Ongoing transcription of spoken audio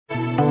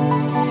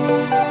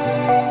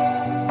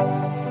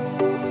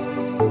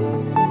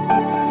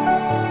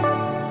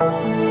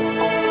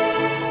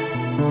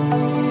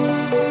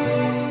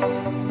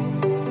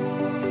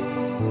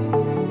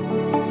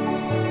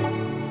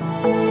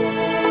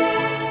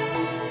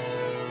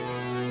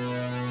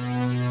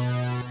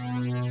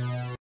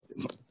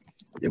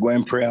You're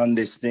going to pray on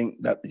this thing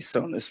that is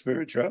sound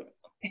spiritual?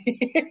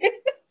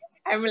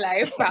 I'm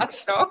live,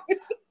 Pastor.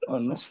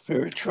 On the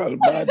spiritual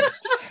body.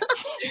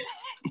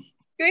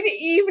 Good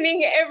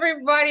evening,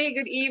 everybody.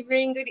 Good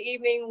evening. Good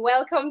evening.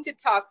 Welcome to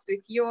Talks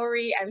with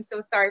Yori. I'm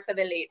so sorry for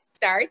the late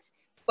start,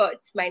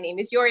 but my name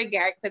is Yori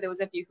Garrick, for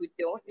those of you who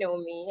don't know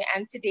me.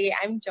 And today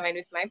I'm joined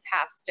with my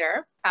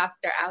pastor,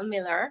 Pastor Al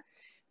Miller.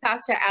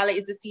 Pastor Al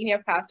is the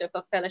senior pastor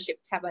for Fellowship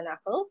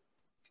Tabernacle.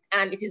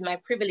 And it is my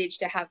privilege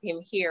to have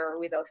him here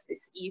with us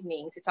this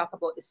evening to talk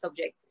about the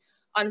subject,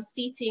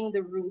 Unseating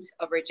the Root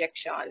of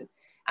Rejection.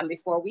 And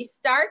before we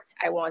start,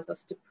 I want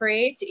us to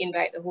pray to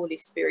invite the Holy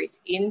Spirit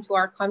into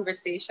our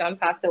conversation.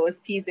 Pastor was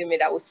teasing me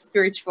that was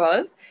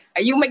spiritual.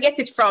 You may get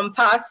it from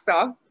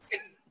Pastor.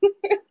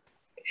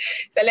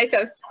 So let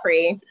us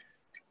pray.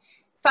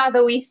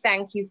 Father, we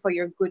thank you for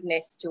your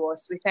goodness to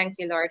us. We thank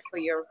you, Lord, for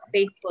your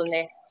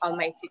faithfulness,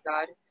 Almighty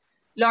God.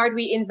 Lord,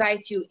 we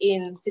invite you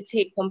in to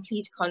take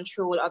complete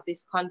control of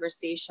this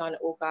conversation,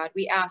 oh God.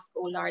 We ask,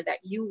 oh Lord, that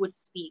you would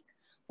speak.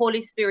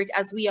 Holy Spirit,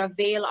 as we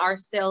avail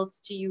ourselves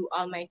to you,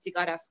 Almighty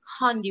God, as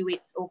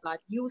conduits, oh God,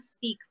 you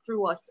speak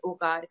through us, oh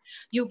God.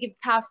 You give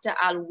Pastor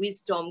Al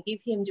wisdom, give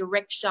him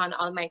direction,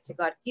 Almighty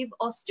God. Give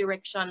us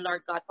direction,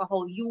 Lord God, for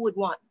how you would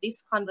want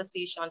this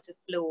conversation to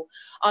flow.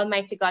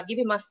 Almighty God, give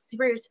him a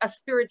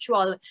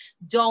spiritual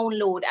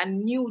download, a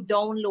new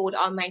download,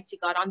 Almighty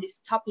God, on this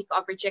topic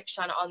of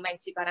rejection,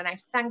 Almighty God. And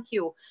I thank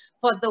you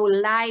for the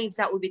lives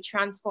that will be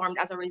transformed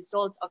as a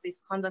result of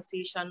this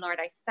conversation, Lord.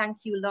 I thank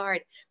you,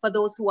 Lord, for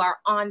those who are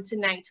on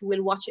tonight, who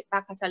will watch it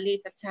back at a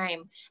later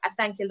time. I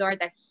thank you, Lord,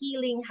 that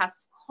healing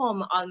has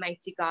come,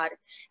 Almighty God,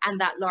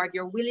 and that, Lord,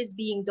 your will is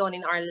being done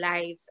in our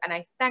lives. And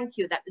I thank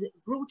you that the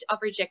root of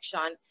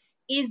rejection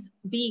is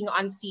being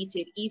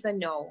unseated even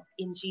now,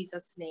 in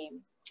Jesus' name.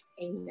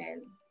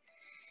 Amen.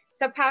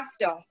 So,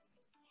 Pastor.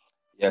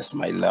 Yes,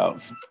 my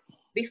love.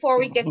 Before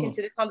we get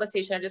into the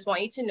conversation, I just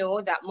want you to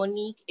know that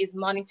Monique is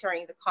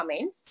monitoring the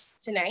comments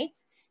tonight.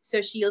 So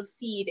she'll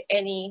feed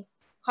any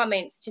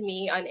comments to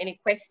me on any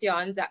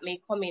questions that may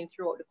come in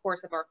throughout the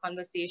course of our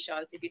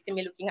conversations. If you see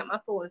me looking at my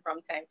phone from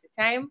time to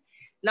time,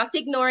 not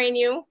ignoring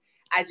you,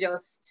 I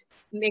just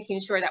making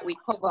sure that we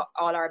cover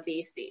all our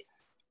bases.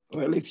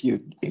 Well, if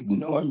you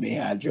ignore me,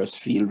 I just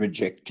feel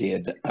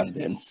rejected and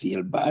then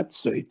feel bad.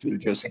 So it will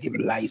just give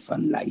life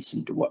and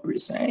license to what we're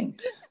saying.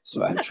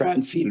 So I'll try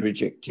and feel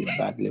rejected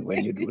badly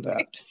when you do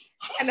that.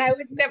 And I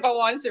would never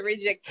want to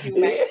reject you,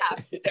 my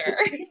pastor.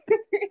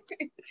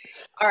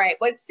 All right,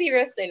 but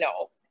seriously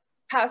now,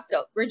 Pastor,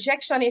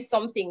 rejection is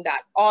something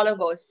that all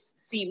of us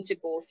seem to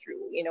go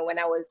through. You know, when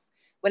I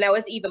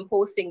was even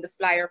posting the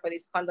flyer for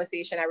this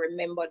conversation, I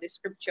remember the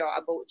scripture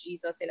about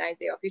Jesus in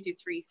Isaiah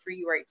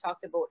 53:3, where it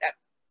talked about that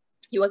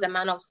he was a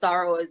man of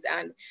sorrows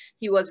and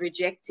he was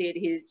rejected.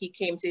 He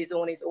came to his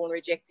own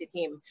rejected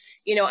him.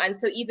 You know, and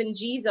so even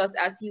Jesus,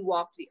 as he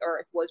walked the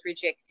earth, was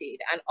rejected.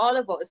 And all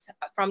of us,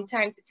 from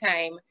time to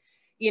time,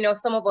 you know,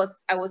 some of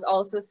us, I was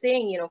also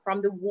saying, you know,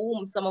 from the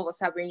womb, some of us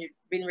have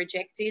been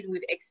rejected.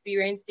 We've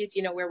experienced it,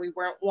 you know, where we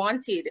weren't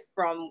wanted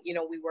from, you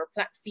know, we were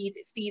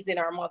seeds in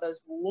our mother's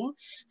womb.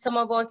 Some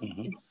of us,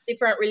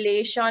 different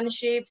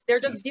relationships. They're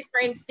just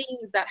different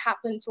things that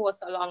happen to us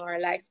along our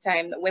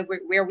lifetime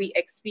where we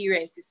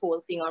experience this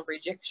whole thing of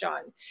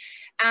rejection.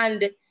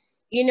 And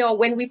you know,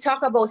 when we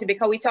talk about it,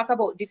 because we talk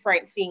about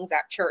different things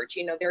at church,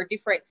 you know, there are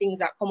different things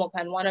that come up.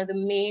 And one of the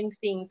main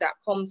things that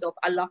comes up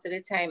a lot of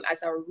the time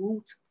as a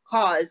root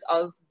cause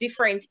of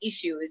different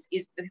issues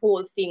is the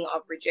whole thing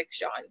of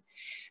rejection.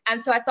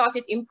 And so I thought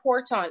it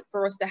important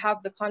for us to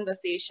have the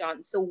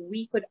conversation so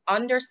we could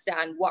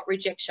understand what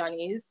rejection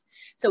is,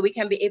 so we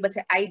can be able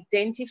to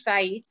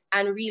identify it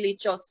and really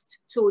just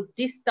to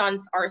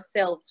distance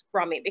ourselves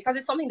from it, because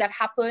it's something that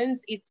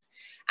happens.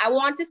 I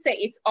want to say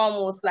it's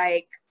almost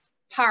like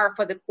par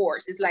for the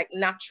course. It's like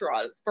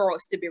natural for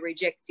us to be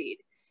rejected,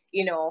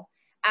 you know,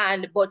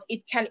 but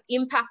it can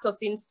impact us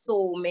in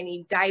so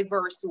many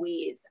diverse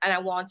ways. And I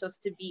want us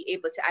to be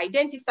able to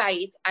identify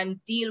it and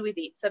deal with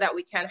it so that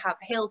we can have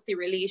healthy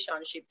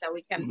relationships and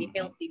we can be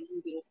healthy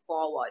moving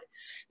forward,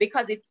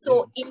 because it's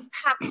so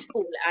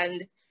impactful.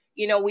 And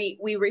you know, we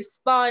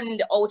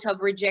respond out of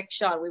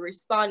rejection. We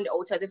respond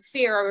out of the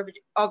fear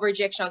of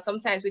rejection.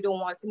 Sometimes we don't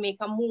want to make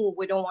a move.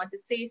 We don't want to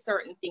say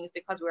certain things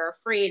because we're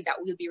afraid that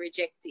we'll be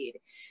rejected.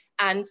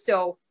 And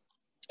so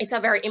it's a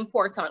very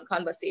important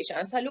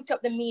conversation. So I looked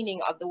up the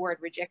meaning of the word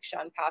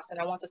rejection, Pastor,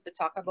 and I want us to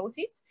talk about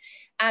it.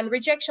 And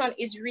rejection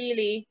is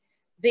really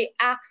the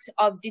act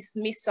of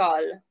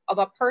dismissal of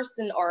a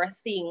person or a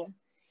thing.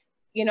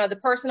 You know, the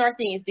person or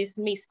thing is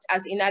dismissed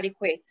as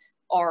inadequate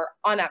or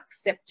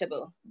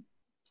unacceptable.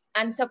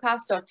 And so,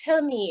 Pastor,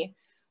 tell me,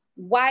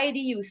 why do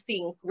you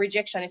think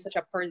rejection is such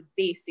a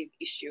pervasive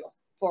issue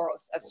for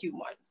us as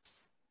humans?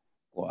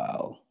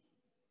 Wow.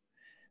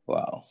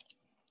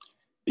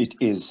 It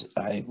is,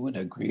 I would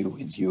agree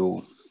with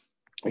you,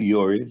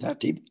 Yori,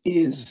 that it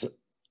is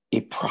a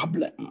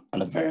problem,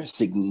 and a very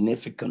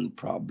significant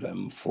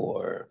problem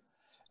for,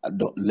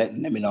 let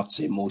me not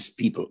say most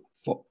people,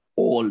 for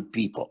all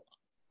people,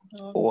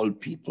 all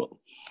people.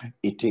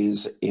 It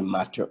is a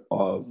matter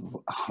of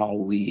how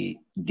we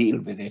deal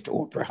with it,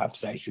 or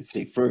perhaps I should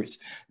say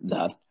first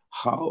that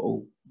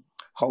how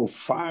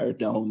far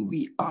down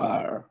we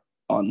are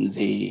on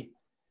the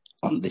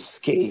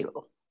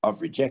scale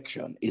of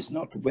rejection is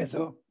not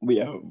whether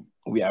we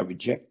are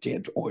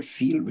rejected or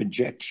feel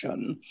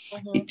rejection.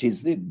 It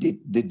is the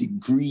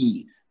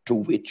degree to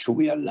which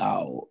we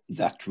allow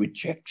that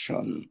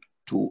rejection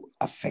to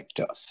affect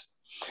us.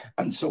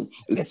 And so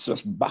let's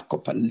just back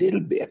up a little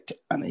bit,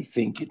 and I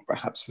think it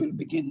perhaps will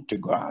begin to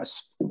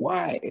grasp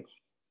why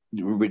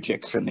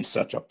rejection is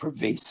such a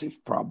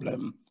pervasive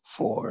problem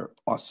for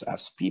us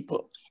as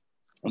people.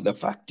 The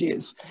fact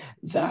is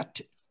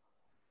that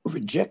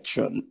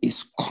rejection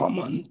is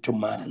common to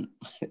man.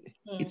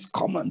 It's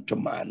common to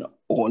man,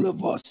 all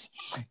of us,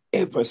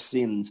 ever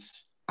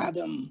since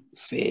Adam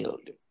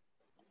failed.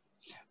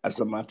 As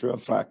a matter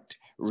of fact,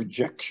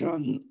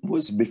 rejection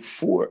was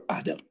before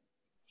Adam.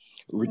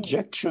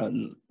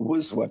 Rejection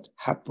was what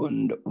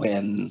happened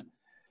when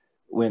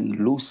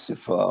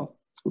Lucifer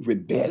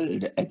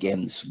rebelled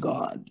against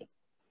God.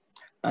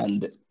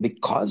 And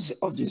because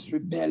of his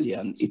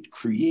rebellion, it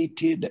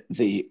created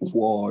the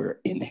war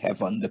in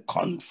heaven, the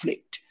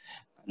conflict.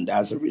 And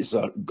as a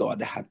result,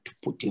 God had to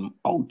put him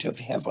out of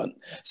heaven.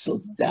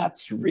 So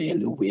that's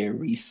really where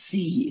we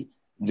see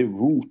the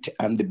root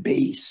and the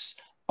base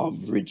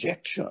of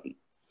rejection.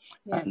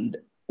 Yes. And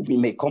we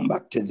may come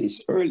back to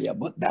this earlier,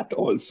 but that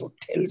also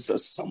tells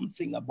us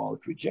something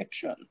about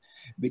rejection,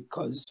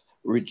 because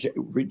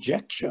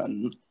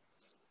rejection,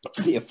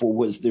 therefore,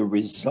 was the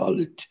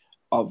result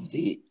of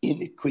the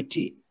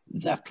iniquity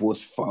that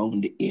was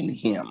found in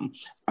him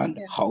and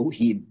how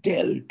he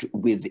dealt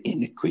with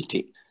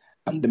iniquity.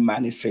 And the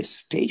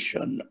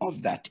manifestation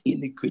of that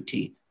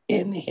iniquity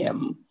in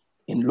him,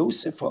 in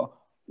Lucifer,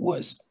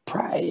 was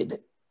pride.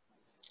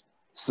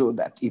 So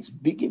that it's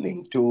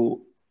beginning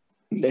to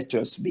let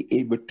us be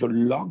able to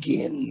log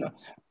in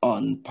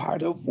on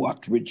part of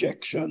what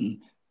rejection,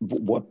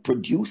 what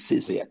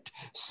produces it,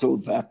 so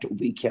that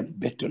we can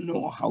better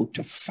know how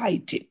to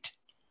fight it.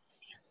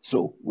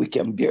 So we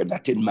can bear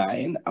that in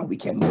mind, and we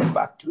can get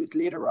back to it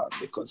later on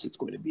because it's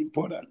going to be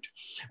important.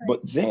 Right.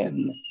 But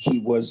then he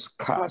was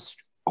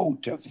cast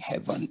out of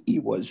heaven. He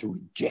was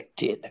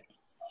rejected.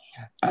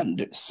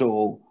 And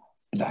so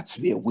that's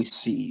where we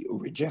see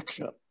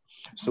rejection.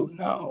 So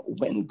now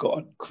when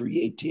God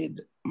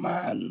created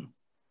man,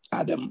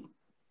 Adam,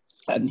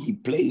 and he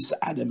placed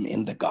Adam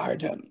in the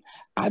garden,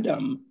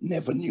 Adam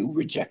never knew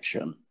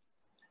rejection.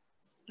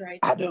 Right.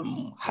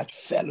 Adam had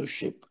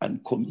fellowship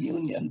and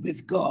communion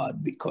with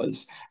God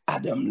because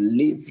Adam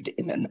lived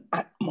in an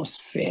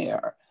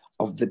atmosphere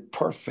of the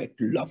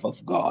perfect love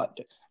of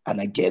God. And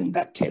again,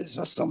 that tells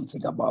us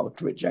something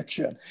about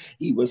rejection.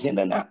 He was in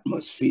an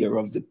atmosphere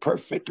of the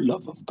perfect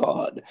love of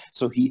God,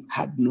 so he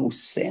had no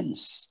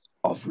sense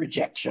of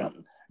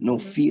rejection, no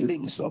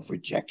feelings of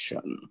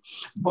rejection.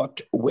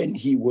 But when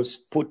he was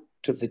put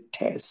to the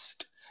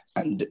test,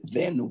 and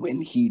then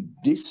when he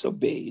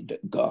disobeyed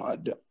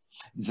God,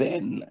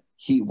 then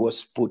he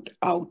was put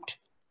out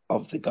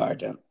of the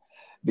garden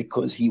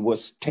because he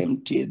was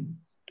tempted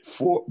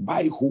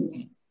by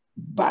whom?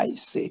 By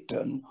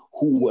Satan,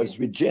 who was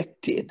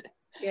rejected.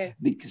 Yes.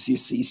 Because you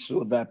see,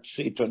 so that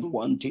Satan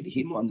wanted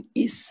him on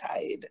his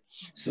side.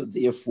 So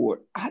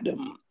therefore,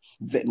 Adam,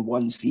 then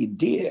once he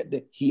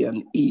did, he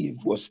and Eve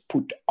was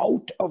put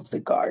out of the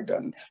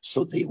garden,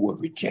 so they were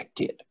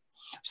rejected.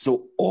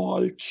 So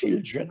all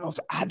children of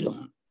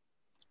Adam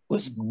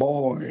was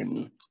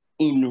born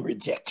in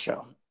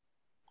rejection.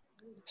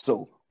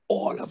 So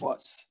all of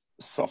us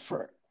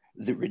suffer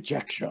the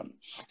rejection.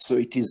 So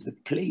it is the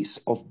place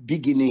of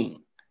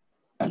beginning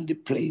and the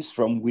place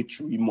from which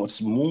we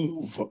must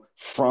move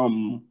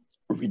from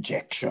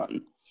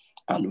rejection.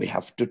 And we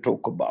have to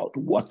talk about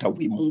what are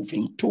we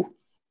moving to.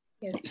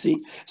 Yes.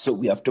 See, so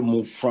we have to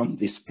move from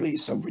this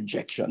place of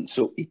rejection.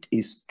 So it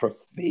is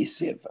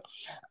pervasive.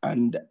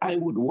 And I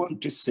would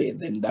want to say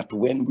then that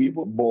when we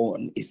were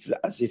born,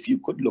 as if you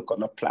could look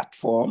on a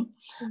platform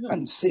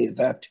and say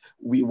that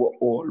we were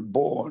all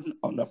born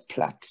on a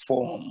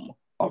platform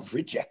of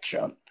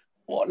rejection.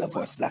 All of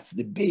us, that's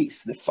the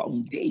base, the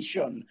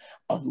foundation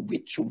on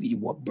which we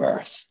were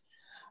birthed.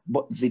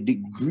 But the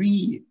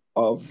degree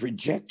of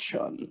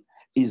rejection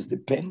is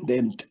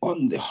dependent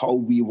on how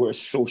we were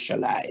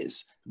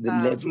socialized, the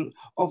level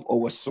of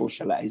our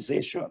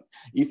socialization.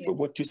 If we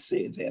were to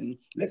say then,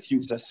 let's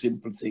use a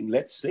simple thing.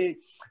 Let's say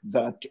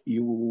that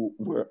you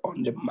were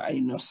on the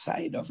minor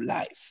side of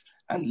life,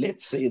 and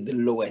let's say the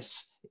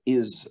lowest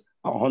is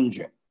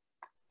 100.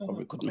 Or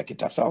we could make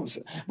it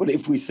 1,000. But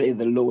if we say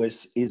the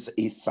lowest is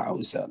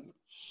 1,000,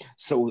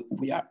 so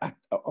we are at,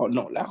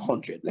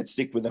 100. Let's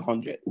stick with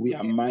 100. We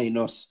are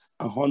minus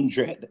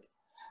 100.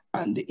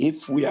 And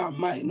if we are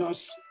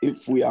minus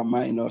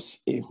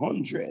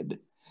 100,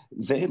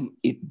 then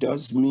it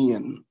does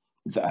mean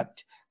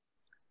that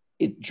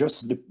it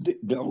just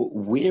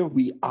where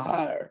we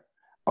are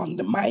on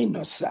the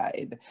minus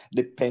side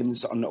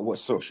depends on our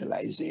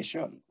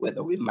socialization,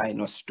 whether we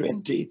minus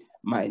 20,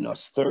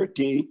 minus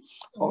 30,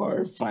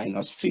 or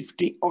minus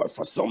 50, or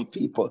for some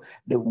people,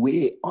 the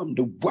way on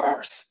the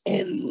worst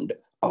end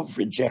of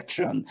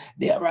rejection,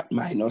 they are at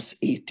minus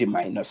 80,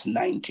 minus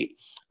 90.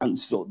 And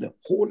so the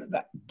whole of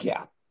that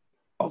gap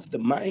of the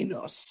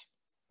minus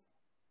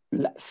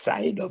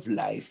side of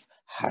life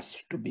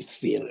has to be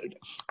filled.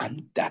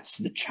 And that's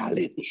the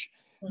challenge,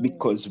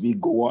 because we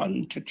go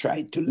on to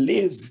try to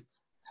live,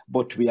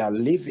 but we are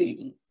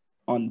living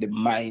on the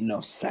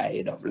minus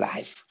side of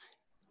life,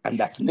 and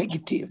that's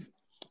negative.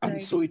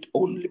 And so it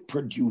only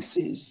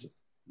produces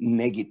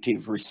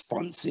negative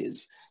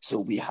responses. So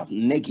we have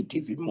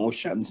negative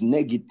emotions,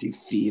 negative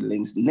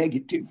feelings,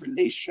 negative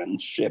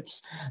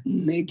relationships,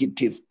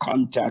 negative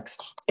contacts.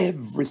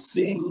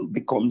 Everything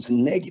becomes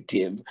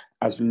negative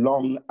as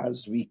long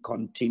as we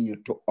continue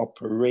to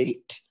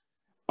operate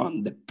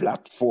on the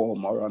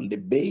platform or on the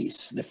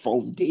base, the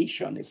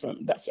foundation, if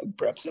that's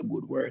perhaps a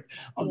good word,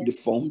 on the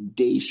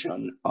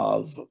foundation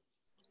of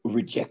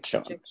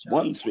rejection.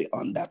 Once we're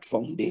on that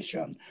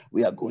foundation,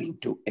 we are going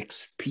to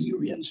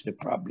experience the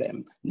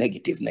problem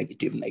negative,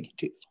 negative,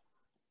 negative.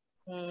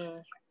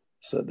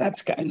 So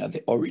that's kind of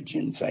the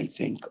origins, I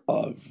think,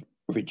 of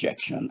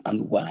rejection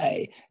and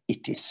why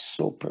it is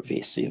so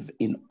pervasive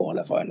in all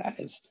of our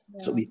lives.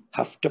 So we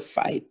have to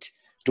fight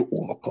to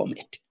overcome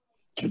it.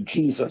 To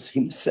Jesus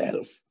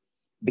himself,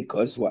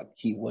 because what?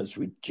 He was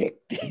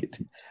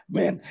rejected.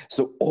 Man,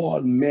 so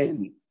all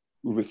men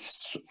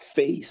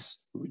face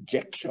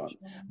rejection,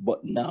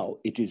 but now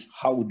it is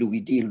how do we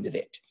deal with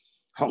it?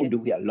 How do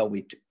we allow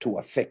it to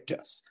affect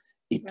us?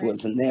 It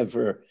was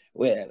never,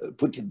 well,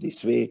 put it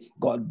this way,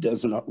 God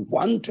does not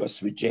want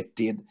us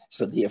rejected,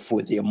 so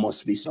therefore there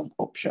must be some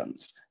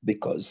options,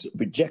 because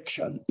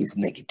rejection is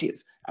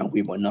negative, and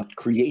we were not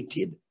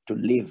created to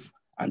live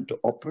and to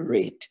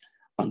operate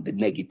on the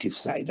negative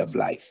side of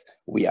life.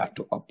 We are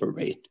to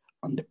operate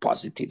on the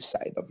positive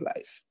side of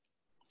life.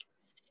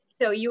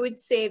 So you would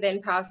say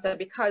then, Pastor,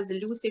 because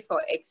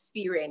Lucifer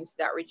experienced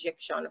that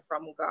rejection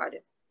from God,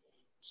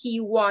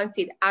 he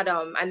wanted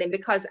Adam, and then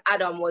because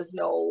Adam was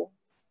now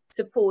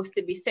supposed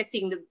to be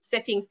setting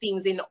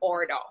things in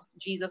order,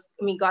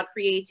 God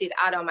created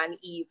Adam and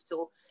Eve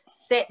to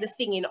set the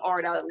thing in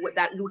order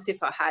that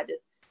Lucifer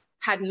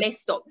had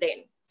messed up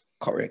then.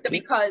 Correct. So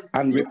because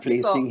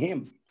replacing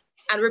him.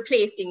 And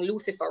replacing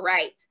Lucifer,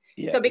 right?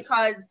 Yes. So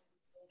because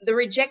the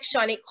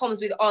rejection, it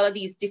comes with all of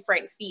these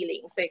different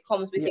feelings. So it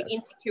comes with the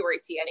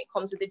insecurity, and it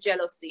comes with the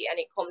jealousy, and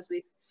it comes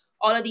with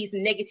all of these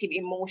negative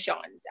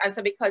emotions. And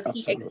so because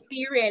he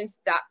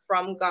experienced that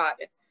from God,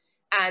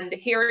 and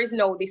here is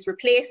now this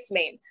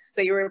replacement.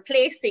 So you're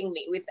replacing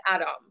me with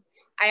Adam.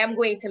 I am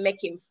going to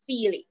make him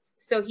feel it.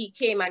 So he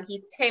came and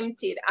he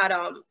tempted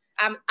Adam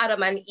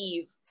and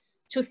Eve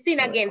to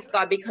sin against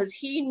God, because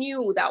he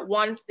knew that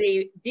once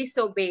they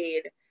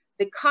disobeyed,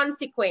 the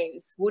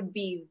consequence would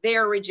be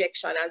their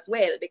rejection as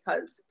well,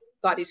 because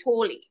God is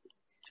holy.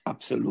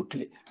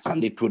 Absolutely.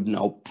 And it would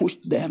now push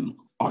them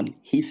on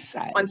his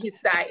side. On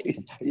his side.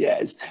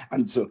 Yes.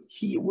 And so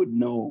he would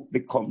now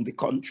become the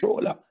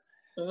controller.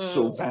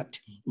 So that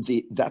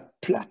that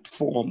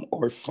platform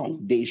or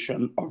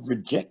foundation of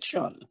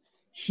rejection,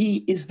 he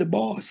is the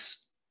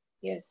boss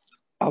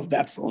of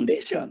that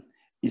foundation.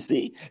 You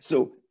see?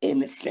 So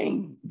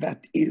anything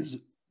that is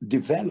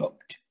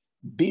developed,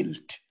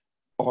 built,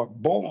 or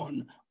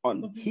born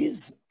on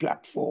his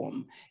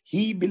platform,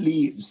 he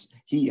believes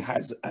he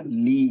has a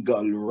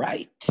legal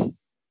right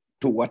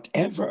to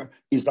whatever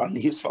is on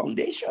his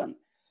foundation.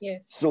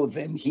 Yes. So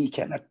then he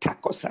can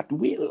attack us at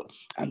will.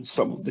 And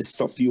some of the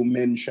stuff you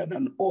mentioned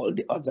and all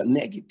the other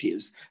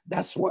negatives,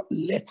 that's what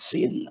lets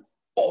in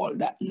all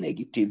that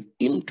negative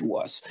into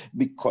us,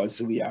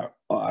 because we are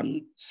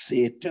on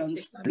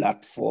Satan's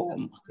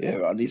platform,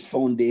 we're on his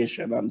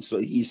foundation. And so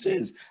he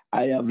says,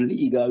 I have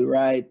legal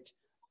right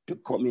to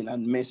come in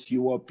and mess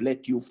you up,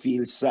 let you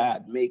feel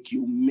sad, make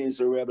you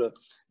miserable,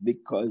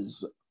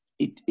 because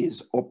it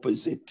is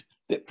opposite.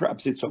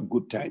 Perhaps it's a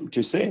good time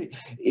to say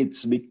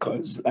it's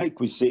because, like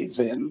we say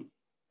then,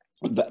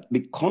 that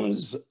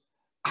because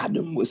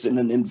Adam was in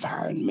an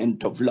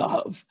environment of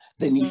love,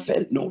 then he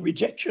felt no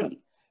rejection,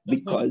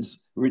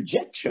 because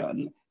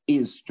rejection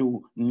is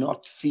to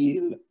not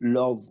feel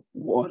love,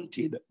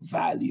 wanted,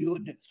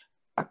 valued,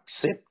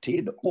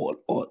 accepted, all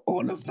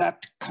of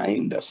that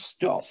kind of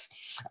stuff.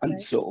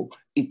 And so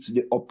it's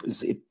the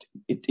opposite.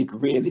 It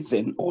really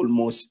then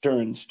almost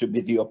turns to be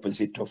the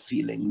opposite of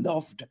feeling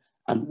loved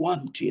and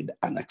wanted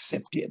and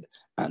accepted.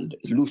 And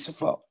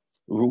Lucifer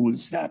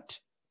rules that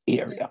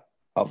area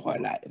of our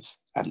lives.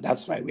 And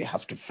that's why we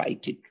have to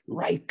fight it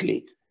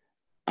rightly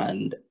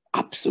and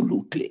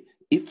absolutely.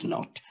 If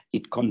not,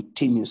 it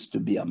continues to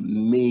be a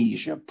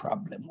major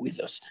problem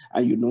with us.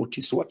 And you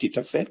notice what it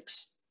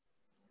affects?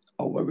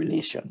 Our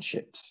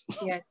relationships.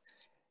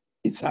 Yes.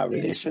 It's our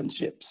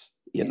relationships,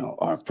 you know,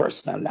 our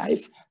personal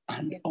life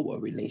and our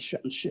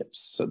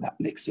relationships. So that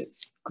makes it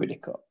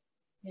critical.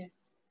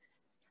 Yes.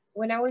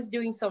 When I was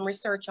doing some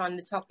research on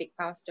the topic,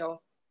 Pastor,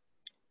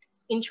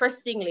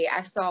 interestingly,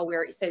 I saw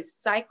where it says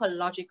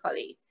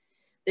psychologically,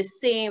 the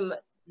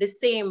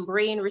same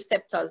brain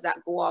receptors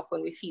that go off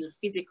when we feel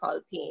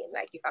physical pain,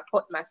 like if I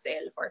cut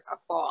myself or if I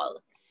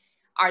fall,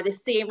 are the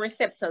same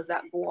receptors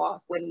that go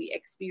off when we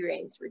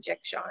experience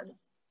rejection.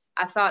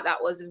 I thought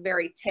that was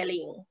very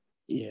telling.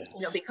 Yes.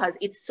 You know, because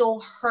it's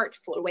so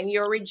hurtful when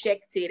you're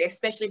rejected,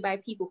 especially by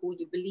people who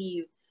you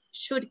believe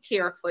should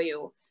care for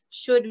you,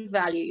 should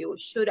value you,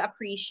 should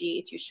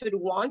appreciate you, should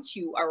want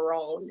you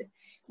around.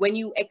 When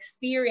you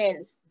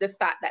experience the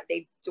fact that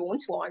they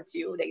don't want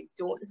you, they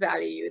don't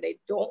value you, they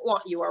don't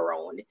want you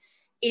around,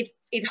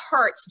 it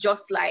hurts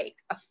just like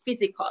a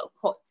physical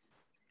cut.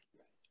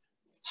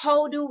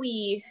 How do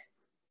we,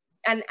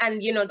 and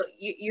you know,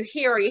 you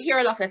hear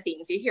a lot of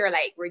things. You hear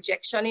like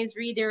rejection is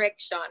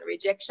redirection,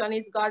 rejection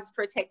is God's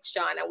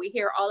protection, and we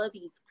hear all of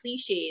these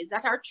cliches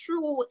that are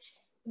true,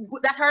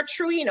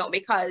 you know,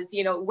 because,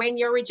 you know, when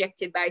you're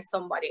rejected by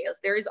somebody else,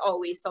 there is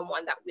always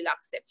someone that will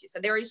accept you. So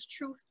there is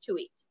truth to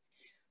it.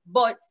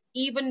 But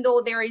even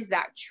though there is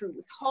that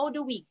truth, how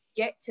do we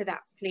get to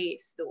that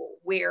place though,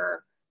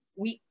 where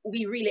we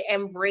really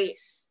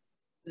embrace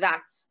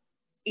that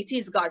it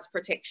is God's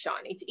protection,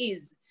 it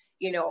is,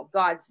 you know,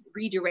 God's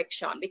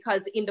redirection?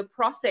 Because in the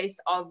process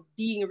of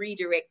being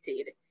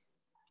redirected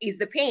is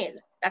the pain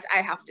that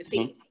I have to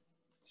face.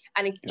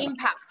 And it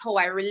impacts how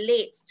I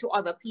relate to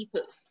other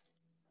people.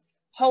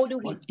 How do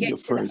we get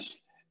to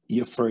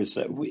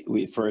that?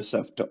 We first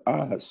have to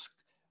ask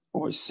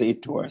or say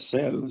to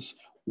ourselves,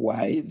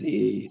 why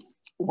the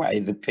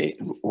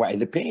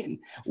pain?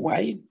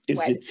 Why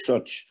is it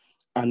such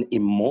an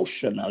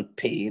emotional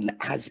pain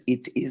as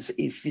it is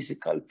a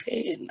physical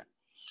pain?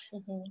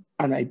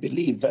 And I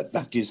believe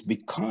that is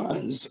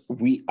because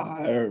we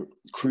are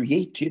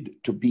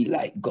created to be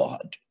like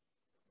God.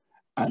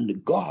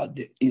 And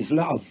God is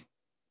love.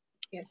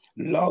 Yes.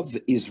 Love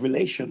is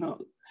relational.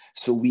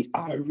 So we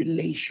are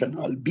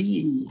relational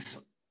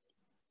beings.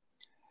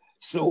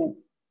 So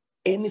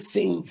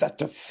anything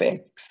that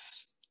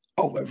affects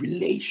our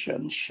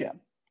relationship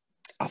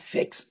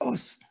affects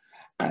us.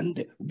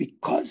 And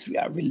because we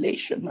are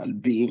relational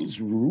beings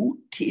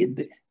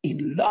rooted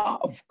in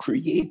love,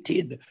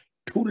 created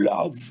to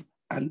love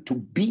and to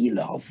be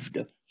loved,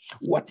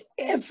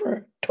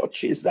 whatever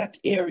touches that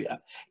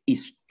area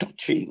is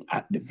touching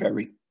at the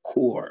very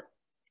core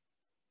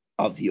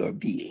of your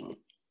being.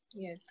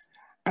 Yes.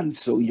 And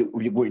so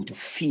you're going to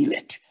feel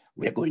it.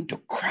 We're going to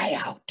cry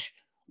out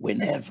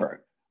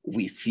whenever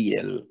we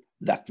feel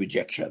that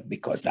rejection,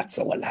 because that's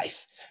our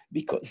life.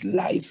 Because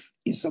life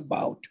is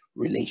about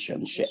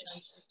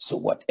relationships. So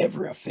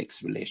whatever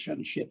affects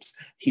relationships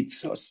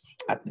hits us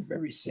at the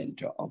very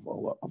center of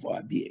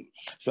our being.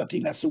 So I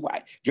think that's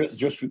why.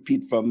 Just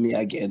repeat from me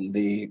again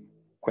the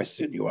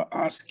question you were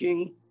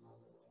asking.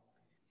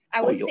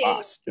 I was saying,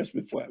 asked just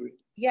before I read.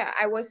 Yeah,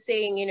 I was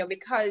saying, you know,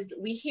 because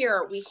we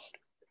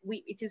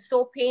it is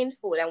so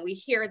painful, and we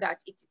hear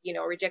that it, you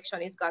know,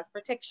 rejection is God's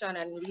protection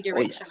and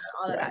redirection and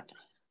all of that.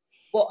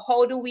 But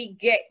how do we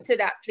get to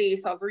that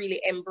place of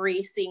really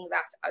embracing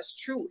that as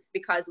truth?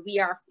 Because we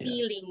are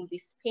feeling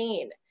this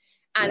pain.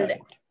 And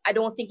I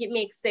don't think it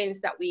makes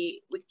sense that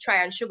we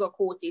try and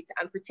sugarcoat it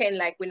and pretend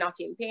like we're not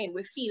in pain.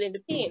 We're feeling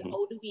the pain.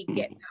 How do we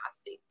get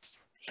past it?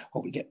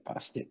 How we get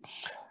past it?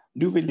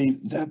 Do you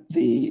believe that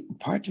the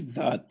part of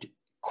that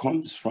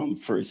comes from,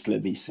 first,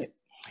 let me say,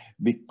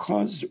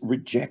 because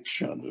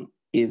rejection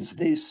is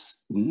this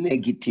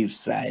negative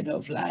side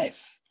of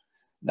life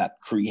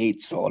that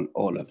creates all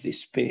of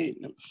this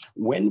pain.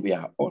 When we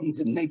are on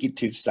the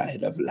negative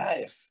side of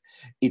life,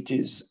 it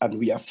is, and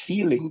we are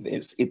feeling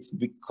this, it's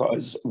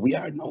because we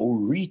are now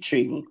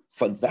reaching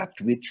for that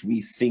which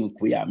we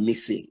think we are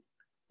missing,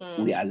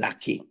 we are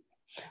lacking.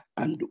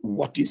 And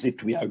what is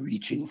it we are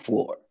reaching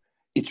for?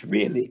 It's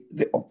really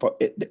the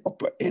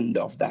upper end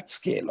of that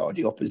scale, or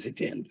the opposite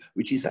end,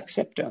 which is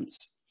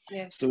acceptance.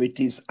 Yes. So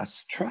it is a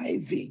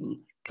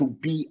striving to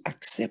be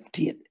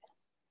accepted,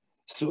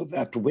 so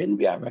that when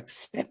we are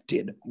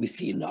accepted, we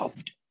feel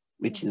loved,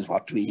 which is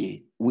what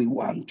we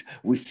want.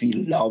 We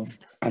feel loved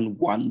and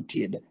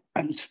wanted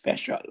and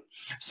special.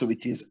 So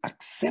it is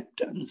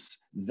acceptance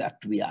that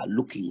we are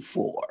looking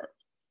for.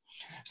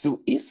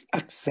 So if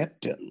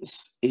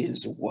acceptance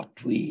is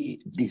what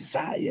we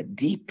desire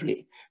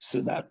deeply,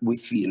 so that we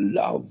feel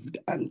loved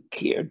and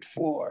cared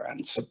for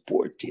and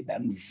supported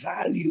and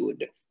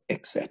valued,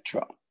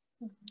 etc.,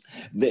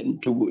 then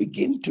to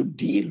begin to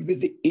deal with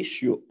the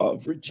issue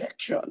of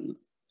rejection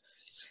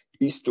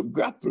is to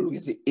grapple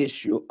with the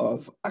issue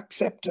of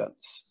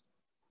acceptance.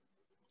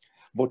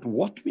 But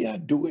what we are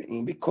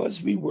doing,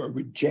 because we were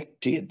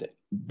rejected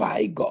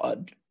by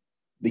God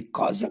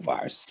because of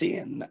our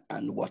sin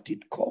and what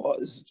it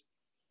caused,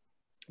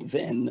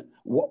 then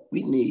what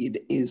we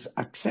need is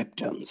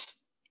acceptance.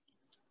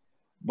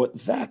 But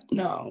that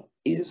now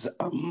is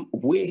a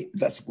way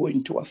that's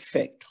going to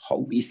affect how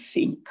we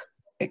think,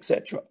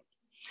 etc.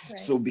 Right.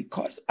 So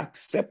because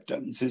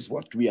acceptance is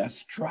what we are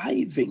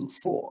striving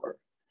for,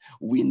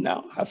 we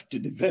now have to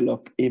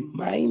develop a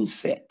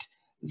mindset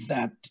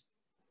that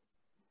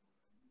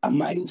a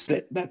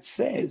mindset that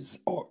says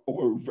or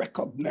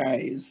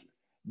recognize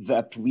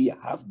that we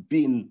have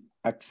been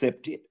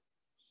accepted.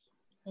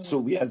 So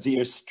we are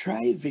there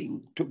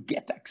striving to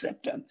get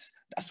acceptance.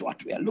 That's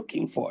what we are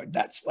looking for.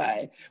 That's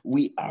why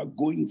we are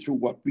going through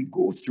what we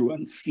go through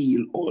and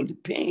feel all the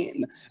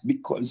pain,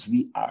 because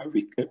we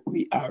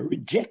are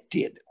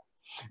rejected.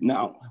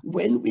 Now,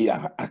 when we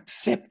are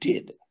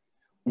accepted,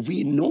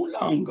 we no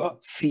longer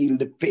feel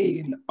the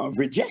pain of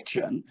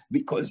rejection,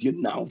 because you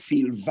now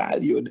feel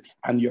valued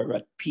and you're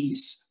at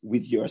peace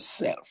with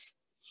yourself.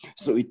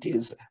 So it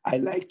is, I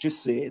like to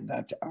say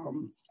that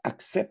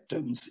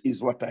acceptance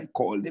is what I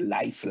call the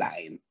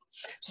lifeline.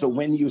 So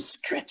when you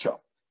stretch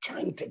up,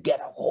 trying to get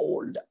a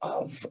hold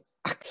of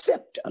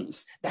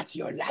acceptance, that's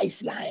your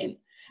lifeline.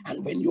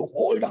 And when you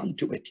hold on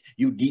to it,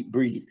 you deep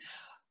breathe.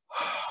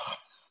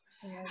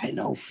 I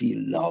now feel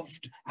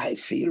loved, I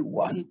feel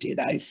wanted,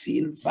 I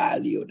feel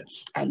valued,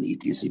 and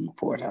it is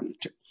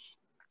important.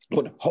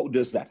 But how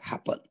does that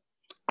happen?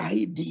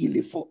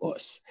 Ideally for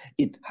us,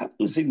 it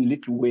happens in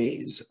little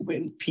ways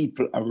when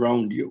people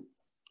around you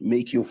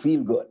make you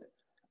feel good.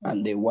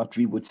 And they, what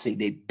we would say,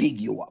 they big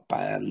you up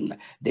and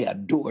they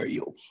adore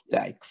you,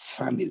 like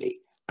family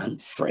and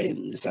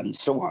friends and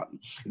so on.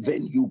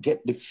 Then you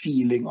get the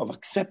feeling of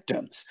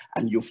acceptance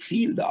and you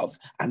feel love,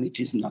 and it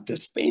is not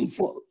as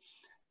painful.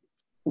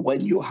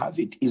 When you have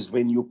it is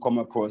when you come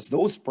across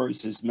those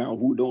persons now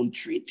who don't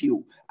treat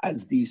you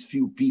as these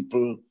few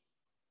people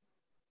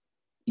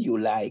you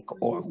like,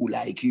 or who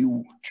like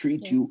you,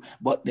 treat you,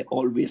 but they're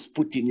always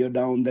putting you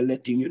down. They're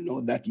letting you know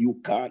that you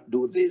can't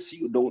do this,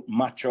 you don't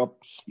match up,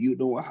 you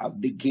don't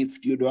have the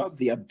gift, you don't have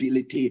the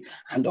ability,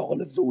 and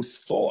all of those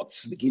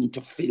thoughts begin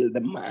to fill the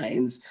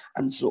minds.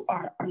 And so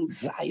our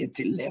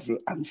anxiety level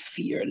and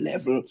fear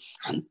level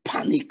and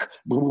panic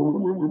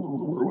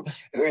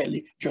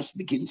really just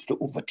begins to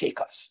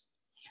overtake us.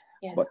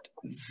 Yes. But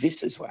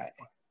this is why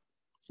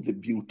the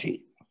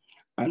beauty,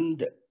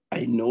 and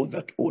I know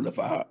that all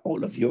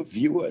of your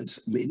viewers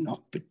may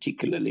not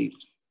particularly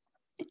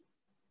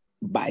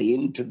buy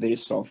into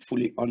this or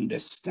fully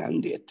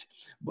understand it,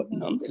 but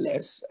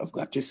nonetheless, I've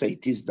got to say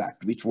it is that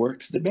which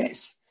works the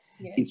best.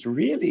 Yes. It's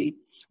really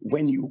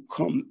when you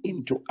come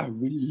into a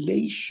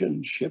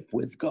relationship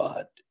with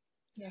God,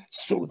 yes,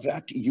 so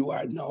that you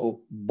are now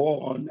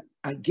born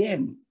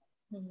again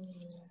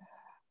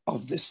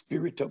of the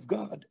Spirit of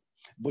God.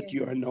 But yes,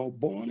 you are now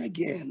born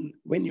again.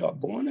 When you are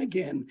born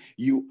again,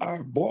 you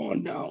are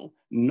born now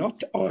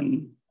not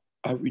on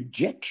a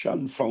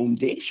rejection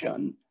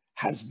foundation,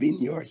 has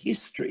been your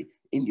history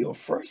in your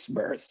first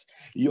birth.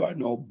 You are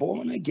now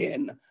born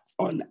again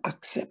on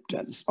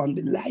acceptance, on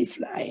the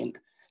lifeline.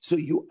 So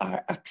you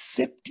are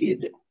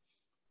accepted.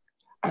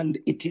 And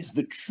it is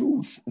the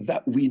truth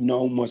that we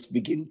now must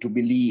begin to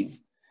believe,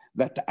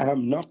 that I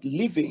am not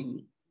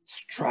living,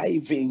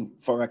 striving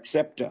for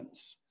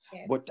acceptance,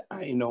 yes, but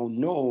I now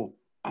know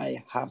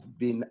I have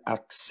been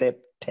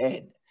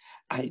accepted.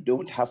 I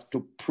don't have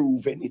to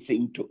prove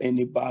anything to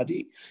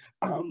anybody.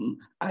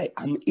 I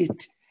am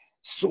it.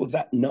 So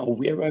that now,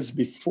 whereas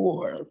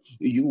before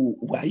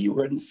why you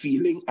weren't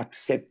feeling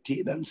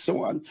accepted and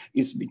so on,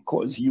 is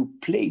because you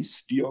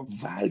placed your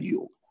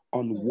value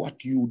on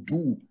what you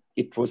do.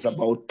 It was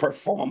about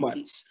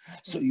performance.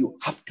 So you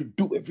have to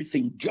do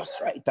everything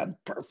just right and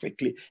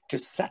perfectly to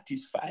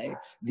satisfy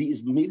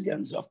these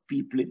millions of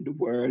people in the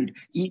world.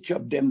 Each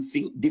of them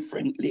think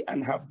differently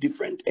and have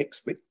different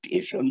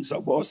expectations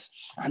of us.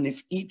 And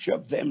if each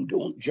of them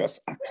don't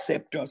just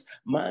accept us,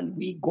 man,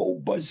 we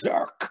go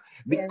berserk,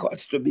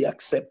 because yes, to be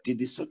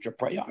accepted is such a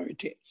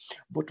priority.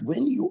 But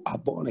when you are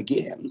born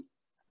again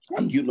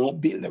and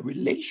build a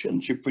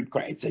relationship with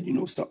Christ,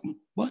 and something,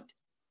 what?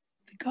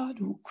 The God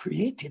who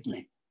created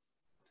me,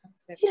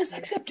 he has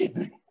accepted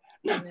me.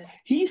 Now, amen,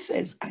 he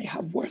says, I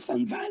have worth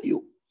and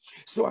value.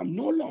 So I'm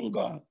no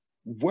longer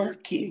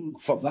working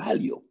for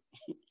value.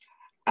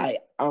 I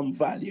am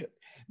valued.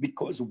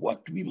 Because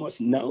what we must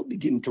now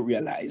begin to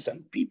realize,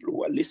 and people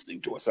who are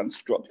listening to us and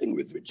struggling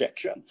with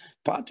rejection,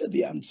 part of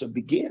the answer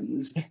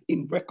begins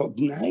in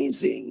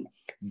recognizing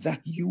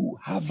that you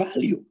have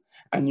value.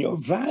 And your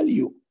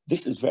value,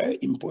 this is very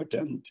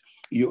important,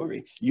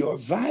 Yori, your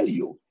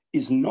value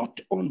is not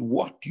on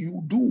what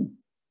you do.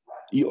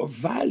 Your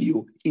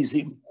value is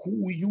in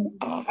who you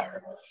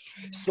are.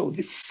 So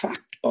the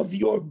fact of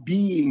your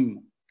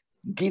being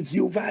gives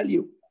you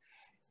value.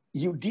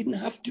 You didn't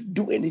have to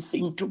do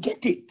anything to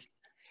get it.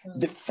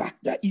 The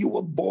fact that you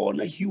were born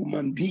a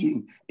human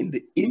being in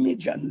the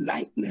image and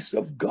likeness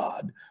of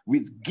God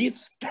with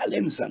gifts,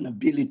 talents, and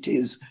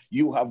abilities,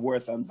 you have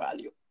worth and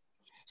value.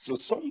 So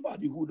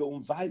somebody who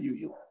don't value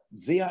you,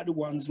 they are the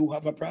ones who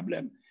have a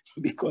problem,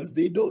 because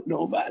they don't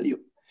know value.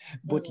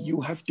 But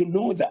you have to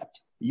know that.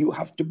 You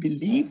have to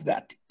believe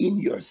that in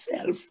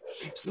yourself,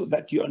 so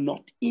that you're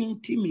not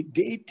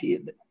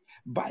intimidated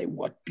by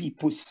what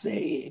people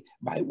say,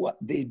 by what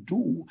they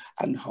do,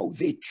 and how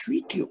they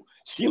treat you,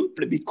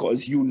 simply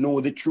because you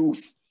know the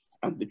truth.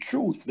 And the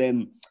truth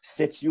then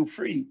sets you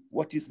free.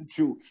 What is the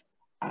truth?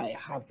 I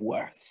have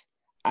worth.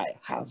 I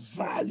have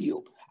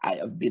value. I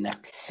have been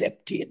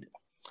accepted.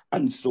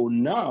 And so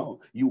now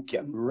you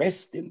can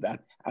rest in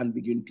that and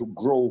begin to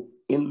grow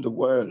in the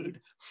world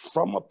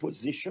from a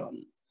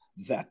position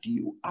that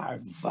you are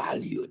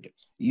valued,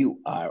 you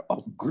are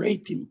of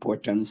great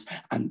importance,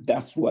 and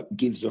that's what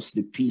gives us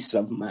the peace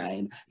of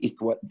mind.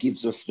 It's what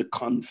gives us the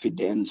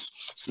confidence,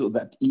 so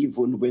that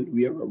even when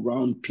we are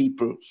around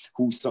people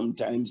who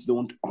sometimes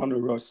don't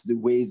honor us the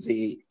way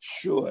they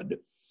should,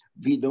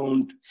 we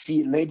don't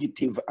feel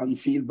negative and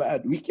feel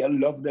bad. We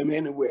can love them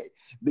anyway,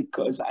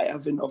 because I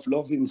have enough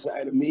love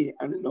inside of me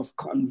and enough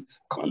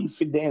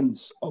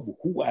confidence of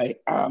who I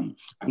am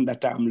and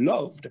that I'm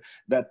loved,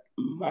 that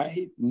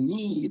my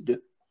need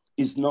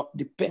is not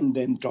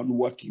dependent on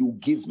what you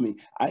give me.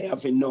 I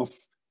have enough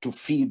to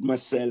feed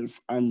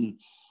myself and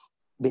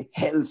be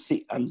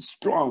healthy and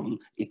strong.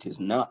 It is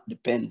not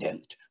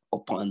dependent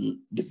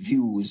upon the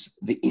views,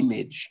 the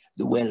image,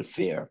 the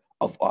welfare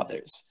of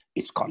others.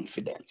 It's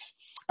confidence.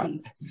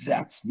 And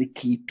that's the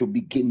key to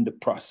begin the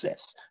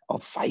process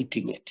of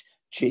fighting it,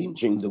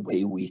 changing the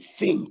way we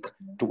think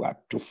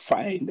to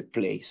find a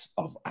place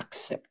of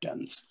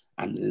acceptance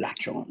and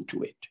latch on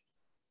to it.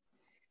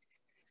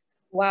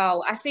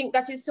 Wow, I think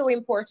that is so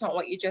important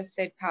what you just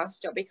said,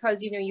 Pastor,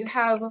 because, you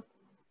know,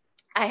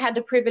 I had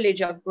the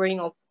privilege of growing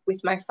up with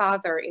my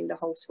father in the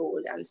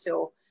household. And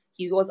so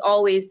he was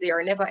always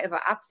there, never ever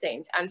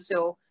absent. And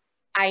so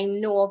I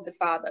know of the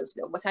Father's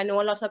love, but I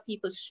know a lot of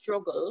people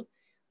struggle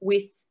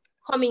with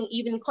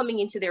coming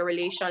into their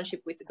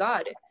relationship with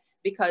God,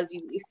 because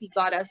you see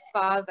God as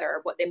Father,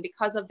 but then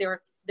because of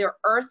their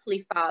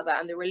earthly father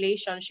and the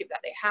relationship that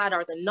they had,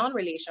 or the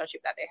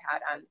non-relationship that they had,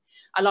 and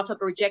a lot of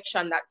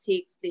rejection that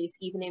takes place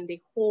even in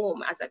the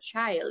home as a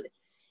child,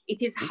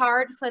 it is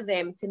hard for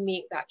them to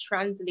make that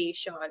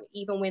translation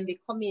even when they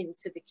come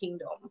into the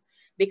kingdom,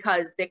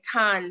 because they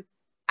can't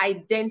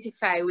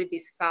identify with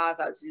this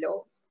Father's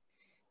love.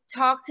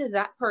 Talk to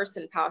that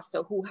person,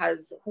 Pastor, who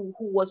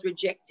was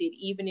rejected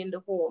even in the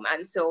home.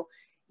 And so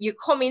you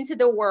come into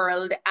the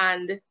world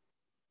and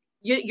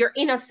you're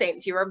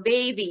innocent, you're a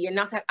baby, you're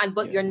not,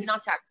 but you're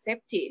not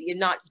accepted.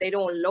 They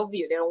don't love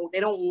you. They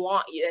don't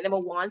want you. They never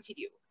wanted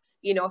you.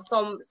 You know,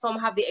 some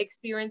have the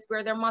experience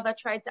where their mother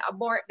tried to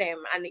abort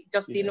them and it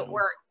just didn't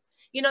work.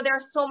 You know, there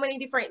are so many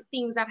different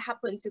things that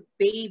happen to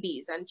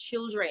babies and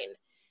children,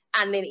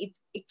 and then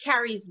it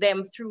carries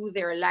them through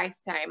their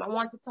lifetime. I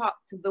want to talk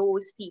to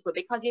those people,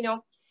 because, you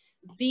know,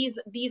 these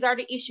are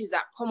the issues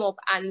that come up,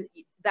 and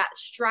that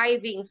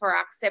striving for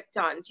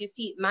acceptance, you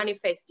see it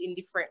manifest in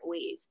different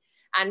ways.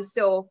 And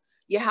so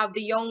you have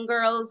the young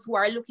girls who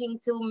are looking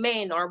to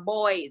men or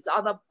boys,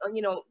 other,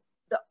 you know,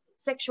 the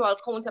sexual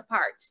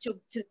counterparts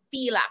to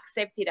feel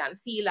accepted and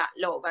feel that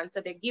love. And so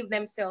they give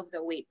themselves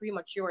away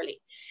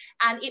prematurely.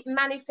 And it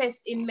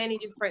manifests in many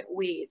different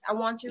ways. I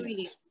want to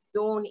really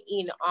zone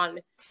in on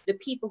the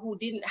people who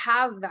didn't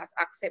have that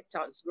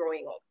acceptance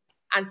growing up.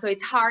 And so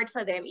it's hard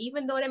for them,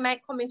 even though they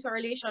might come into a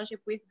relationship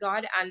with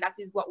God, and that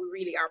is what we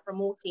really are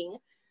promoting,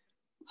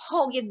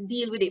 how you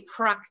deal with it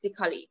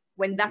practically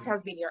when that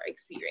has been your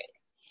experience.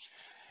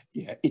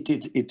 Yeah,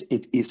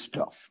 it is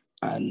tough.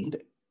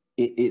 And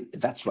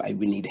that's why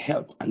we need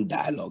help and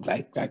dialogue.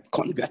 I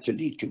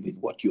congratulate you with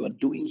what you are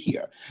doing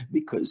here,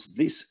 because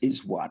this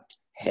is what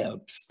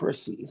helps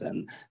persons.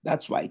 And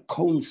that's why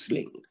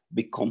counseling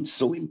becomes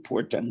so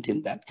important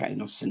in that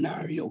kind of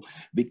scenario,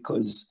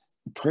 because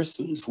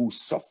persons who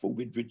suffer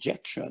with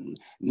rejection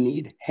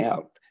need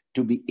help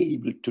to be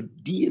able to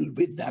deal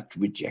with that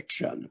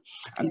rejection.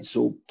 And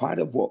so part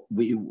of what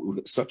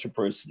such a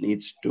person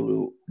needs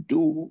to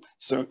do,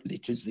 certainly,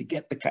 is to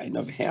get the kind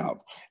of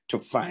help to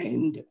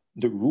find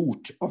the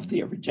root of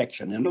their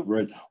rejection. In other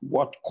words,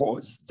 what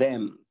caused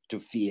them to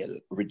feel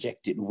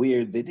rejected?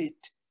 Where did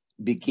it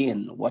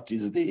begin? What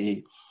is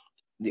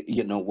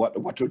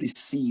what are the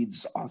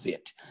seeds of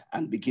it?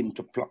 And begin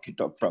to pluck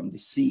it up from the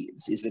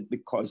seeds. Is it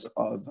because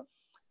of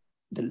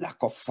the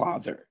lack of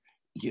father,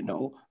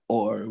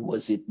 or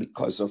was it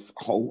because of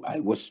how I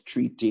was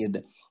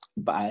treated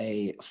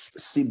by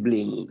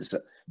siblings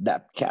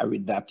that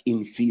carried that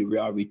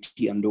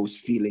inferiority and those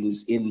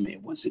feelings in me?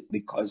 Was it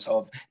because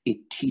of a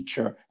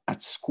teacher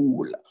at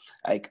school?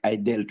 Like, I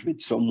dealt with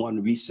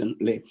someone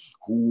recently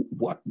who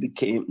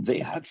they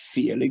had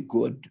fairly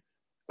good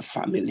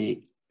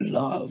family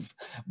love,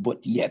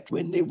 but yet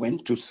when they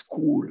went to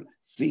school,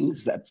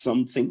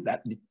 something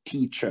that the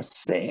teacher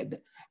said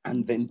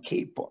and then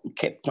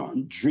kept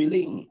on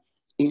drilling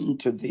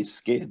into this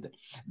kid,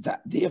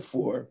 that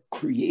therefore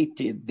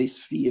created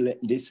this feeling,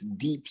 this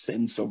deep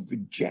sense of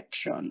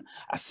rejection,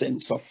 a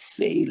sense of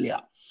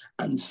failure.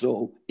 And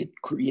so it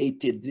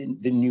created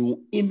the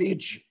new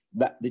image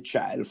that the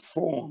child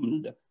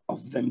formed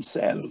of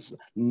themselves,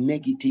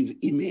 negative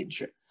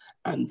image.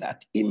 And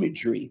that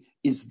imagery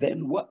is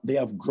then what they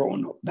have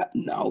grown up, that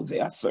now they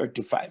are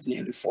 35,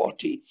 nearly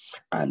 40,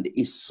 and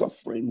is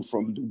suffering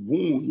from the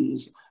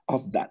wounds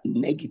of that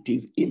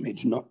negative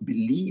image, not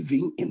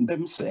believing in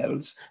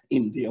themselves,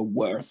 in their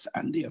worth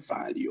and their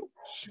value.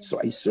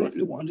 So I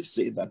certainly want to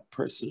say that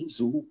persons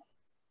who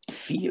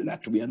feel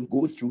that way and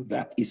go through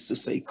that is to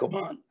say, come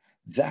on,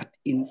 that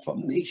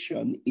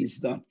information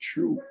is not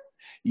true.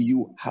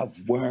 You have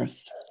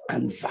worth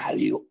and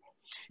value.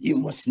 You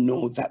must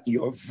know that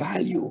your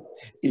value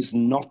is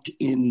not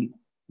in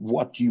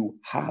what you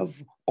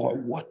have or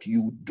what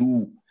you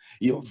do.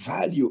 Your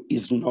value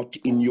is not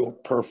in your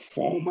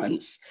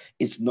performance.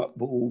 It's not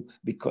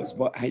because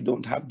but I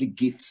don't have the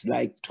gifts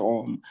like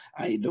Tom.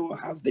 I don't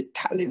have the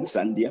talents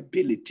and the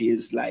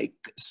abilities like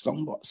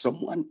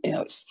someone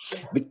else.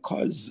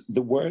 Because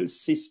the world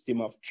system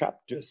of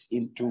chapters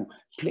into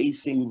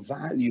placing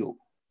value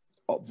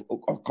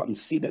or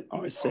consider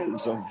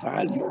ourselves of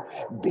value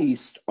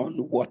based on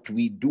what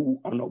we do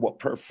on our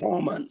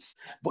performance.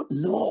 But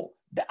no,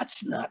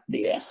 that's not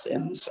the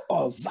essence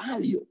of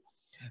value.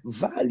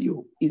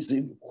 Value is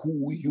in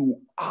who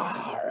you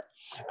are.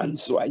 And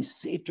so I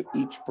say to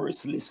each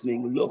person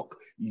listening, look,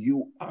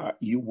 you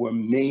were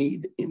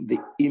made in the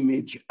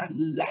image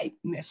and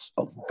likeness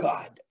of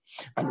God.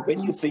 And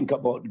when you think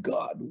about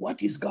God,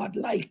 what is God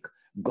like?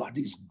 God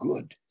is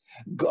good.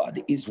 God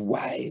is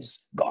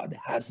wise. God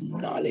has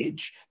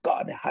knowledge.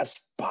 God has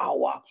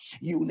power.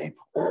 You name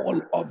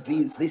all of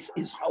these. This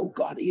is how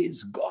God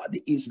is. God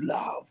is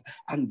love.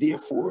 And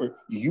therefore,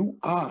 you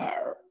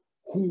are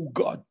who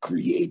God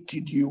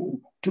created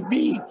you to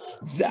be.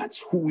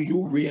 That's who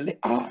you really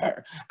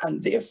are.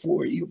 And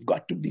therefore, you've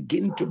got to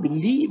begin to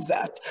believe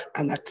that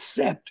and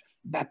accept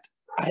that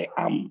I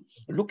am.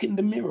 Look in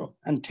the mirror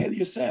and tell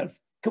yourself,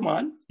 come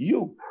on,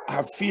 you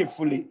are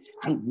fearfully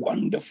and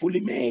wonderfully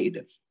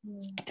made.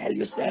 Tell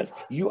yourself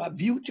you are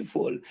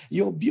beautiful.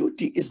 Your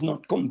beauty is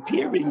not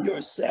comparing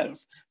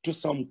yourself to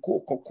some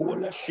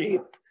Coca-Cola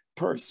shaped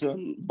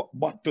person,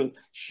 bottle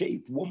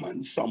shaped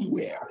woman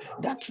somewhere.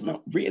 That's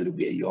not really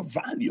where your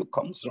value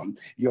comes from.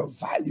 Your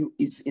value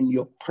is in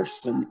your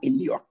person, in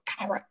your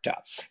character.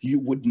 You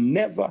would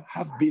never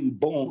have been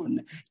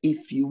born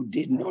if you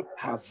did not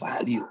have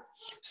value.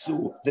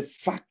 So the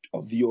fact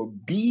of your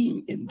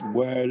being in the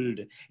world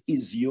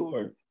is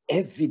your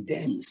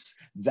evidence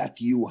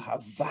that you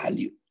have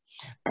value.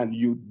 And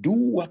you do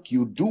what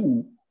you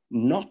do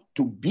not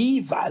to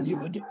be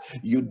valued.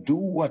 You do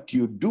what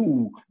you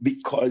do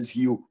because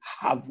you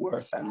have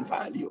worth and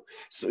value.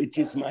 So it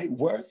is my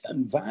worth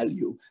and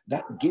value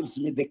that gives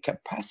me the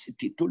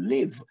capacity to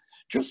live.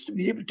 Just to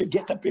be able to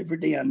get up every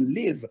day and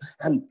live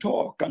and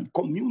talk and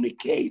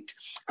communicate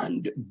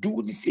and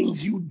do the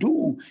things you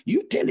do.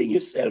 You're telling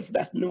yourself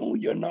that, no,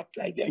 you're not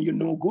like that, you're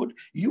no good.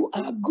 You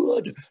are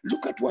good.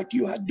 Look at what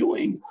you are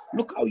doing.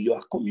 Look how you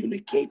are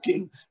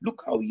communicating.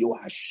 Look how you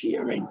are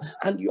sharing.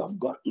 And you have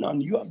gotten on.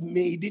 You have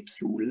made it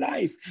through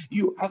life.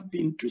 You have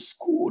been to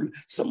school.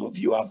 Some of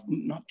you have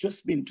not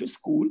just been to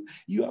school,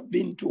 you have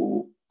been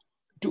to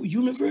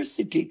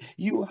university.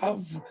 You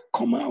have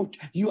come out.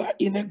 You are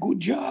in a good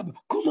job.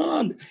 Come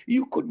on.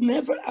 You could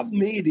never have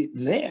made it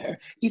there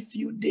if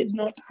you did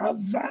not have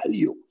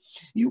value.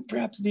 You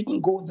perhaps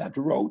didn't go that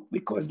route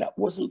because that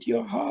wasn't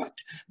your heart,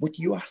 but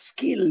you are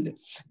skilled.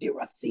 There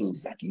are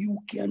things that you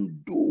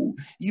can do.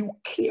 You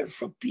care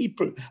for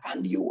people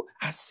and you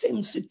are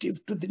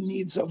sensitive to the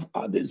needs of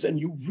others and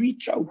you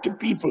reach out to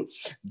people.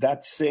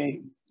 That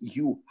saying,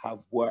 you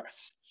have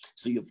worth.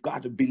 So you've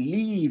got to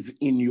believe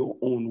in your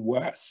own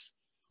worth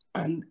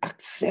and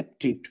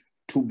accept it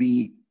to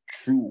be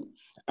true.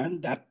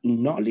 And that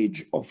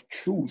knowledge of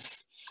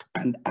truth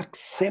and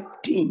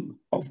accepting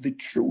of the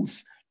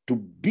truth to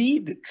be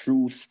the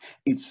truth,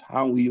 it's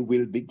how you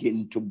will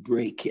begin to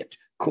break it.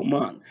 Come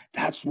on,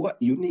 that's what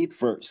you need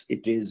first.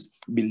 It is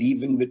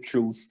believing the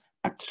truth,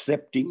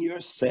 accepting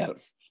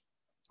yourself,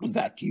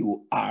 that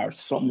you are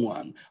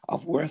someone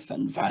of worth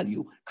and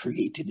value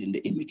created in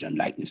the image and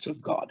likeness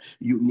of God.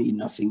 You need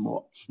nothing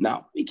more.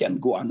 Now, we can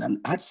go on and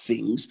add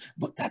things,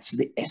 but that's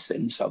the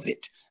essence of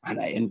it.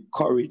 And I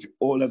encourage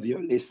all of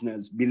your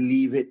listeners,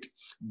 believe it,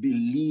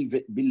 believe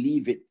it,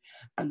 believe it.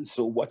 And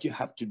so what you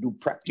have to do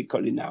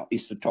practically now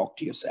is to talk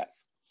to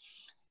yourself.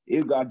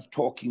 You got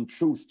talking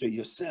truth to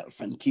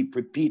yourself and keep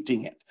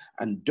repeating it.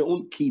 And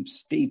don't keep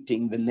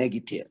stating the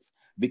negative,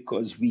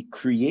 because we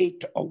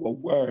create our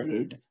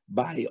world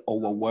by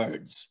our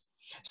words.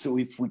 So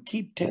if we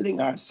keep telling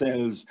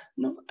ourselves,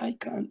 no, I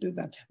can't do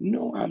that.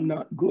 No, I'm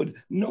not good.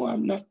 No,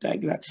 I'm not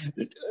like that.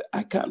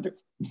 I can't.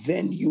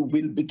 Then you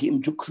will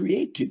begin to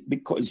create it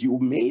because you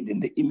made in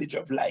the image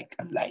of like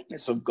and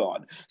likeness of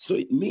God. So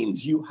it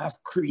means you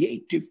have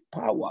creative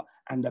power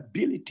and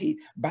ability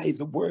by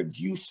the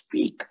words you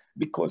speak,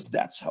 because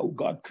that's how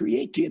God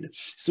created.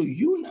 So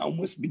you now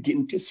must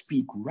begin to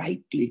speak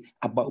rightly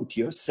about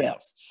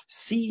yourself.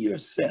 See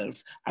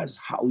yourself as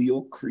how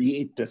your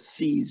creator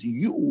sees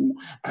you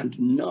and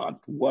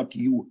not what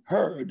you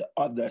heard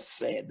others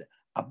said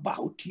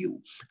about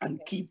you, and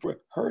keep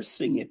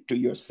rehearsing it to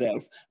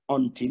yourself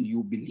until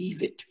you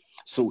believe it.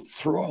 So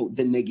throw out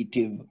the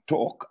negative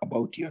talk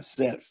about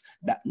yourself,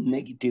 that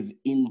negative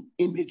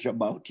image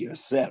about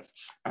yourself,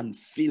 and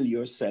fill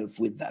yourself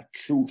with that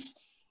truth.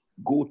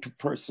 Go to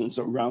persons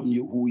around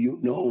you who you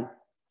know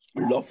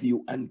love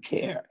you and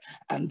care,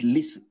 and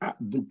listen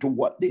to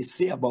what they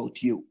say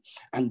about you.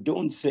 And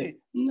don't say,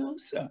 no,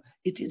 sir,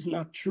 it is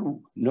not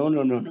true. No,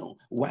 no, no, no.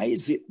 Why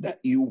is it that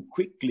you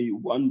quickly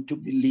want to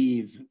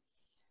believe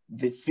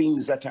the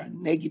things that are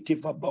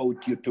negative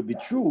about you to be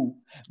true,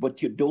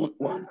 but you don't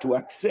want to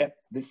accept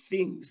the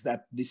things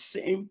that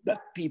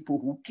people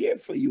who care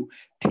for you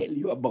tell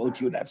you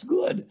about you that's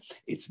good.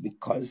 It's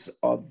because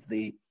of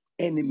the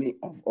enemy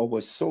of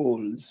our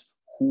souls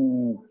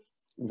who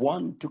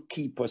want to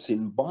keep us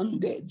in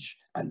bondage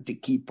and to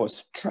keep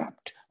us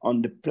trapped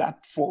on the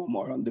platform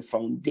or on the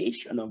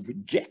foundation of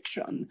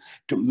rejection,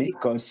 to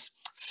make us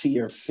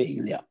fear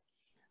failure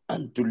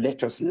and to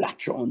let us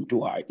latch on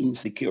to our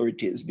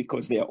insecurities,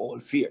 because they are all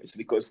fears,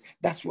 because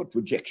that's what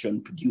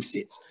rejection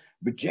produces.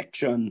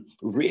 Rejection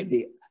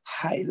really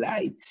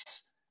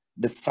highlights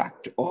the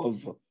fact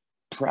of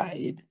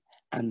pride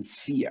and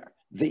fear.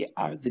 They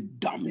are the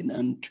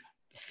dominant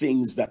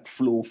things that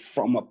flow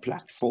from a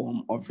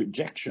platform of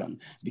rejection,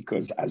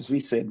 because as we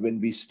said when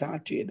we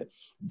started,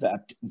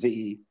 that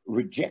the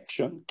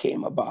rejection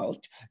came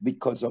about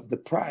because of the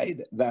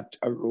pride that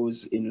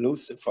arose in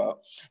Lucifer.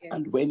 Yes.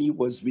 And when he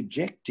was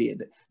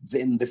rejected,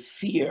 then the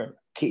fear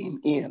came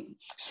in.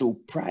 So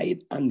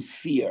pride and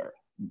fear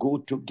go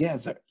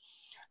together.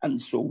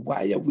 And so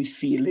why are we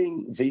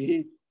feeling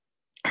the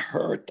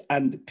hurt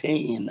and the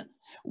pain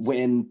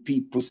when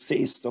people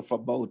say stuff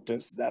about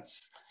us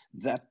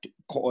that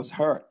cause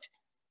hurt?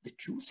 The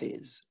truth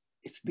is,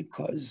 it's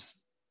because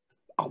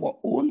our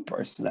own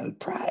personal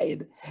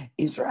pride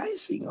is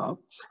rising up.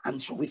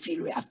 And so we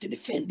feel we have to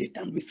defend it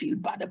and we feel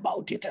bad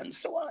about it and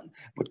so on.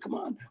 But come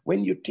on,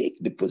 when you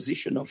take the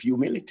position of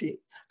humility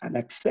and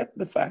accept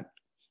the fact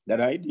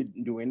that I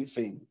didn't do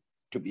anything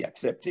to be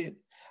accepted,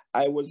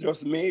 I was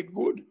just made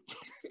good.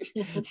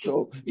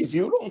 So if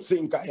you don't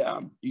think I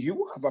am,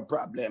 you have a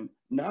problem,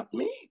 not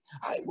me.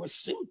 I was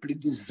simply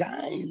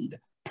designed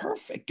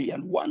perfectly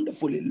and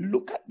wonderfully.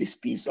 Look at this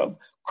piece of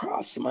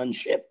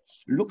craftsmanship.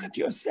 Look at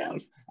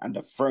yourself and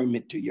affirm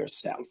it to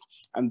yourself.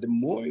 And the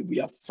more we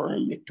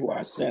affirm it to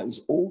ourselves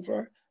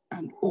over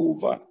and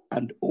over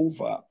and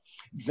over,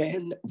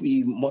 then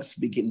we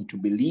must begin to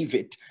believe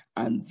it.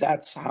 And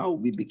that's how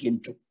we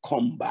begin to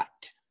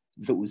combat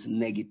those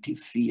negative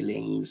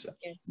feelings.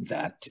 Yes.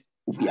 That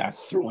we are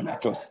thrown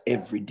at us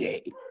every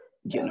day,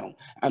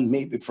 and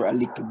maybe for a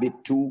little bit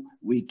too,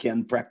 we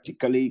can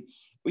practically,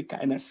 we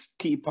kind of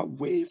keep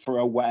away for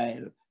a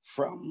while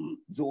from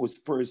those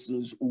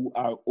persons who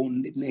are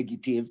only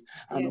negative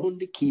and yes.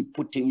 only keep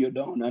putting you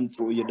down and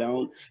throw you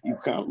down. You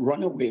can't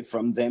run away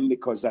from them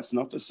because that's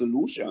not a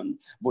solution,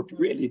 but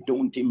really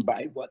don't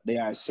imbibe what they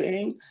are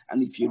saying.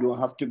 And if you don't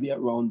have to be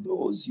around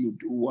those, you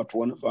do what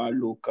one of our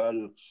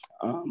local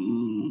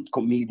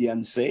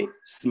comedians say,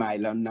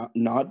 smile and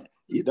nod.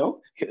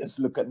 Just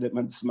look at them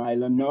and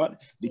smile and nod,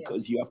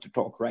 because you have to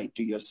talk right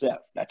to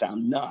yourself that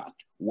I'm not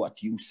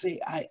what you say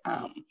I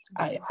am.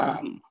 I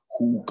am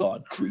who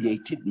God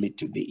created me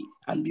to be,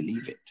 and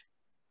believe it.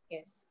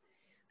 Yes.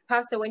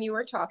 Pastor, when you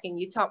were talking,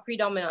 you talked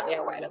predominantly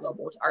a while ago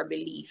about our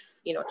belief,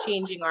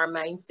 changing our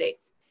mindset.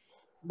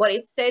 But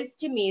it says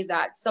to me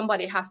that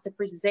somebody has to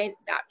present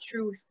that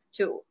truth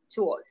to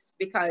us,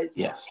 because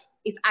yes.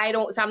 if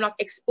I'm not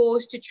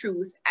exposed to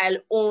truth, I'll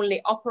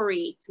only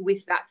operate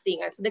with that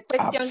thing. And so the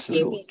question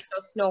came in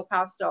just now,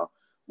 Pastor,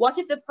 what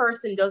if the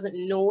person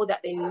doesn't know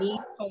that they need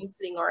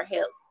counseling or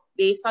help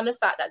based on the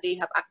fact that they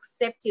have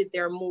accepted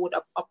their mode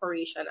of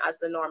operation as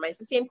the norm? And it's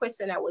the same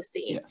question I was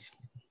saying. Yes.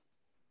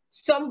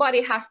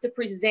 Somebody has to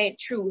present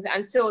truth.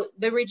 And so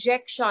the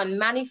rejection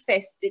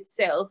manifests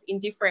itself in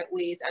different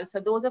ways. And so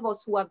those of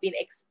us who have been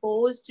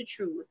exposed to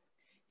truth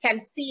can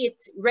see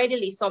it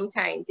readily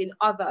sometimes in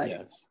others.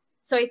 Yes.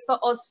 So it's for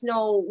us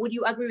now, would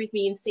you agree with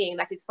me in saying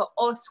that it's for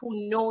us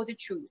who know the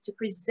truth to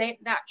present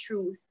that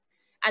truth,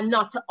 and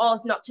not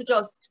to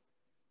just,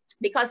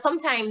 because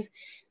sometimes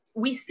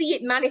we see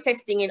it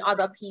manifesting in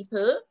other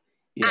people,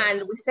 yes.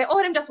 and we say,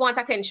 oh, them just want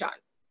attention.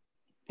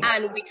 Yeah.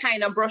 And we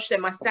kind of brush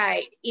them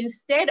aside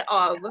instead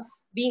of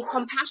being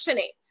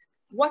compassionate.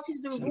 What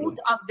is the root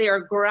of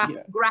their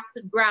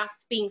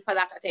grasping for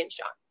that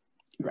attention?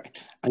 Right.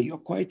 And you're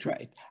quite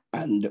right.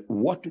 And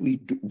what we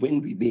do when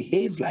we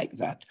behave like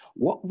that,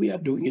 what we are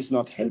doing is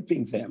not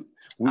helping them.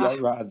 We are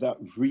rather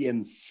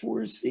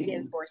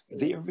reinforcing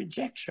their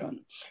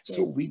rejection. Yes.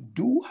 So we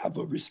do have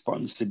a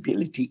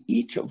responsibility,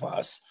 each of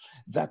us,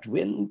 that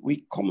when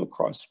we come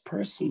across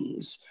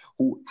persons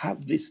who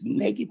have this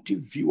negative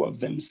view of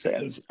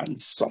themselves and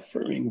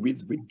suffering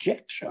with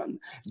rejection,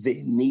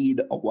 they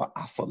need our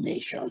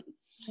affirmation,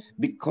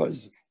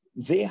 because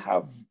they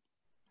have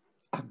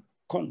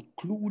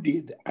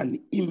concluded an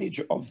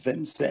image of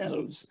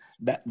themselves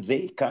that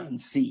they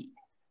can't see,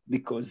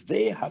 because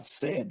they have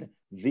said,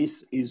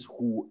 this is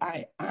who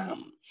I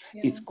am.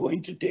 Yeah. It's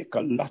going to take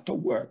a lot of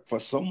work for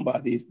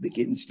somebody who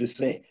begins to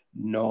say,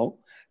 no,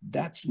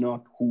 that's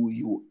not who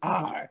you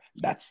are.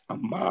 That's a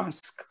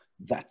mask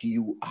that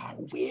you are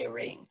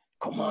wearing.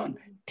 Come on,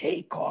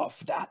 take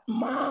off that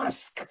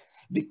mask,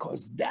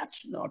 because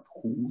that's not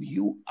who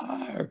you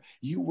are.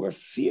 You were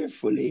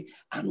fearfully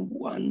and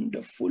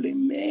wonderfully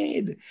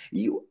made.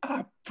 You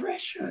are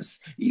precious.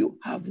 You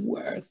have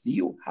worth.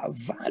 You have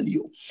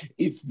value.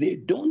 If they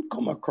don't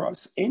come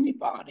across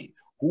anybody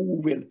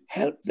who will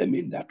help them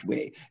in that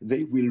way,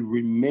 they will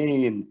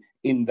remain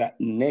in that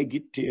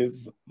negative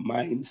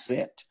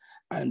mindset,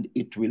 and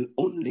it will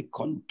only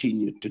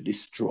continue to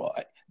destroy.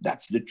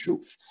 That's the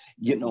truth.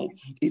 You know,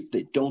 if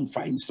they don't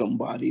find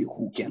somebody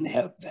who can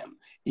help them,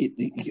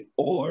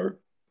 or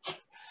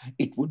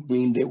it would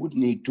mean they would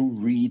need to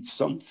read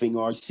something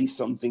or see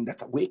something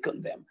that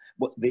awakened them,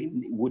 but they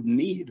would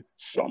need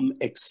some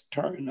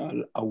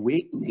external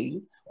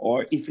awakening.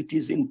 Or if it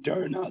is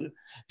internal,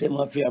 they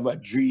must have a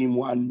dream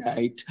one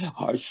night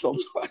or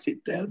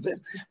somebody tell them.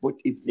 But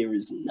if there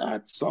is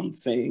not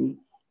something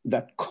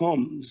that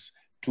comes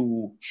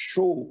to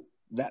show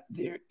that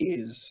there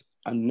is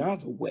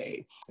another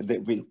way, they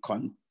will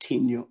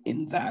continue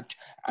in that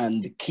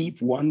and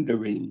keep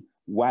wondering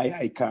why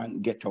I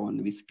can't get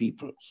on with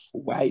people.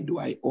 Why do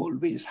I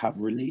always have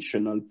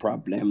relational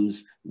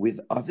problems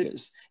with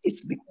others?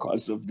 It's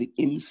because of the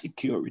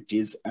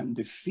insecurities and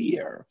the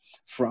fear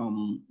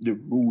from the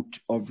root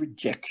of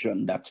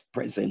rejection that's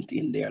present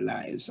in their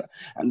lives.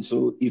 And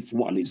so if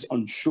one is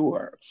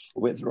unsure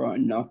whether or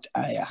not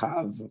I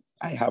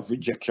have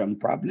rejection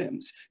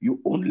problems,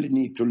 you only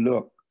need to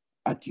look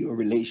at your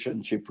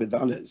relationship with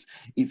others.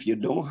 If you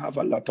don't have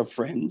a lot of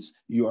friends,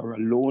 you are a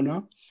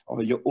loner,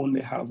 or you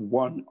only have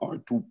one or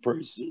two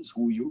persons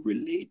who you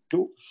relate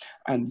to,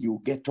 and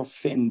you get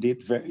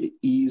offended very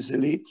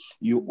easily,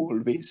 you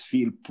always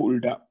feel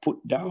pulled up,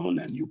 put down,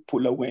 and you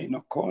pull away in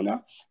a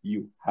corner,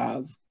 you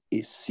have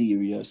a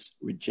serious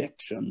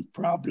rejection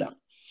problem.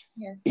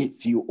 Yes.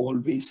 If you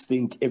always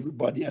think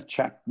everybody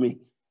attract me,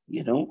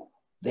 you know,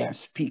 they are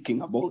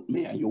speaking about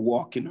me, and you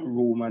walk in a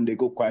room and they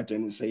go quiet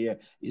and you say, yeah,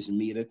 it's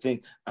me the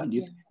thing. And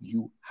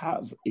you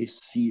have a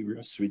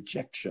serious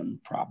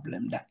rejection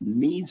problem that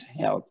needs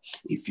help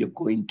if you're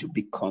going to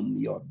become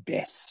your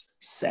best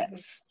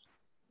self.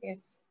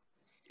 Yes.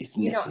 It's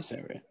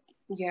necessary.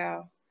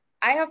 Yeah.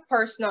 I have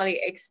personally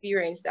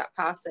experienced that,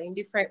 Pastor, in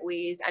different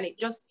ways. And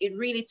it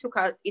really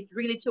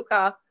took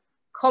a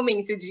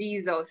coming to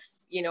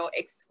Jesus, you know,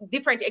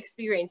 different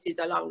experiences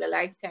along the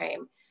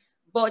lifetime.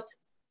 But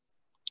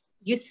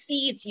you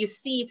see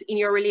it in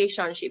your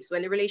relationships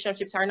when the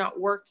relationships are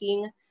not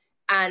working,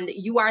 and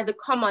you are the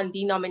common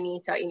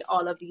denominator in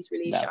all of these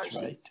relationships.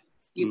 That's right.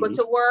 You go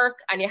to work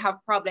and you have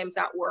problems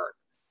at work.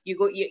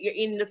 You're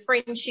in the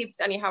friendships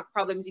and you have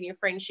problems in your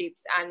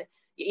friendships, and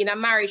in a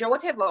marriage or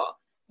whatever.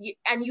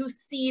 And you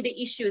see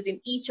the issues in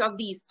each of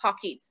these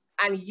pockets,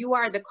 and you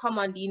are the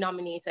common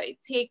denominator. It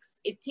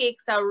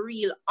takes a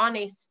real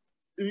honest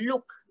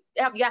look.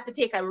 You have to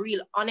take a real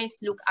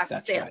honest look at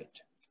That's self. Right.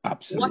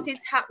 Absolutely. What is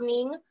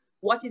happening?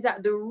 What is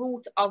at the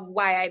root of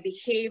why I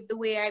behave the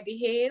way I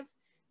behave?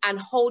 And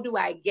how do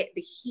I get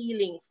the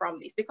healing from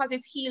this? Because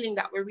it's healing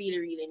that we really,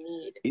 really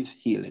need. It's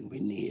healing we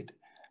need.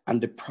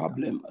 And the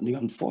problem, the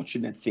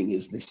unfortunate thing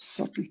is the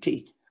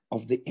subtlety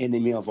of the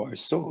enemy of our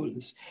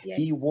souls. Yes.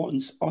 He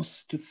wants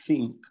us to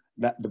think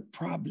that the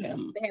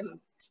problem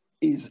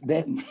is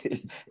them,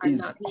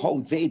 is how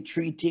they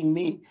treating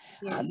me.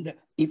 Yes. And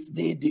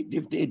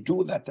if they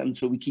do that, and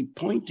so we keep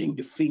pointing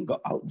the finger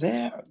out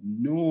there.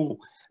 No,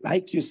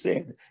 like you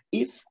said,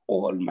 if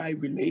all my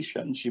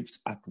relationships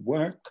at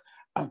work,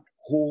 at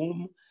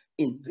home,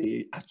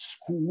 at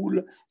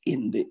school,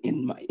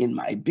 in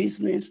my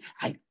business,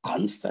 I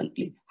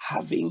constantly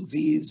having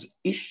these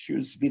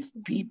issues with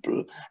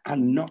people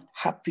and not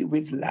happy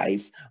with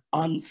life,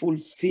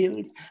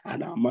 unfulfilled,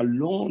 and I'm a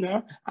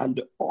loner,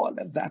 and all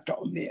of that,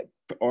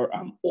 or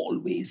I'm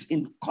always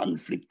in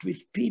conflict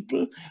with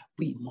people,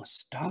 we must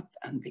stop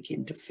and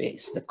begin to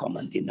face the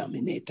common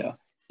denominator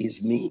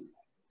is me.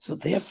 So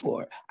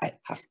therefore, I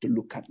have to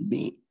look at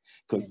me,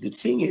 because the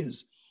thing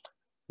is,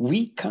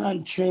 we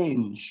can't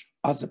change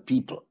other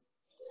people,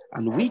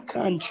 and we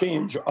can't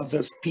change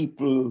other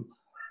people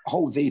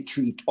how they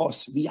treat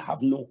us. We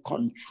have no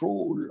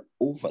control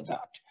over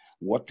that.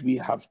 What we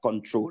have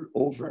control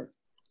over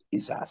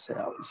is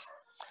ourselves.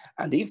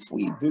 And if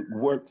we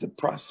work the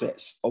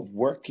process of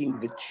working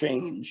the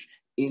change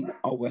in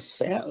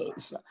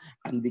ourselves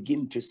and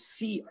begin to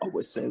see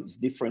ourselves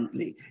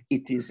differently,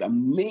 it is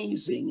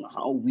amazing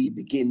how we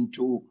begin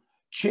to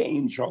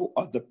change how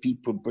other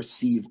people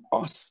perceive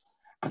us.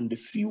 And the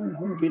few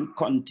who will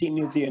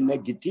continue their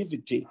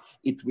negativity,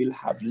 it will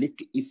have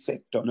little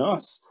effect on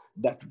us,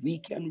 that we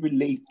can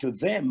relate to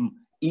them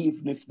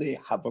even if they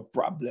have a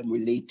problem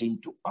relating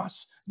to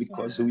us,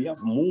 because we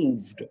have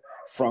moved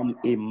from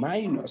a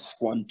minus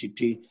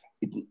quantity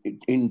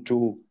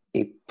into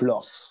a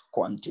plus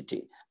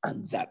quantity.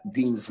 And that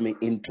brings me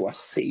into a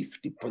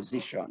safety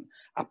position,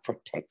 a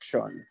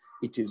protection.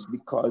 It is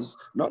because,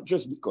 not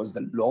just because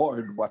the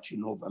Lord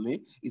watching over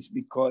me, it's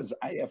because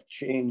I have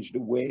changed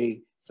the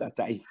way that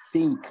I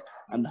think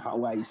and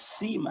how I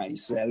see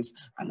myself,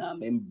 and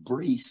I'm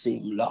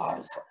embracing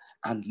love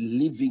and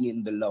living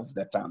in the love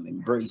that I'm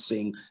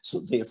embracing.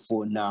 So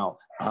therefore now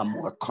I'm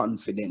more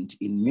confident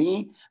in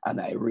me, and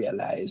I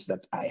realize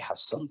that I have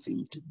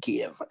something to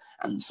give.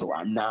 And so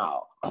I'm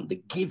now on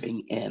the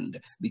giving end,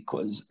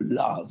 because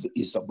love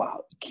is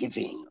about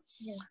giving.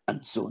 Yes.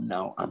 And so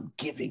now I'm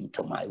giving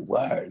to my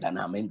world, and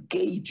I'm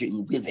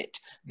engaging with it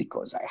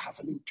because I have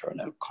an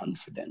internal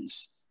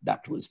confidence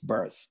that was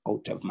birthed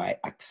out of my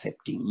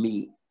accepting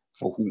me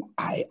for who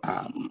I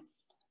am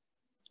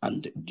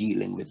and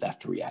dealing with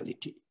that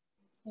reality.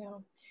 Yeah.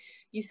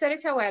 You said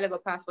it a while ago,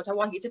 Pastor, but I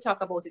want you to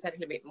talk about it a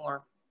little bit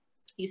more.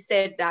 You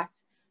said that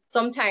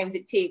sometimes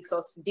it takes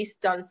us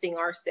distancing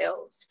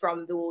ourselves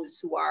from those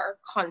who are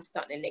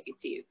constantly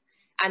negative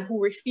and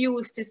who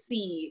refuse to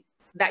see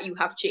that you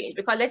have changed.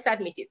 Because let's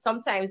admit it,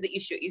 sometimes the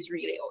issue is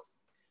really us.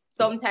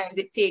 Sometimes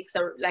it takes,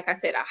 like I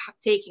said,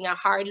 taking a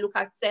hard look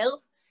at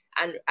self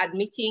and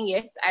admitting,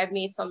 yes, I've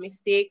made some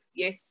mistakes.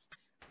 Yes,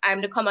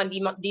 I'm the common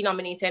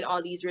denominator in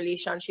all these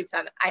relationships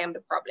and I am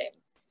the problem.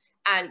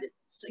 And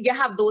so you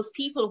have those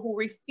people who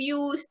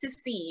refuse to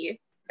see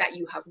that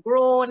you have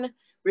grown,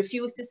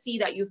 refuse to see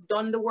that you've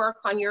done the work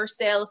on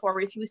yourself, or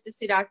refuse to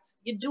see that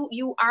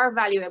you are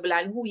valuable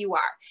and who you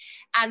are.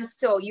 And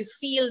so you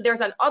feel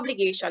there's an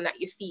obligation that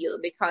you feel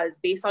because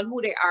based on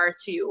who they are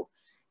to you,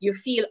 you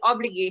feel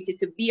obligated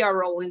to be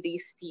around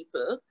these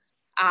people.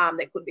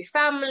 They could be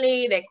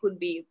family, they could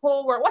be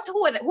co-workers,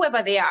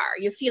 whoever they are.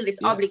 You feel this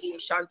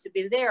obligation to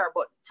be there.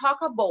 But talk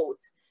about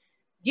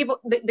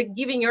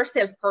giving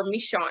yourself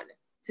permission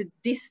to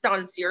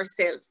distance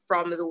yourself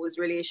from those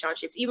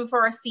relationships, even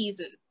for a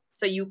season,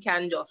 so you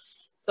can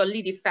just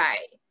solidify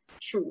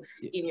truth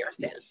in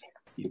yourself. Yes.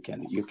 You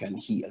can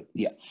heal.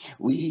 Yeah.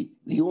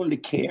 The only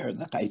care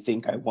that I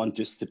think I want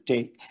us to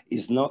take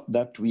is not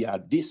that we are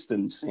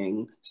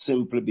distancing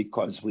simply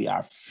because we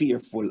are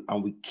fearful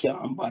and we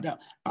can't bother.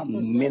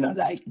 Me not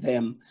like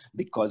them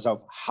because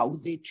of how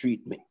they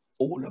treat me.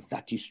 All of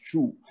that is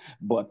true.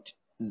 But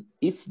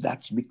if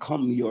that's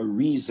become your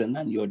reason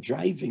and your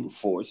driving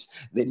force,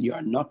 then you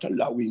are not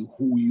allowing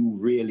who you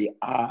really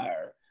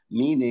are,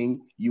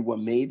 meaning you were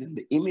made in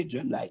the image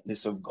and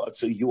likeness of God,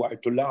 so you are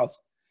to love.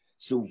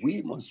 So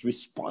we must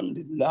respond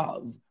in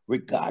love,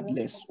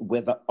 regardless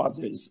whether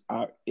others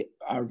are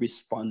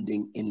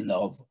responding in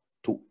love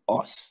to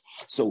us.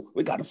 So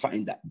we got to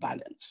find that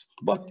balance.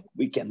 But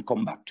we can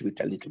come back to it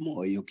a little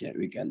more.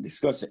 We can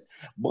discuss it.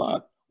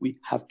 But we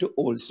have to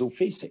also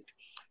face it.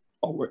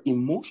 Our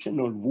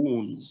emotional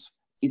wounds,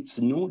 it's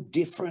no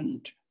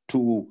different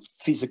to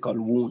physical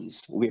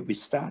wounds where we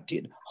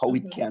started, how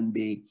it can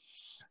be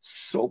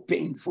so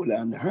painful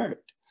and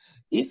hurt.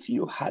 If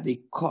you had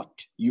a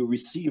cut, you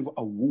receive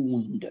a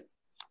wound.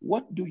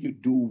 What do you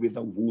do with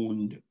a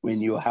wound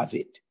when you have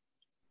it?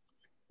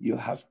 You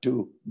have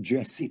to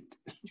dress it.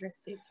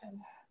 Dress it.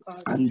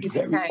 And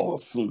very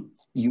often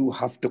you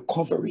have to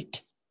cover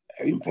it.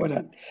 Very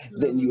important.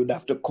 Then you'd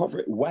have to cover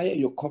it. Why are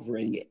you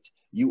covering it?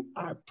 You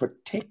are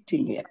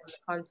protecting it.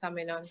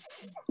 Contaminant.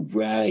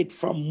 Right,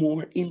 from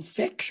more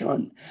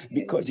infection.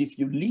 Because if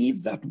you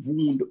leave that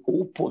wound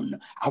open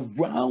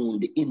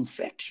around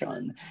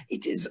infection,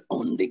 it is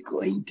only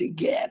going to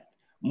get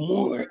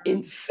more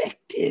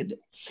infected.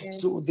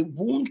 So the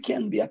wound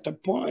can be at a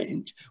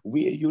point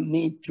where you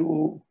need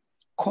to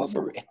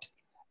cover it.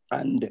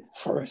 And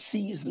for a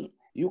season,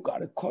 you got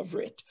to cover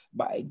it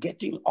by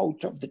getting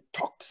out of the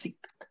toxic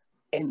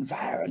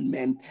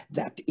environment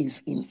that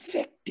is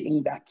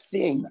infecting that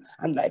thing.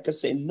 And like I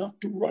say, not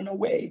to run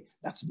away.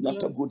 That's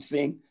not a good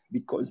thing,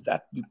 because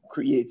that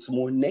creates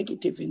more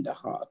negative in the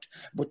heart.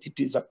 But it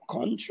is a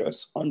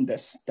conscious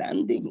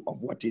understanding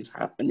of what is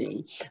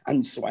happening.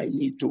 And so I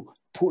need to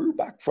pull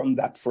back from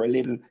that for a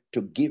little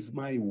to give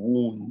my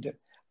wound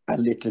a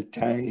little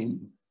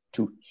time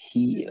to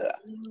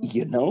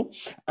heal,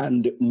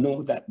 and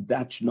know that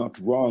that's not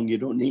wrong. You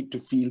don't need to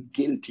feel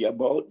guilty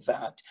about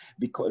that,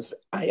 because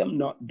I am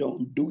not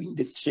doing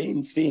the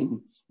same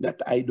thing that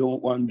I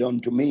don't want done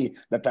to me,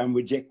 that I'm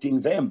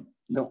rejecting them.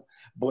 No,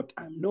 but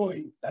I'm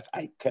knowing that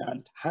I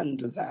can't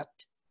handle that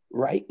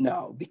right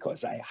now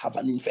because I have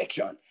an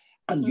infection.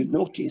 And you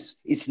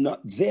notice it's not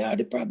there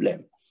the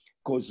problem.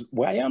 Because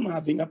why I'm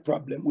having a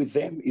problem with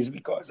them is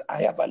because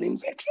I have an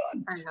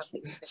infection.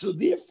 So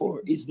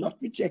therefore, it's not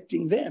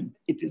rejecting them.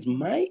 It is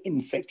my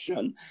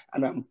infection,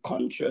 and I'm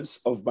conscious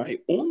of my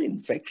own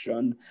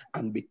infection.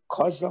 And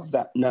because of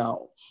that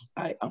now,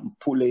 I am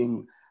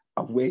pulling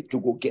away to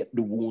go get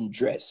the wound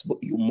dressed. But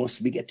you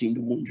must be getting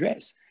the wound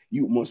dressed.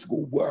 You must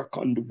go work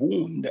on the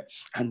wound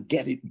and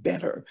get it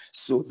better,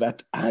 so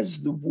that as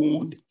the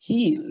wound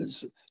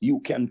heals, you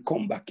can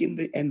come back in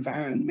the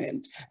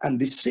environment and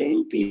the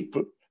same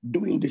people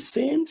doing the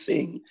same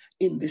thing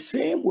in the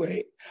same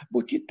way,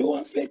 but it don't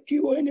affect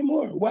you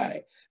anymore.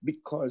 Why?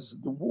 Because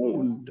the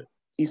wound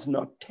is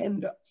not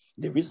tender.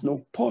 There is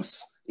no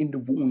pus in the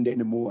wound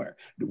anymore.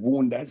 The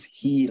wound has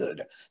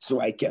healed.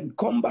 So I can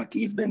come back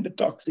even in the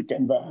toxic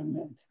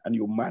environment, and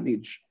you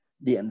manage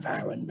the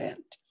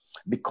environment.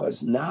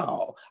 Because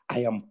now I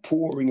am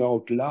pouring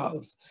out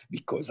love,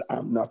 because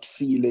I'm not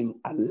feeling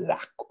a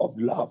lack of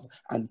love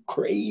and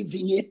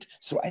craving it.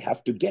 So I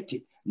have to get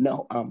it.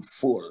 Now I'm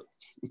full.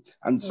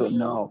 And so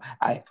now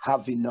I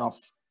have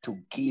enough to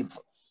give.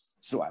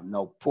 So I'm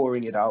now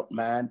pouring it out,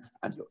 man,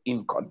 and you're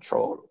in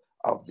control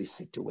of the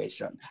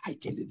situation. I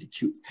tell you the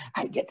truth.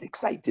 I get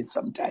excited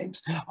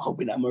sometimes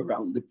when I'm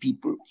around the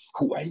people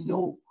who I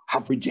know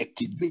have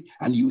rejected me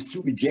and used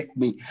to reject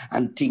me,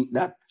 and think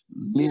that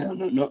Me no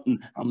know nothing,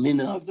 and me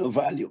no have no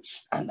value.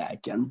 And I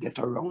can get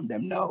around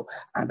them now,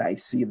 and I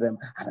see them,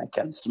 and I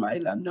can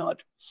smile and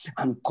nod.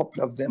 And a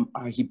couple of them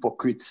are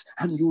hypocrites,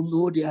 and you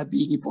know they are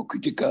being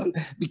hypocritical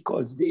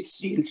because they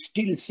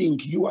still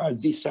think you are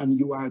this and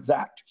you are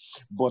that.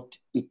 But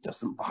it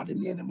doesn't bother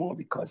me anymore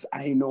because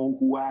I know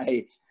who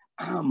I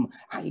am.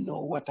 I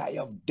know what I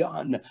have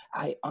done.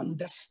 I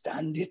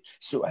understand it.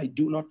 So I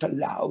do not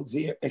allow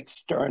their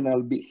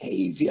external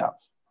behavior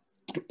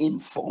to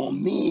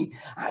inform me.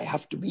 I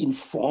have to be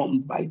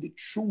informed by the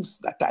truth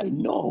that I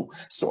know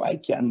so I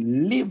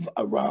can live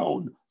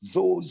around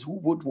those who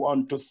would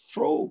want to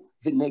throw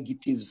the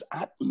negatives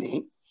at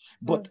me,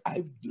 but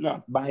I'm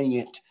not buying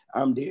it.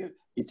 I'm there.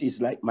 It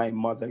is like my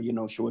mother, you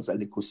know, she was a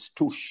little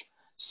stoosh.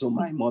 So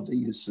my mother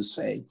used to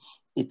say,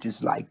 it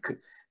is like,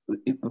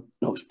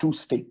 no, two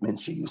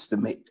statements she used to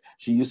make.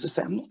 She used to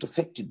say, I'm not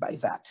affected by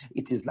that.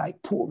 It is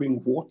like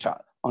pouring water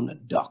on a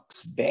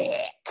duck's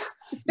back,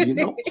 you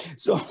know?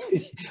 So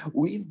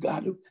we've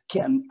got to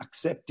can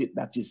accept it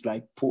that it's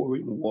like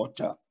pouring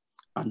water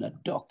on a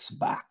duck's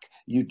back.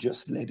 You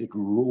just let it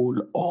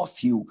roll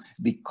off you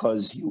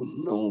because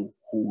you know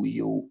who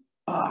you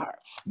are.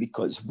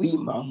 Because we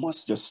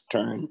must just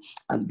turn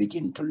and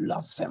begin to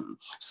love them.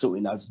 So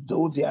in as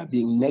though they are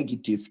being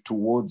negative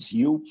towards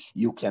you,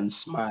 you can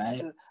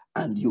smile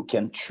and you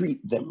can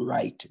treat them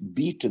right,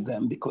 be to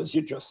them, because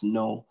you just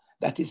know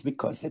that is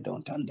because they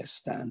don't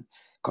understand.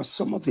 Because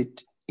some of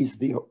it is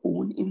their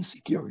own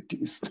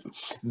insecurities,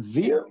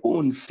 their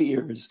own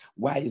fears,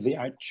 why they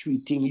are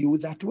treating you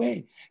that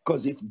way.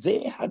 Because if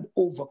they had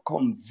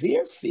overcome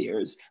their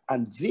fears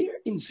and their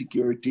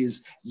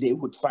insecurities, they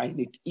would find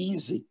it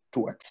easy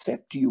to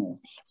accept you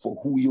for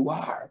who you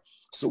are.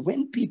 So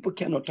when people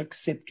cannot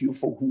accept you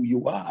for who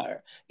you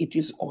are, it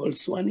is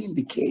also an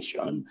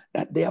indication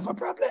that they have a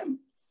problem.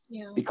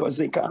 Yeah. Because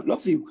they can't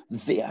love you.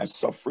 They are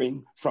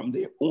suffering from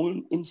their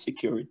own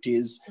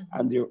insecurities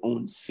and their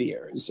own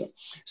fears.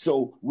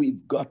 So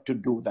we've got to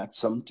do that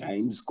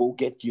sometimes. Go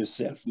get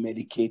yourself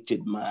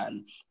medicated,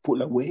 man.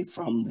 Pull away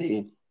from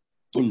the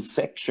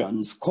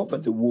infections, cover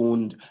the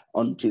wound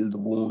until the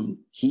wound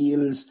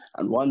heals.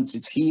 And once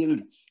it's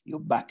healed, you're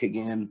back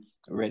again,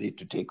 ready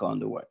to take on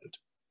the world.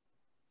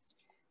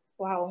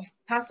 Wow.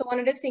 Pastor, one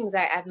of the things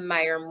I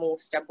admire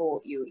most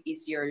about you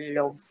is your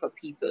love for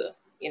people.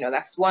 You know,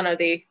 that's one of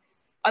the,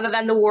 other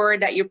than the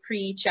word that you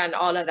preach and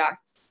all of that,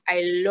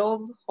 I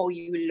love how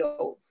you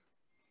love.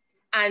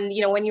 And,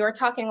 you know, when you were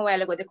talking a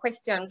while ago, the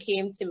question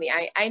came to me.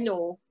 I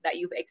know that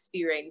you've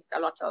experienced a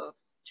lot of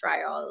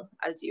trial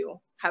as you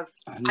have,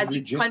 and as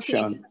rejection. You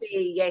continue to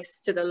say yes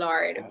to the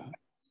Lord.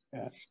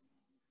 Yeah.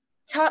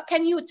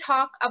 Can you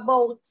talk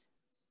about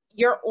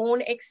your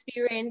own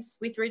experience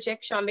with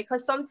rejection?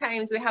 Because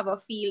sometimes we have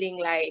a feeling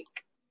like,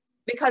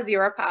 because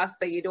you're a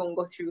pastor, you don't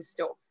go through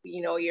stuff.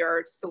 You know,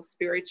 you're so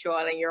spiritual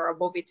and you're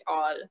above it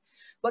all.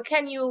 But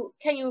can you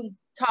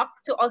talk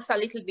to us a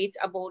little bit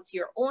about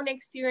your own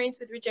experience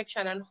with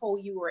rejection and how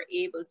you were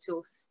able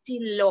to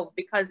still love?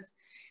 Because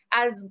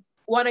as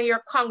one of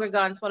your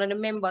congregants, one of the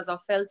members of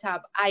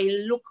Feltab, I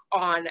look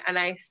on and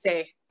I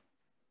say,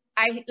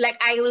 I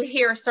will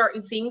hear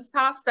certain things,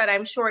 Pastor, that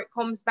I'm sure it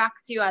comes back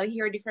to you. I'll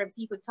hear different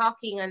people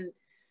talking and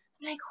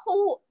I'm like,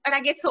 oh, and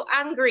I get so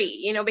angry,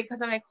 you know,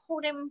 because I'm like, oh,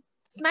 them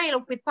smile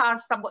up with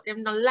Pastor, but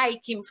them not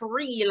like him for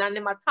real, and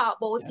them a talk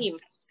about him.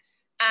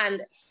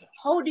 And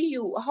what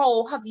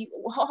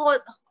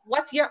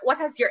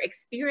has your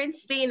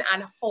experience been,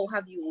 and how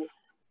have you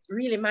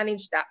really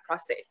managed that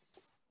process?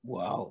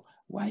 Wow.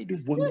 Why do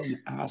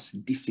women ask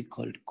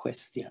difficult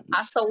questions?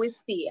 So we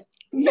see.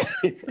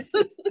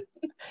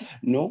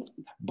 No,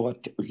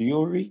 but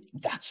Yori,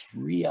 that's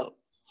real,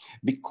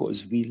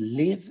 because we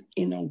live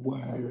in a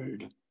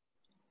world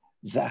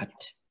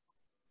that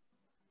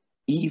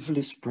evil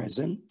is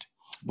present,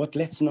 but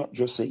let's not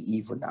just say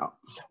evil now,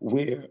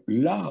 where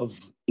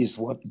love is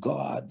what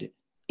God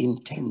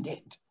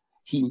intended.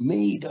 He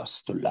made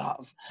us to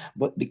love,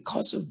 but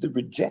because of the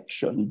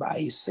rejection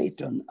by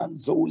Satan and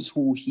those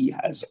who he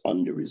has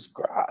under his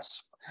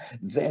grasp,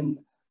 then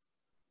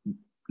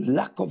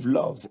lack of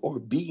love or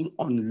being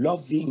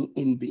unloving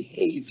in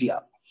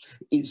behavior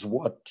is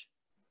what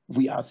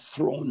we are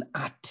thrown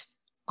at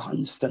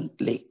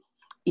constantly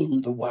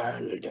in the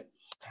world.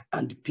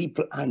 And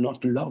people are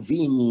not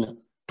loving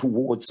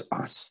towards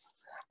us.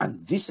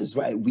 And this is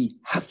why we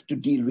have to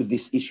deal with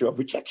this issue of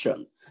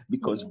rejection.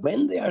 Because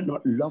when they are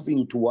not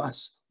loving to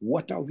us,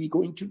 what are we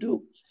going to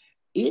do?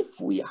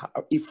 If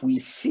we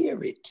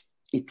fear it,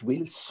 it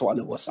will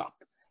swallow us up.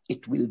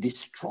 It will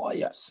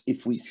destroy us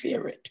if we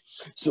fear it.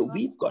 So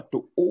we've got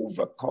to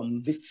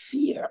overcome the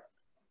fear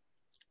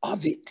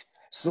of it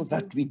so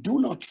that we do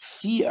not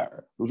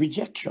fear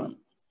rejection.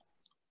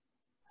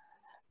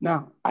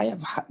 Now, I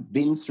have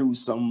been through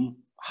some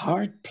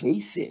hard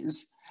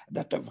places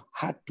that have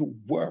had to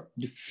work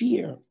the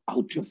fear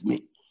out of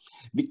me,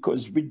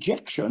 because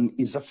rejection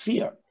is a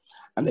fear.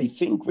 And I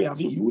think we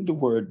haven't used the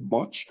word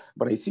much,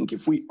 but I think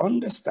if we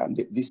understand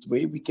it this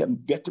way, we can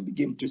better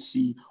begin to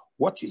see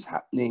what is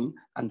happening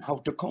and how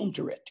to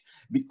counter it,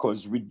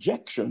 because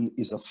rejection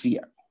is a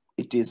fear.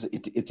 It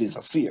is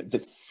a fear, the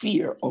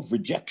fear of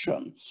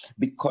rejection,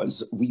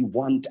 because we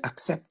want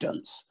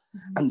acceptance.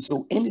 And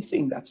so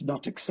anything that's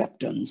not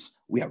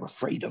acceptance, we are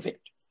afraid of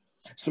it.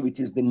 So it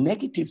is the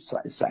negative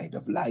side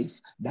of life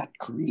that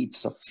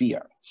creates a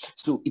fear.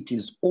 So it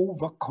is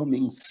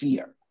overcoming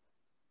fear.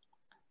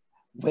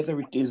 Whether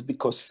it is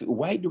because,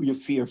 why do you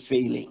fear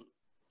failing?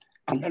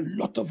 And a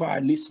lot of our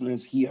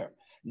listeners here,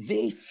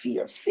 they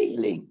fear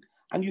failing.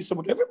 And you say,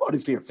 but everybody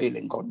fear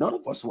failing. God, none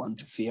of us want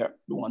to fail.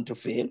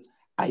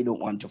 I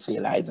don't want to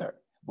fail either.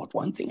 But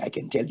one thing I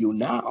can tell you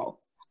now,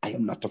 I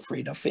am not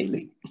afraid of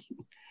failing.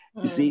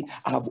 You see,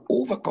 I've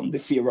overcome the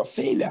fear of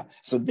failure.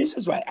 So this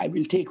is why I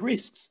will take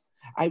risks.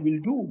 I will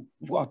do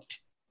what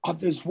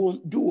others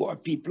won't do or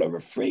people are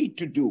afraid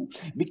to do.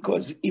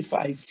 Because if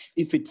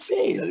it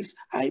fails,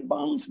 I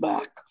bounce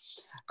back.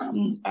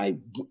 I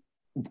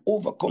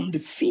overcome the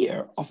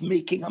fear of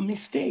making a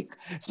mistake.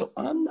 So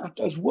I'm not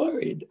as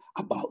worried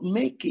about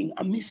making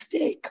a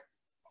mistake.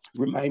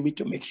 Remind me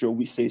to make sure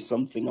we say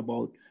something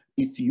about,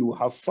 if you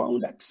have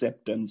found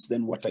acceptance,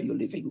 then what are you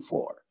living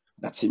for?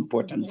 That's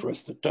important for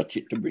us to touch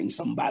it, to bring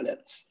some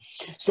balance.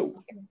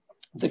 So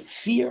the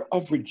fear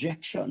of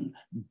rejection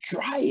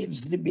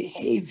drives the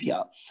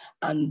behavior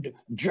and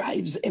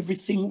drives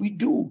everything we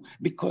do,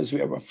 because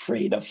we are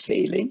afraid of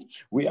failing.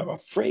 We are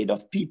afraid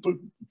of people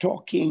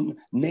talking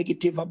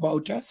negative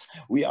about us.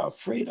 We are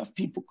afraid of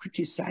people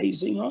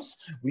criticizing us.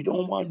 We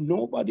don't want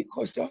nobody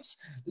curse us.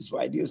 That's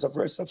why there's a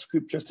verse of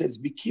scripture says,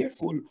 be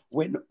careful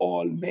when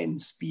all men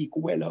speak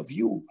well of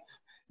you.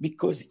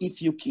 Because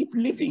if you keep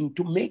living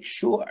to make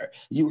sure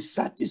you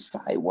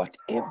satisfy what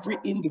every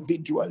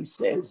individual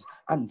says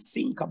and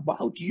think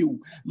about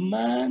you,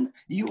 man,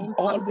 you're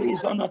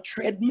always on a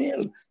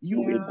treadmill.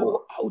 You will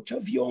go out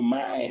of your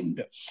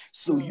mind.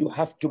 So you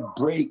have to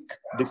break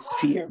the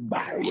fear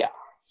barrier.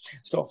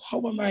 So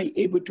how am I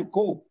able to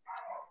cope?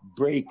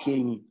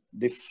 Breaking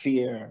the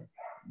fear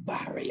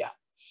barrier.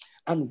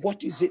 And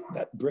what is it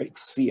that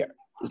breaks fear?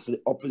 It's the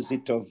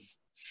opposite of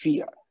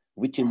fear,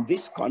 which in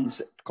this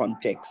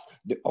context,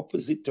 the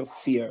opposite of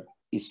fear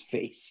is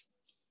faith.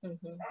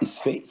 Is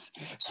faith.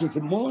 So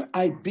the more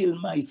I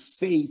build my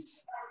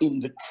faith in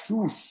the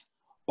truth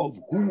of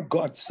who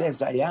God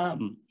says I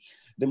am,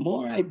 the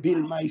more I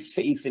build my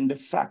faith in the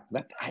fact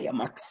that I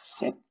am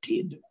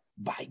accepted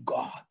by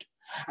God.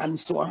 And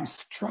so I'm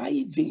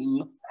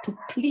striving to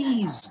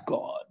please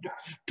God,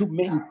 to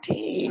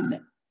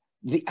maintain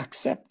the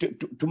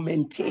accepted, to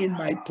maintain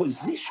my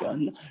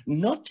position,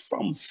 not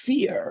from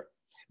fear,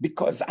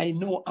 because I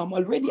know I'm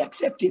already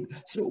accepted.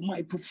 So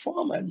my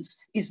performance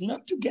is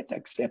not to get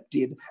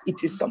accepted.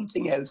 It is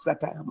something else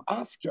that I am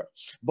after.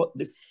 But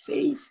the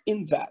faith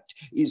in that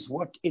is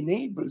what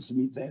enables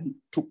me then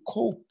to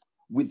cope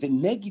with the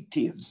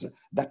negatives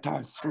that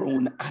are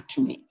thrown at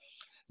me.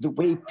 The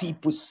way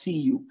people see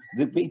you,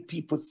 the way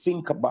people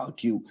think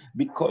about you,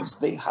 because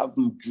they have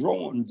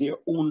drawn their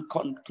own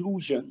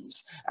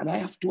conclusions. And I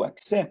have to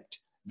accept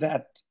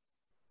that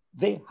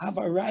they have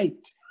a right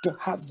to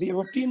have their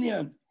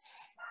opinion,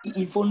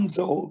 even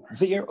though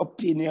their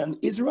opinion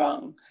is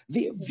wrong,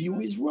 their view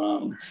is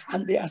wrong,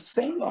 and they are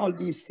saying all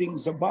these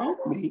things about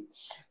me.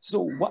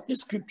 So what the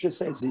scripture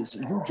says is,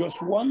 you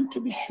just want to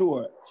be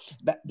sure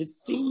that the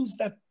things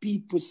that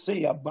people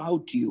say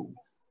about you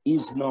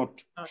is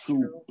not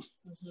true.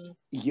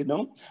 You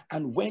know,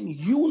 and when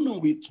you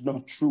know it's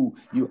not true,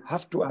 you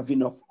have to have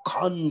enough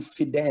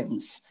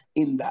confidence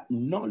in that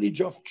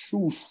knowledge of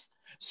truth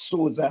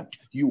so that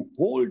you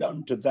hold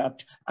on to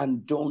that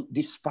and don't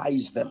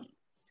despise them.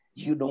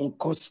 You don't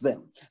curse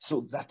them.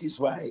 So that is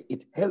why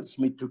it helps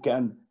me to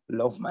can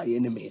love my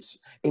enemies,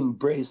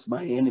 embrace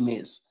my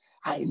enemies.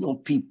 I know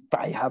people,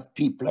 I have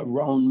people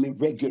around me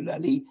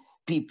regularly,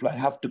 people I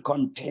have to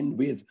contend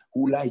with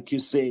who, like you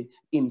say,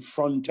 in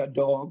front a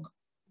dog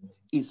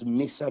is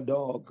miss a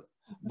dog,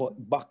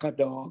 but back a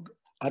dog.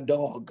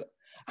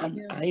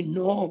 And I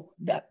know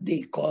that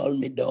they call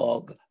me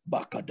dog,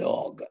 back a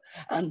dog.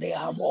 And they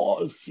have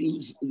all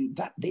things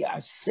that they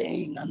are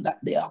saying and that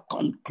they are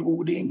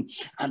concluding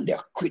and they're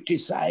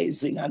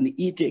criticizing and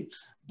eating.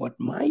 But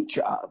my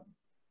job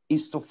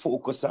is to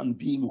focus on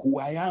being who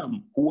I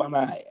am. Who am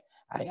I?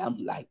 I am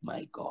like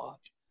my God.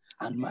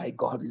 And my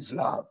God is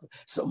love.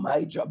 So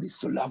my job is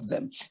to love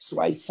them.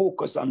 So I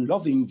focus on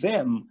loving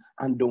them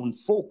and don't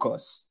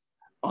focus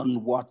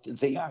on what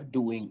they are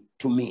doing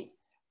to me.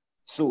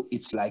 So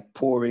it's like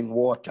pouring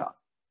water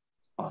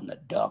on a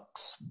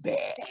duck's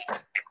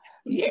back.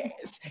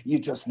 Yes, you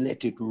just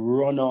let it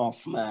run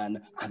off,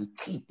 man, and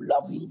keep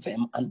loving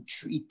them and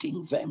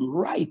treating them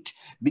right,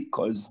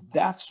 because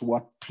that's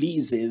what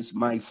pleases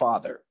my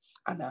Father.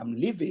 And I'm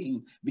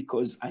living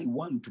because I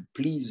want to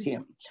please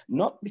him,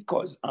 not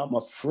because I'm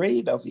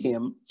afraid of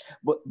him,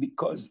 but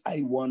because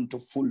I want to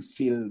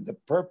fulfill the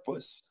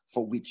purpose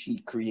for which he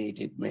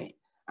created me.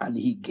 and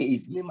he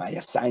gave me my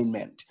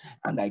assignment.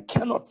 And I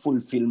cannot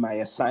fulfill my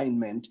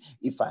assignment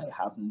if I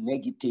have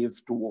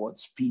negative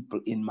towards people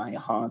in my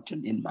heart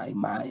and in my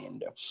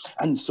mind.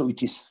 And so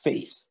it is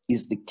faith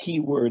is the key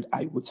word,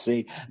 I would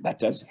say,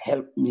 that has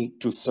helped me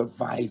to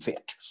survive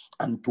it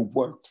and to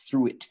work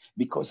through it,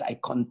 because I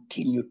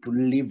continue to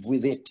live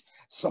with it.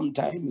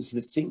 Sometimes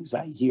the things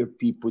I hear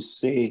people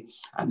say,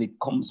 and it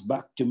comes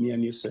back to me,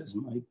 and you says,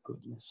 my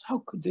goodness,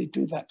 how could they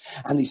do that?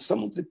 And it's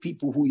some of the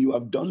people who you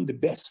have done the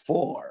best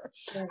for.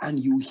 Yes. And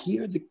you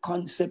hear the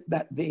concept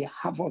that they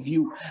have of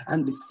you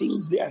and the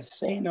things they are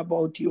saying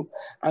about you,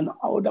 and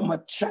how they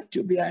might chat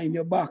you behind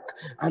your back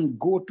and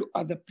go to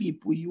other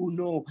people you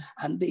know,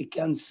 and they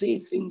can say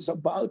things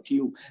about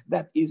you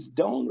that is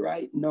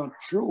downright not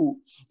true,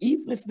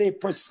 even if they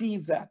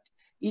perceive that.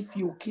 If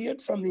you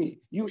cared for me,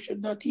 you should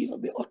not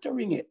even be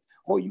uttering it,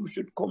 or you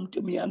should come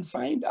to me and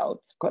find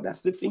out, because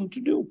that's the thing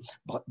to do.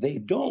 But they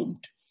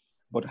don't.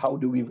 But how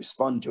do we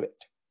respond to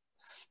it?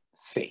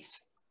 Faith.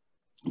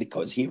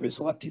 Because here is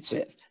what it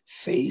says.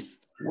 Faith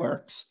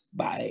works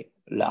by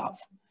love.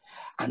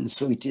 And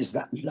so it is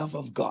that love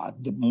of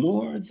God. The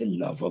more the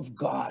love of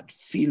God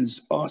fills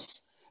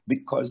us,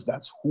 because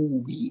that's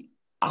who we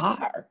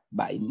are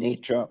by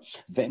nature,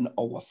 then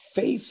our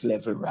faith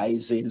level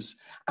rises,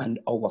 and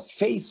our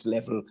faith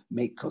level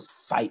makes us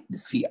fight the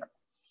fear.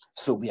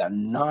 So we are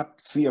not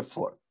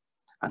fearful.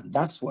 And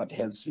that's what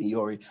helps me,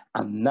 Yori.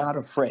 I'm not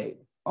afraid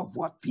of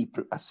what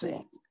people are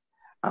saying.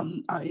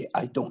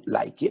 I don't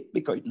like it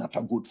because it's not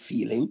a good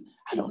feeling.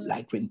 I don't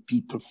like when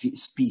people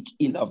speak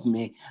ill of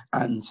me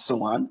and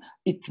so on.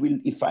 It will,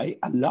 if I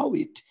allow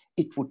it,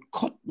 it would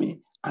cut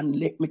me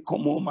and let me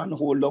come home and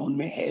hold on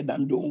my head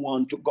and don't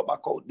want to go back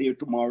out there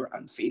tomorrow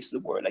and face the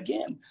world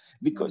again.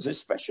 Because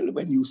especially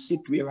when you sit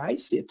where I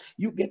sit,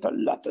 you get a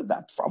lot of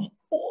that from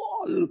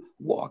all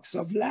walks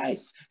of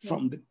life,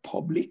 from the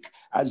public,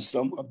 as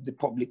some of the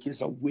public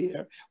is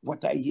aware.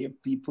 What I hear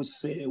people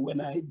say when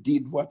I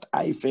did what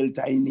I felt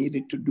I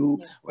needed to do,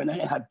 when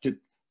I had to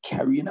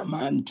carrying a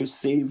man to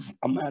save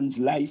a man's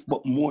life,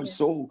 but more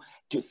so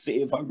to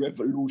save a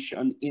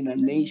revolution in a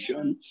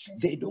nation.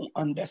 They don't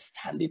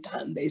understand it,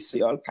 and they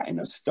say all kind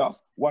of stuff.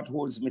 What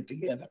holds me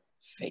together?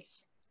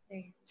 Faith.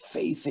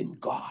 Faith in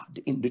God,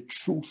 in the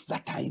truth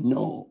that I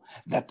know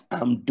that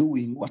I'm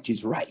doing what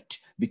is right,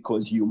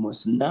 because you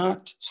must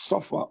not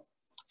suffer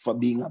for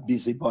being a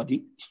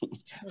busybody,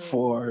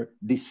 for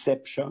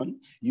deception.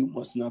 You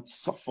must not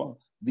suffer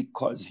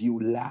because you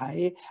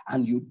lie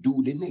and you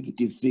do the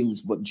negative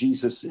things. But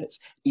Jesus says,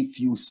 if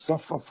you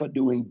suffer for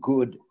doing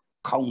good,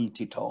 count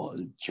it all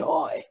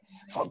joy,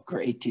 for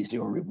great is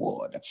your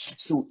reward.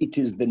 So it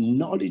is the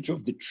knowledge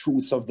of the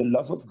truth of the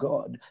love of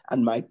God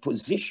and my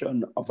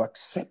position of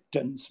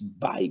acceptance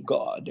by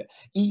God,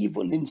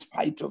 even in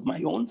spite of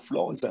my own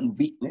flaws and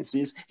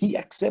weaknesses. He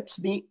accepts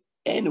me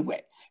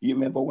anyway. You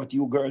remember what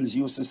you girls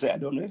used to say? I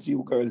don't know if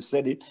you girls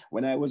said it.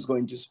 When I was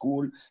going to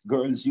school,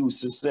 girls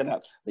used to say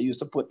that. They used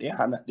to put their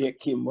hand at their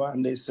kimbo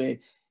and they say,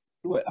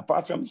 well,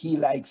 apart from he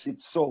likes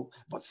it so,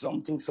 but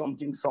something,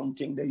 something,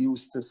 something they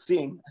used to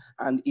sing.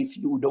 And if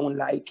you don't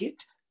like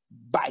it,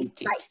 bite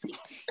it.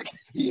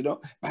 You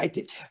know, bite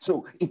it.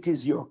 So it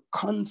is your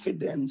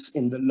confidence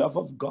in the love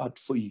of God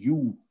for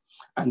you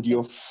and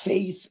your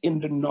faith in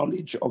the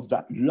knowledge of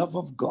that love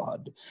of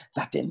God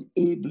that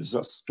enables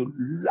us to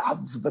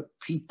love the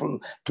people,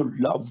 to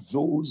love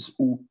those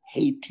who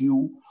hate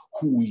you,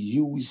 who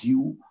use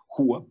you,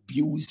 who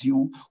abuse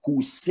you,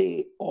 who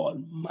say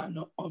all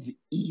manner of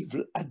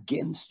evil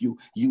against you.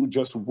 You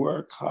just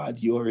work hard,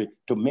 Yori,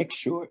 to make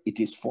sure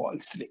it is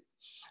falsely.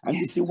 And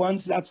you see,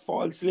 once that's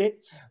falsely,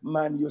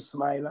 man, you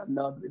smile and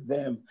nod with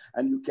them,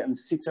 and you can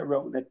sit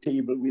around a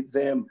table with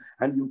them,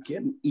 and you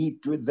can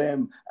eat with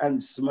them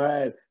and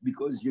smile,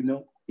 because you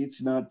know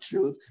it's not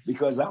truth,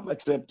 because I'm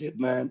accepted,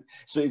 man.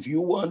 So if you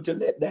want to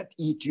let that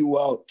eat you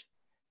out,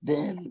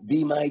 then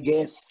be my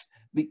guest,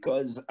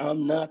 because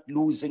I'm not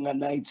losing a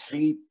night's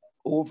sleep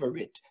over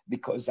it,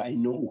 because I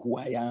know who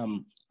I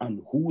am and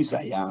whose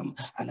I am,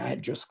 and I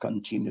just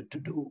continue to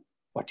do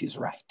what is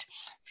right.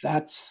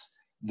 That's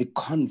the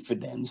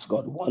confidence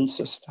God wants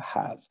us to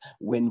have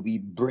when we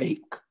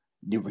break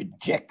the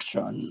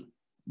rejection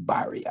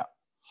barrier.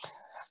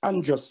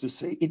 And just to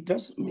say, it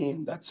doesn't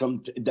mean that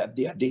that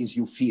there are days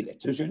you feel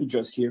it. You shouldn't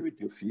just hear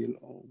it, you feel,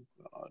 oh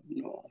God,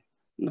 no,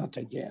 not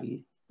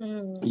again.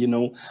 You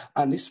know,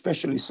 and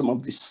especially some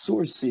of the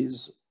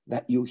sources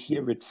that you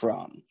hear it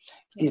from,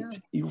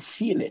 you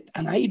feel it,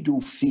 and I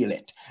do feel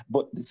it.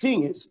 But the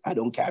thing is, I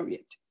don't carry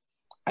it.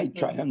 I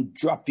try and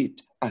drop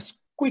it as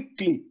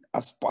quickly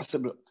as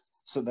possible,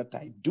 so that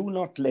I do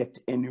not let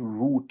any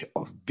root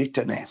of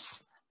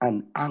bitterness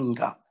and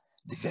anger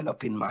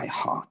develop in my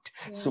heart.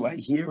 So I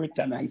hear it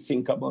and I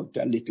think about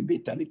it a little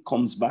bit, and it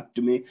comes back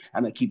to me,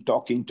 and I keep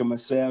talking to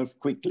myself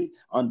quickly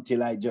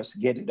until I just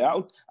get it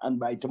out. And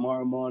by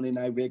tomorrow morning,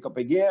 I wake up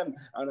again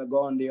and I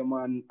go on there,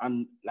 man,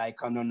 and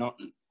like I know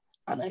nothing.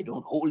 And I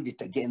don't hold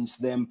it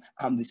against them.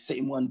 I'm the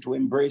same one to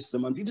embrace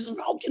them. And people say,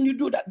 how can you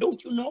do that?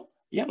 Don't you know?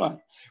 Yeah,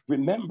 man.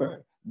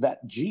 Remember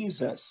that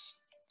Jesus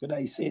Could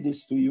I say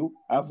this to you?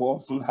 I've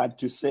often had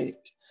to say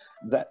it,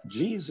 that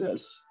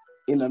Jesus,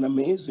 in an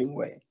amazing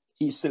way,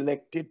 he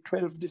selected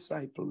 12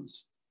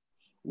 disciples.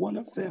 One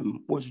of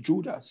them was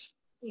Judas.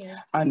 Yeah.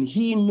 And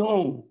he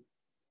knew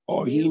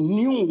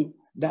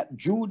that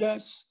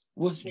Judas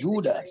was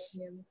Judas.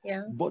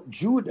 Yeah. But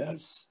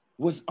Judas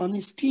was on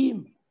his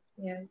team.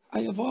 Yes.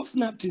 I have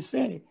often had to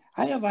say,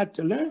 I have had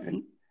to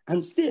learn,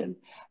 and still,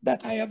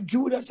 that I have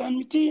Judas on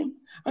my team.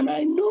 And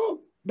I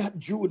know that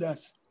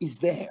Judas is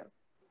there.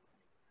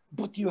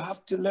 But you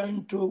have to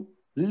learn to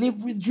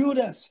live with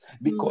Judas,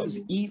 because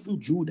even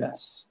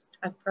Judas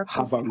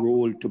have a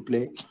role to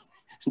play.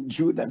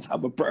 Judas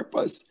have a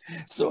purpose.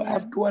 So I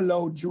have to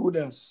allow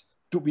Judas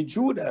to be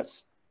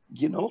Judas,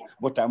 you know,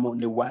 but I'm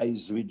only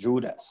wise with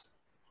Judas,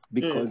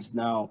 because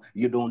now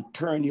you don't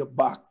turn your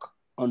back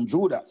on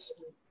Judas.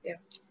 Yeah.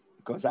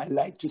 Because I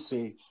like to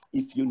say,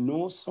 if you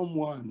know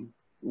someone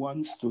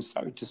wants to,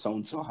 sorry to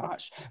sound so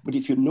harsh, but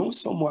if you know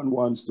someone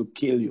wants to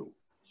kill you,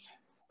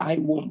 I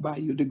won't buy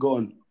you the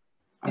gun.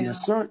 And I'm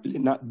certainly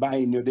not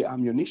buying you the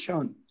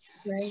ammunition.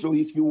 Right. So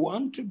if you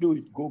want to do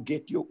it, go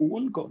get your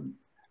own gun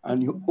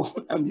and your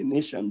own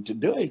ammunition to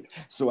do it.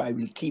 So I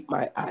will keep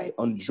my eye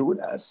on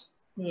Judas,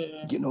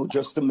 you know,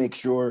 just to make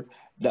sure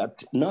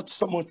that, not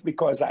so much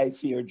because I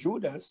fear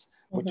Judas,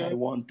 but I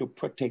want to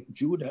protect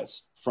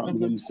Judas from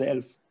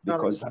himself,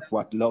 because that's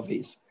what love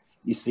is.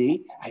 You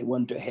see, I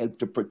want to help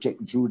to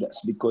protect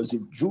Judas, because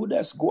if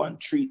Judas go and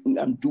treat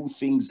and do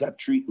things that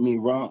treat me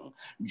wrong,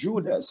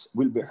 Judas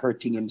will be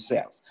hurting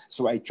himself.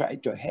 So I try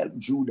to help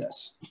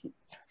Judas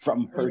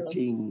from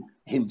hurting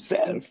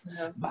himself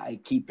by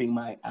keeping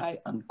my eye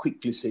and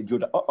quickly say,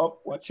 Judah,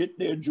 watch it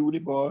there, Judy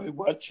boy,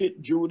 watch it,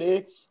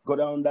 Judy. Go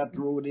down that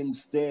road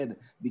instead,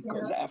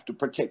 because I have to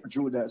protect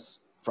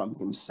Judas from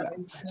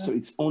himself. So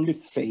it's only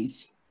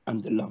faith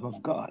and the love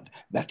of God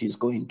that is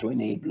going to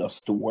enable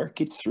us to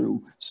work it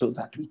through, so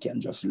that we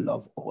can just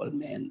love all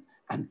men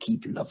and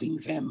keep loving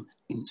them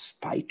in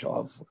spite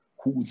of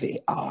who they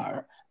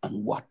are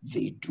and what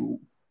they do.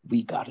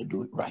 We got to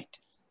do it right.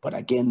 But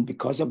again,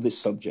 because of this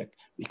subject,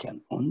 we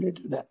can only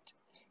do that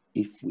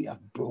if we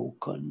have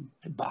broken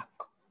the back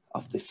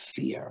of the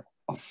fear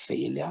of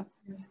failure,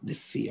 the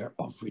fear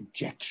of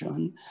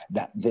rejection,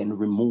 that then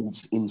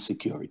removes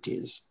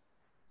insecurities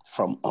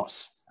from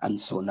us. And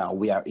so now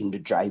we are in the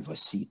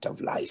driver's seat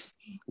of life.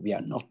 We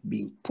are not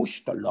being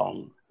pushed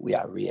along. We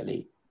are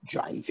really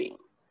driving.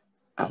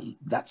 And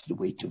that's the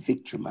way to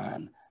victory,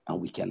 man. And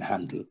we can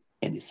handle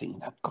anything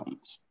that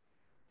comes.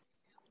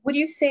 Would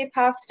you say,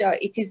 Pastor,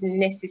 it is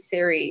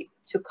necessary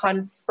to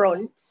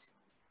confront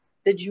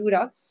the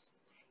Judas?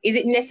 Is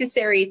it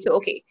necessary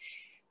to,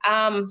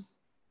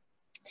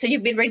 so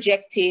you've been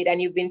rejected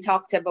and you've been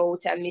talked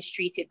about and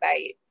mistreated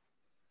by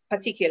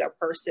particular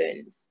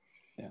persons,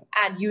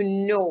 and you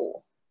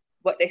know,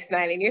 but they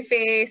smile in your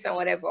face and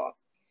whatever.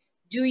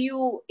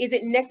 Is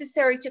it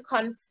necessary to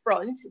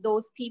confront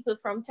those people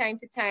from time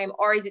to time,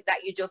 or is it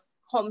that you just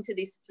come to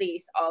this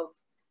place of,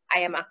 I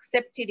am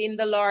accepted in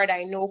the Lord,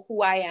 I know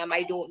who I am,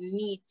 I don't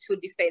need to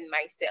defend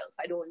myself,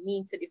 I don't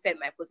need to defend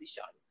my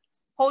position?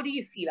 How do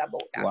you feel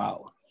about that?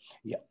 Wow.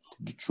 Yeah.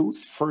 The truth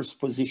first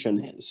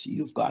position is,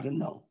 you've got to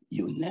know,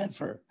 you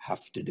never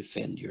have to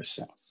defend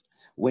yourself.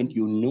 When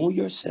you know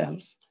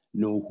yourself,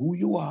 know who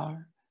you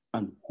are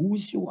and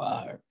whose you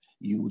are,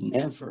 you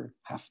never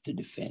have to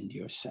defend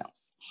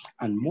yourself.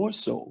 And more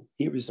so,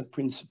 here is a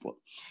principle.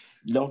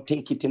 Don't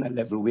take it in a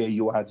level where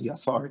you are the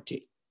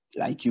authority.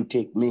 Like you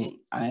take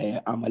me,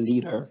 I am a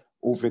leader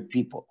over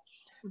people.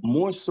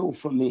 More so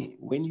for me,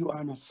 when you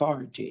are an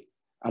authority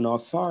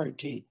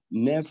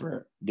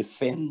never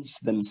defends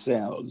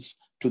themselves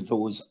to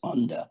those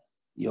under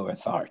your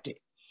authority.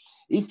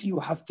 If you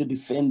have to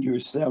defend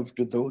yourself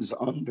to those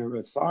under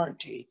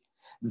authority,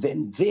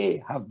 then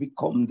they have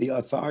become the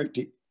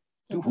authority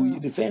to who you're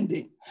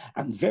defending.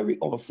 And very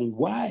often,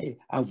 why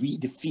are we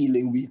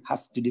feeling we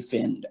have to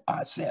defend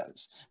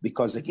ourselves?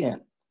 Because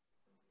again,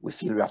 we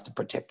feel we have to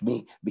protect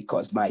me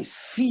because my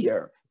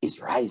fear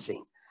is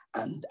rising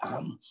and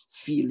I'm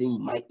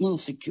feeling my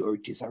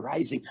insecurities are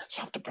rising.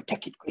 So I have to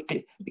protect it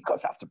quickly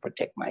because I have to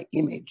protect my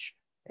image.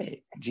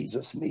 Hey,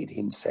 Jesus made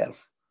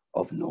himself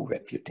of no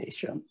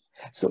reputation.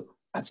 So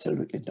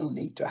absolutely no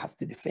need to have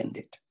to defend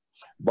it.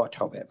 But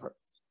however,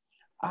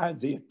 are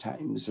there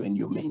times when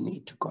you may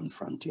need to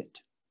confront it?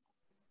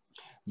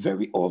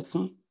 Very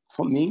often,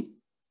 for me,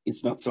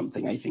 it's not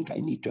something I think I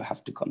need to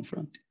have to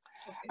confront.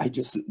 I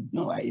just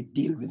know I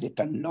deal with it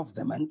and love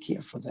them and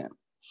care for them.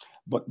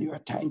 But there are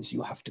times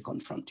you have to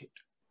confront it.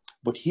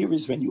 But here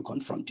is when you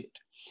confront it.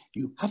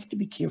 You have to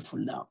be careful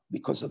now,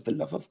 because of the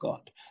love of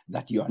God,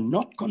 that you are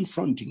not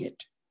confronting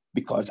it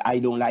because I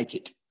don't like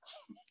it.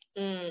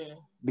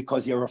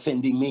 Because you're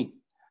offending me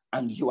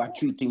and you are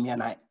treating me,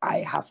 and I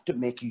have to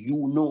make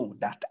you know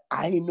that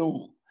I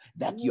know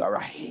that you are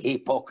a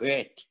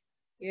hypocrite.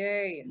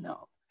 Yeah.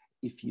 No,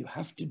 if you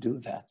have to do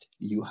that,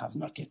 you have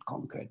not yet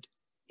conquered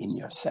in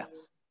yourself.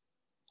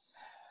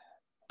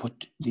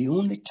 But the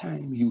only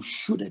time you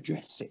should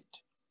address it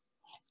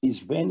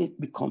is when it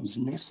becomes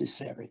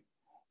necessary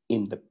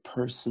in the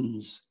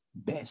person's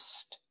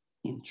best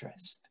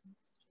interest.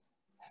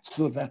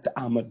 So that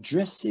I'm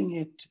addressing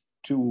it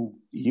to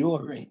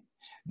Yori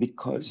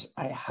because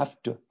I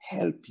have to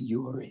help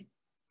Yori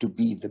to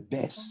be the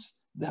best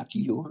that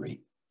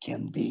Yori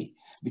can be.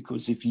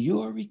 Because if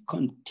Yori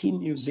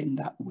continues in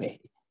that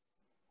way,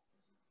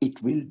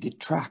 it will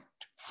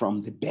detract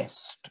from the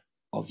best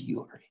of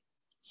Yori.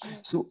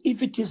 So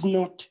if it is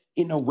not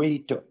in a way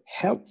to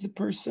help the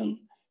person,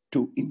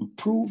 to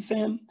improve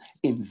them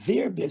in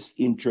their best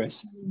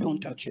interest,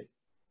 don't touch it.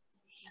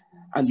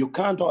 And you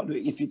can't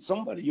always, if it's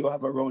somebody you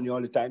have around you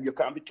all the time, you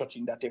can't be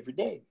touching that every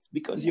day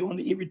because you're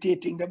only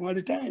irritating them all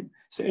the time.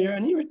 So you're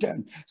an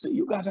irritant. So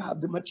you got to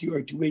have the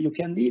maturity where you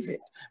can leave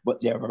it.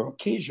 But there are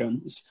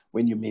occasions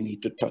when you may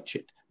need to touch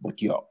it,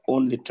 but you're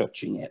only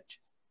touching it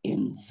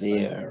in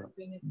their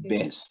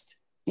best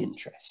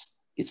interest.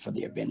 It's for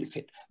their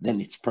benefit.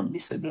 Then it's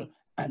permissible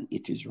and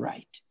it is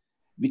right.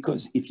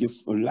 Because if you,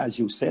 as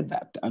you said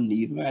that, and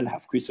even I'll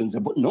have Christians,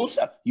 but no,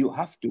 sir, you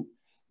have to.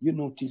 You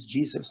notice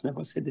Jesus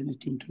never said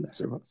anything to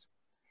Lazarus.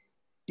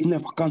 He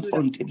never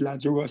confronted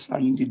Lazarus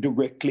and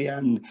directly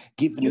and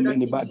given him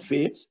any bad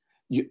face.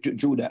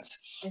 Judas.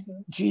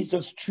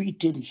 Jesus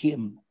treated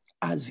him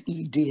as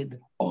he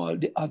did all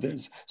the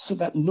others so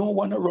that no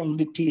one around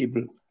the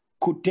table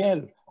could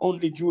tell.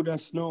 Only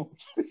Judas know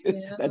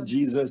that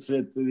Jesus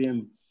said to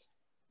him,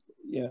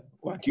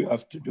 what you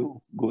have to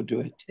do, go do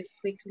it.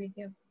 Quickly,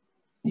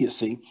 You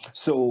see,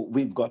 so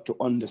we've got to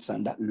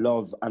understand that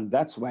love, and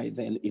that's why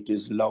then it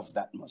is love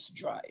that must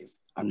drive.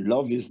 And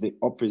love is the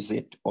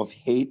opposite of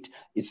hate.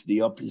 It's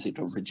the opposite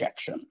of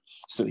rejection.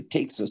 So it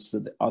takes us to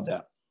the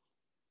other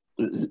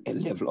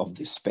level of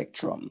the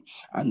spectrum.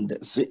 And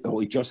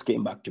it just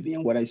came back to me.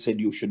 And what I said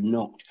you should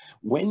note,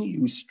 when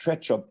you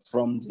stretch up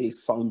from the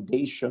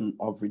foundation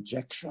of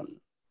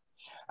rejection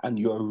and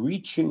you're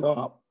reaching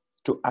up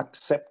to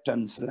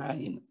acceptance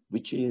line,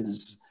 which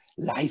is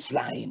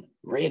lifeline,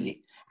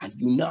 really, and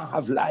you now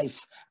have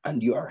life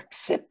and you are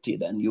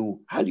accepted, and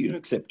how do you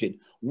accept it?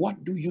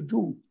 What do?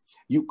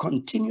 You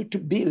continue to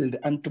build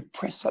and to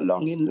press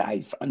along in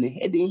life and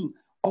heading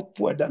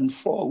upward and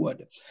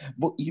forward,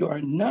 but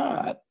you're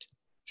not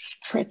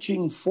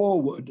stretching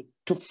forward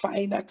to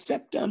find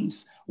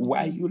acceptance.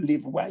 Why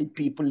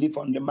people live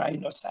on the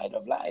minor side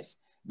of life?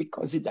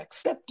 Because it's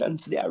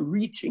acceptance they are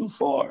reaching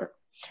for.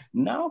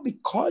 Now,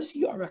 because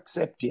you are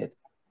accepted,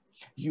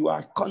 you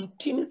are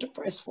continue to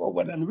press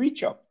forward and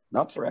reach up,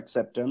 not for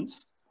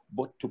acceptance,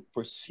 but to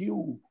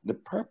pursue the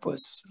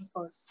purpose.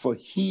 For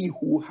he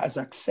who has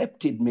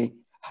accepted me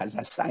has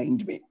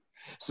assigned me.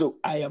 So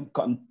I am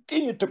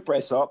continue to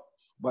press up,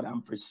 but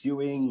I'm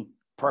pursuing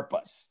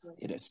purpose.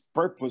 It is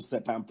purpose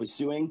that I'm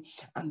pursuing.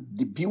 And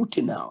the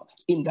beauty now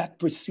in that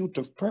pursuit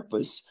of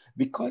purpose,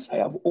 because I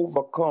have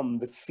overcome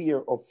the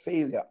fear of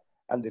failure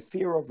and the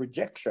fear of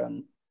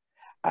rejection,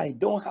 I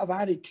don't have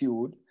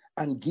attitude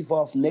and give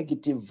off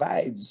negative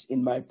vibes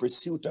in my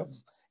pursuit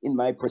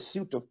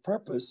of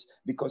purpose,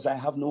 because I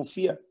have no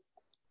fear.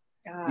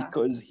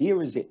 Because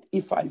here is it.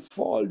 If I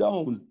fall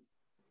down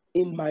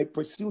in my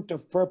pursuit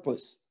of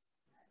purpose,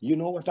 you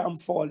know what I'm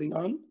falling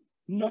on?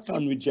 Not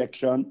on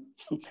rejection.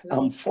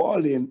 I'm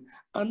falling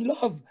on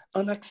love,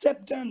 on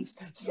acceptance.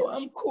 So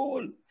I'm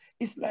cool.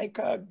 It's like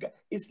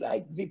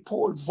the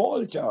pole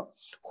vaulter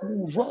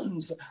who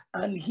runs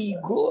and he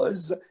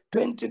goes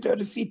 20,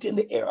 30 feet in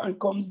the air and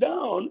comes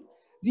down.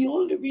 The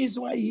only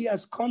reason why he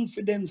has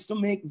confidence to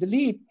make the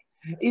leap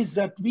is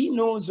that we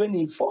knows when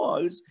he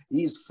falls,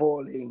 he's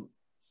falling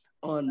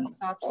on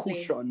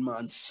cushion,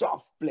 man,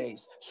 soft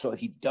place. So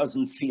he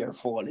doesn't fear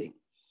falling.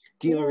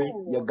 Yori,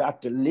 you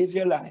got to live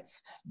your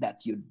life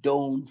that you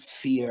don't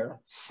fear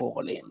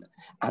falling.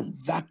 And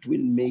that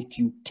will make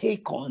you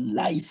take on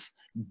life,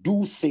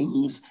 do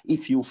things.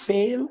 If you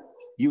fail,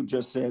 you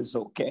just says,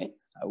 okay,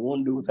 I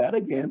won't do that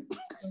again.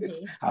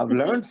 I've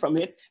learned from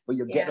it, but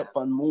you get up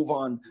and move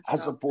on,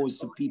 as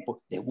opposed to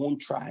people, they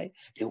won't try,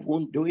 they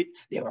won't do it.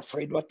 They're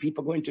afraid what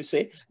people are going to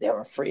say.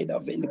 They're afraid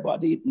of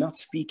anybody not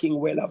speaking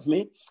well of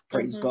me.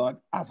 Praise God.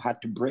 I've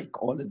had to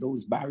break all of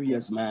those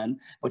barriers, man,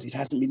 but it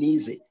hasn't been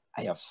easy.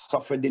 I have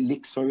suffered the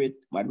licks for it.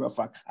 Matter of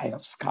fact, I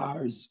have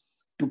scars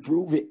to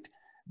prove it.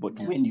 But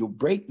when you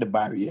break the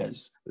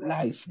barriers,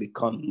 life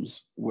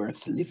becomes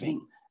worth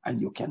living,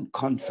 and you can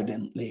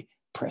confidently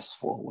press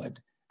forward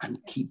and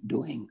keep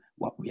doing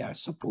what we are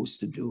supposed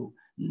to do,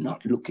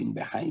 not looking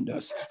behind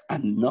us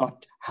and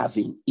not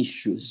having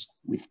issues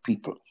with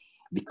people.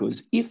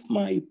 Because if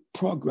my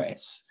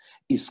progress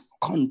is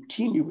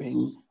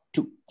continuing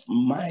to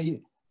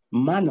my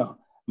manner,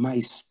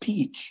 my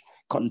speech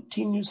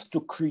continues to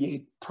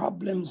create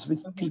problems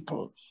with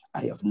people,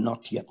 I have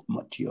not yet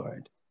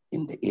matured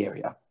in the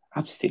area.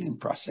 I'm still in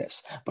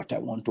process, but I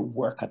want to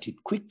work at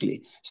it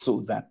quickly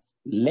so that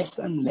less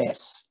and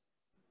less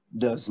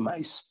does my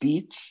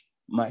speech,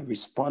 my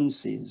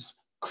responses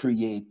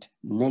create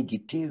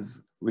negative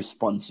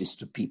responses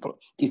to people.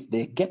 If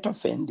they get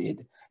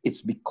offended,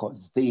 it's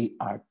because they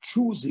are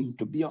choosing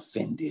to be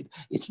offended.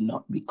 It's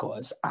not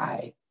because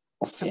I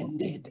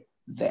offended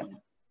them.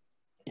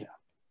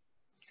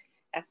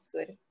 That's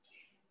good.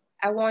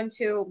 I want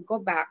to go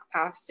back,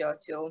 Pastor,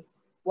 to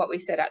what we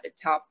said at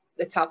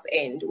the top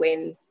end,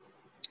 when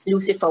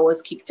Lucifer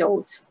was kicked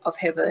out of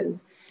heaven,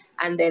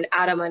 and then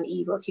Adam and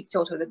Eve were kicked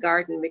out of the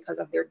garden because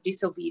of their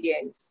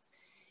disobedience.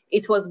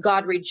 It was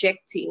God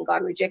rejecting.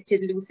 God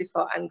rejected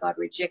Lucifer and God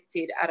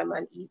rejected Adam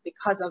and Eve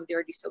because of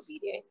their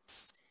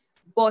disobedience.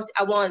 But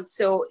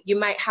so you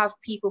might have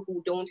people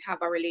who don't have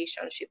a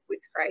relationship with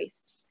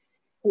Christ,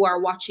 who are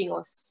watching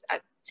us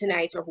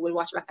tonight, or who will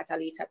watch back at a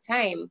later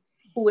time,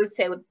 who will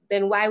say,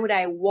 then why would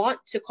I want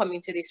to come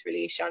into this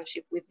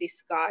relationship with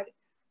this God?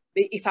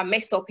 If I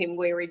mess up, him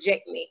going to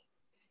reject me.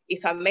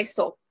 If I mess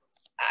up,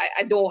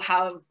 I don't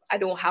have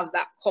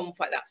that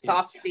comfort, that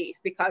soft place,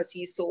 because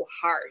he's so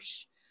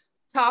harsh.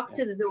 Talk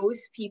to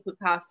those people,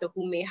 Pastor,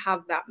 who may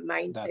have that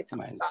mindset.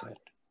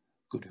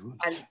 Good.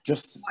 And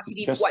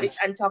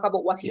and talk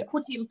about what he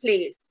put in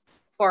place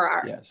for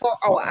our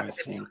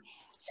acceptance.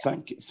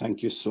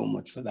 Thank you so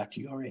much for that,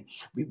 Yori.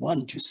 We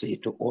want to say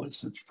to all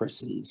such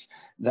persons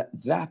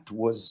that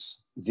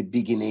was the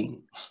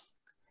beginning.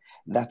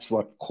 That's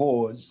what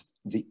caused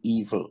the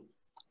evil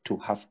to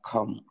have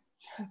come.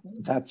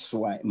 Mm-hmm. That's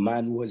why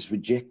man was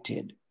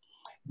rejected,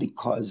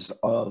 because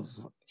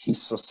of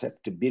his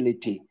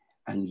susceptibility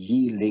and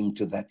yielding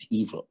to that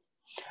evil.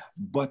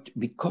 But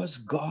because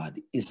God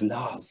is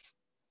love,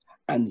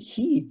 and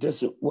he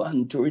doesn't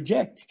want to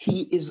reject,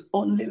 he is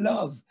only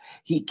love.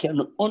 He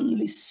can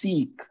only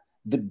seek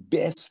the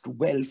best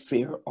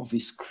welfare of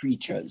his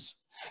creatures.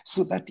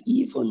 So that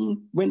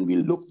even when we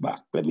look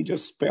back, let me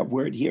just spare a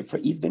word here, for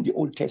even in the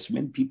Old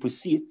Testament, people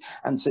see it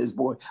and says,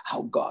 boy,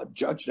 how God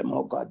judged them,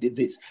 how God did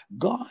this.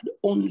 God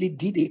only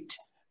did it,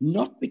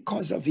 not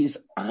because of his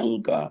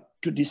anger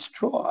to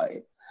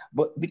destroy,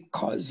 but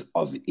because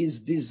of his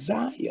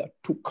desire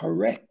to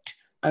correct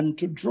and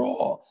to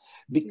draw,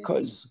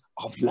 because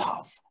of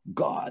love.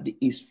 God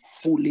is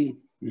fully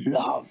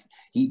love.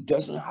 He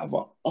doesn't have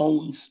an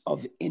ounce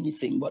of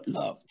anything but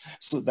love.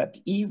 So that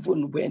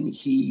even when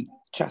he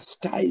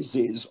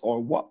chastises, or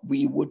what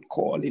we would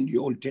call in the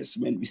Old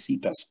Testament, we see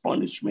it as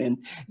punishment,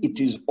 it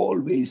is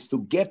always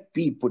to get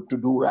people to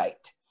do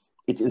right.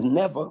 It is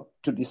never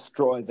to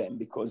destroy them,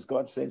 because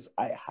God says,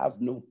 I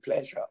have no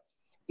pleasure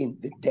in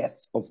the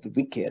death of the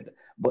wicked,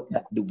 but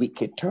that the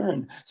wicked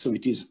turn. So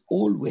it is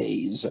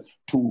always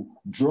to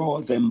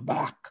draw them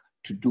back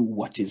to do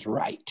what is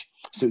right.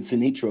 So it's the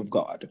nature of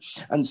God.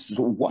 And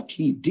so what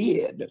he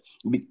did,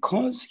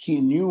 because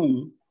he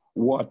knew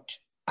what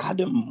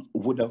Adam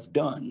would have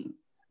done,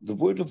 the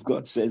word of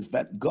God says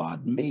that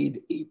God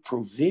made a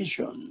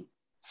provision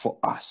for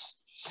us.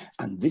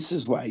 And this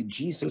is why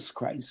Jesus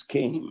Christ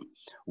came,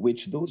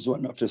 which those who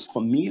are not as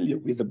familiar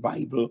with the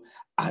Bible,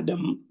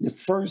 Adam, the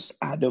first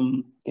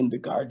Adam in the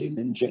garden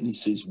in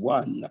Genesis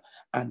 1,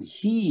 and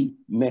he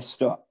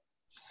messed up.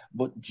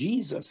 But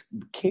Jesus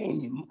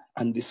came,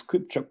 and the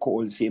scripture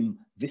calls him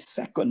the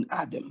second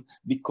Adam,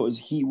 because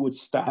he would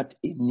start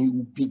a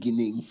new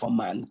beginning for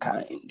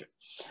mankind.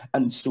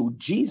 And so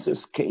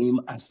Jesus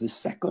came as the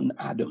second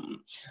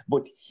Adam,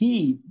 but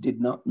he did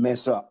not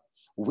mess up.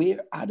 Where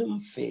Adam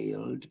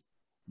failed,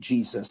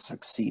 Jesus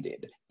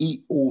succeeded.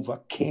 He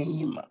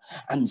overcame.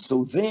 And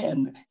so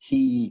then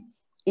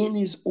in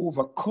his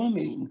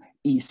overcoming,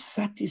 he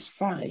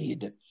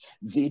satisfied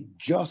the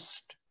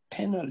just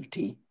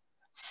penalty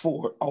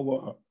for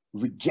our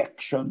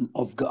rejection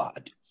of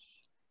God.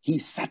 He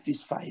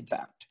satisfied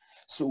that.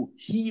 So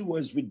he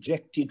was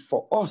rejected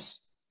for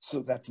us,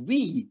 so that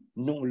we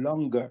no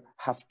longer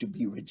have to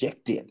be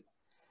rejected.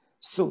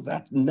 So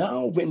that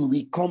now when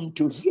we come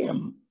to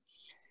him,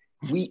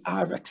 we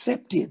are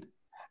accepted.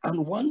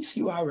 And once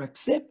you are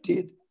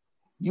accepted,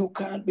 you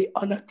can't be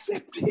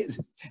unaccepted.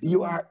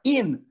 You are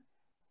in.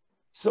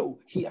 So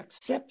he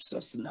accepts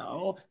us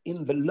now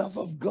in the love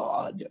of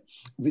God,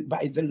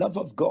 by the love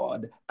of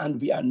God,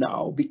 and we are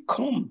now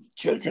become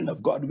children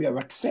of God. We are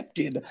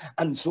accepted.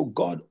 And so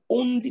God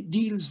only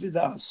deals with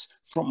us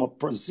from a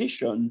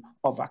position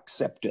of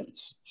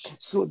acceptance.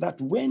 So that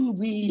when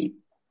we,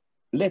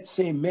 let's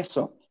say, mess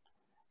up,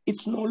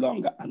 it's no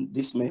longer, and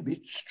this may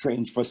be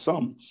strange for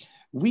some,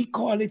 we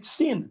call it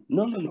sin.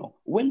 No.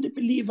 When the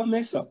believer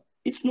mess up,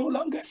 it's no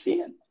longer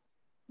sin.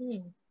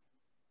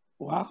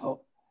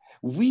 Wow.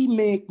 We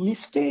make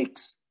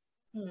mistakes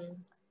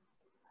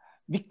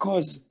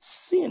because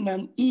sin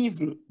and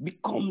evil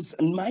becomes,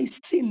 and my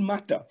sin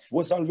matter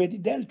was already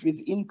dealt with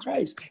in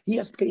Christ. He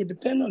has paid the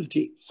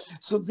penalty.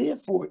 So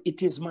therefore,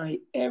 it is my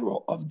error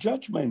of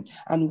judgment.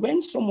 And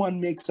when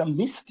someone makes a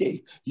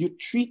mistake, you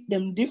treat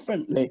them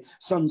differently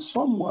than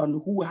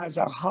someone who has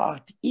a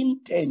heart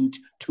intent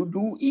to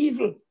do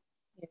evil.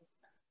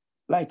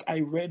 Like I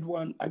read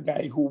a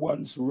guy who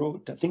once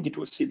wrote, I think it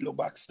was Sidlow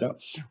Baxter,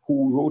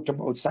 who wrote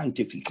about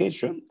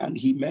sanctification. And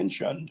he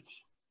mentioned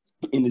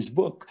in his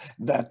book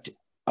that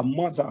a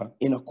mother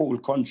in a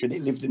cold country, they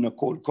lived in a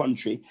cold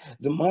country.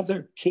 The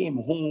mother came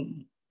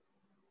home.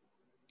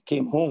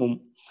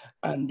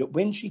 And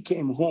when she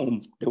came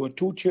home, there were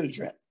two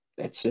children,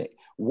 let's say,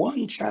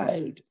 one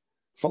child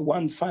for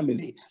one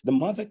family. The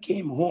mother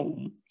came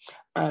home,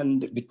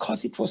 and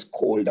because it was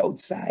cold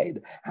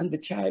outside and the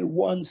child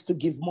wants to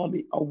give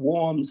mommy a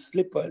warm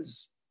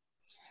slippers,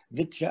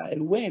 the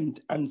child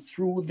went and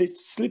threw the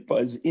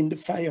slippers in the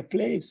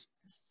fireplace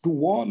to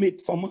warm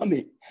it for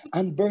mommy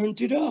and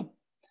burnt it up.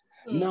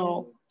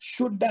 Now,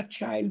 should that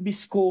child be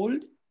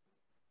scolded?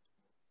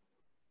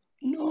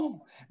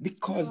 No,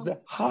 because the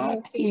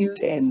heart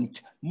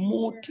intent,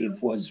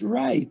 motive was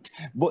right,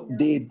 but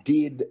they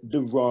did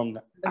the wrong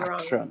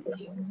action.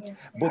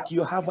 But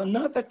you have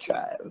another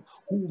child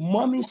who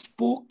mommy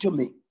spoke to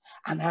me,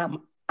 and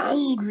I'm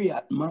angry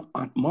at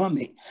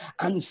mommy.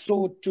 And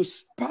so to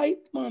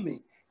spite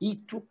mommy, he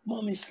took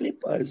mommy's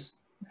slippers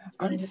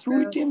and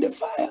threw it in the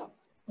fire.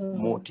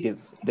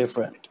 Motive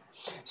different.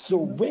 So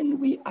when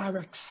we are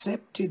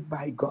accepted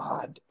by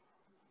God,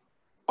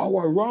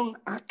 our wrong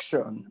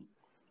action,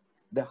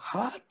 the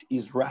heart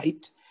is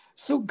right,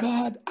 so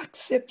God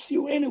accepts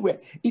you anyway.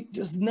 It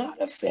does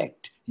not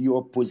affect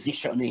your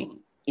positioning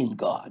in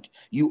God.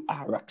 You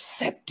are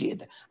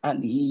accepted,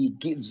 and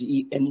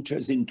he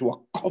enters into a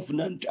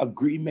covenant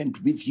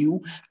agreement with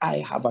you. I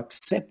have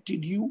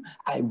accepted you.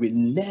 I will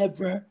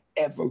never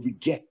ever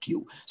reject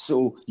you.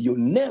 So you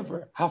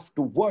never have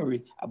to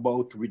worry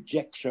about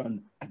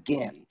rejection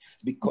again,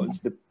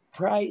 because the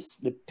price,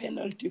 the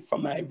penalty for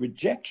my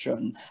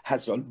rejection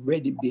has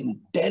already been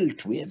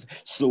dealt with.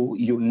 So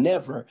you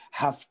never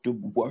have to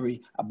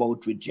worry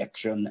about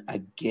rejection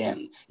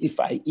again. If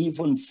I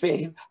even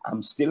fail,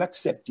 I'm still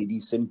accepted. He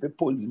simply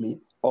pulls me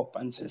up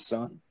and says,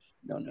 son,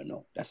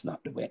 no, that's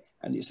not the way.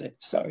 And he said,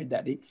 sorry,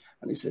 daddy.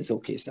 And he says,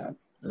 okay, son,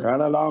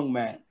 run along,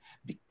 man,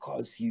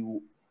 because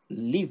you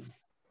live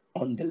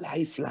on the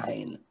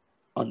lifeline,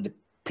 on the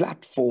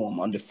platform,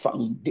 on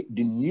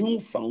the new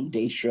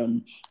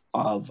foundation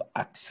of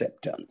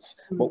acceptance.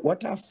 But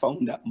what I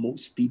found that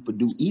most people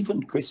do,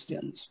 even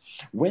Christians,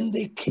 when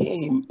they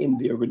came in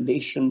their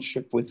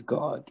relationship with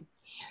God,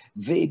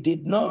 they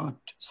did not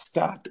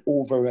start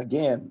over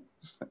again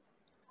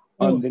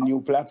on the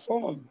new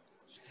platform.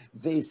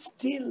 They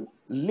still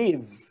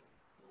live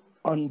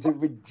on the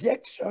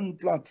rejection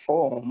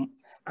platform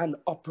and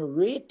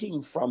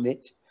operating from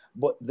it,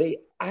 but they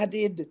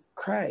added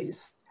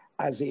Christ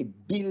as a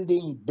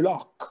building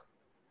block.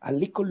 A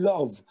little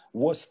love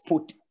was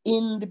put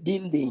in the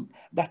building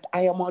that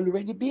I am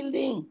already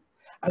building.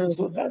 And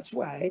so that's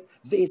why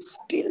they're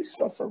still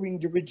suffering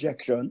the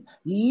rejection,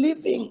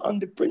 living on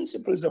the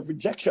principles of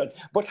rejection,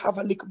 but have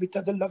a little bit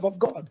of the love of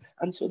God.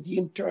 And so the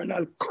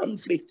internal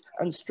conflict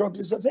and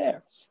struggles are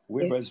there.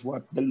 Whereas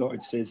what the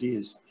Lord says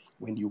is,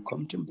 when you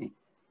come to me,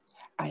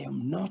 I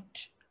am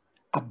not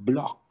a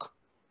block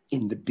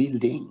in the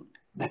building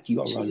that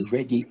you are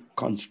already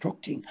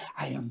constructing.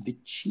 I am the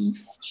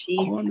chief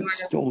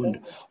cornerstone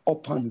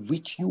upon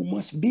which you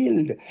must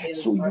build.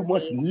 So you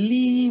must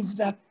leave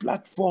that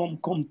platform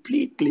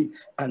completely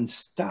and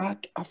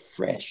start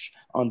afresh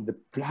on the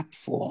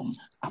platform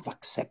of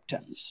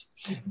acceptance.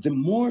 The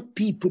more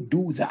people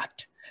do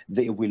that,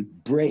 they will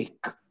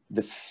break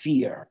the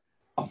fear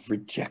of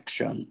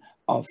rejection,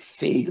 of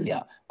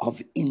failure,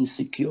 of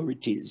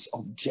insecurities,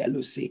 of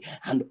jealousy,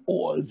 and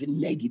all the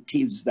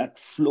negatives that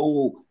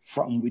flow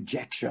from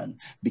rejection,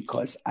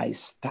 because I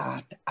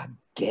start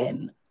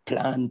again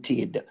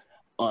planted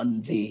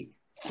on the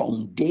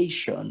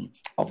foundation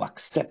of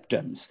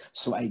acceptance.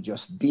 So I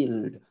just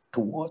build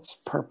towards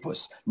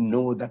purpose,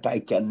 know that I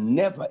can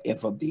never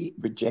ever be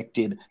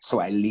rejected, so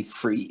I live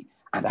free.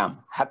 And I'm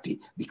happy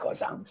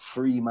because I'm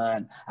free,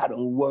 man. I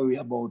don't worry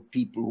about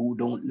people who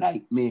don't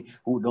like me,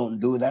 who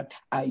don't do that.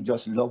 I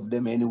just love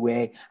them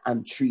anyway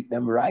and treat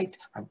them right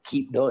and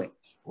keep doing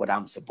what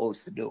I'm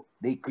supposed to do.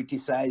 They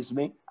criticize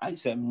me. I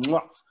say,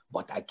 mwah,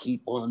 but I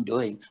keep on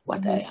doing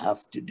what I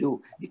have to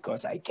do,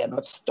 because I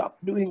cannot stop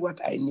doing what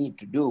I need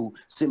to do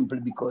simply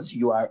because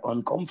you are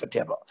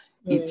uncomfortable.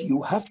 If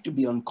you have to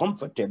be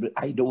uncomfortable,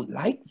 I don't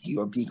like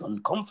your being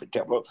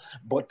uncomfortable,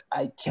 but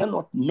I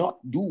cannot not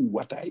do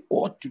what I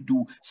ought to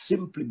do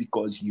simply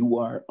because you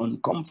are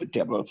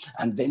uncomfortable.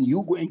 And then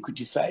you go and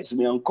criticize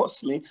me and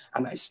cuss me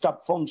and I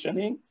stop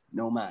functioning.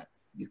 No, man,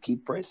 you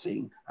keep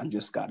pressing and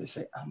just got to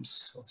say, I'm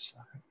so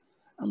sorry.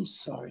 I'm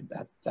sorry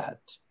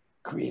that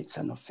creates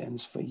an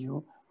offense for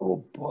you.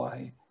 Oh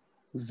boy,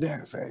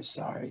 very, very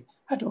sorry.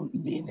 I don't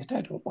mean it.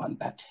 I don't want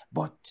that.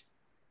 But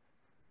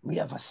we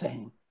have a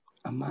saying,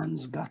 a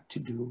man's got to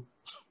do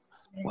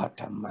what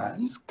a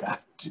man's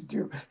got to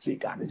do. So you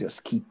got to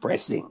just keep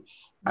pressing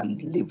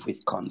and live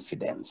with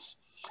confidence.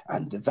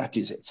 And that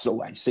is it.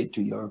 So I say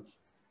to your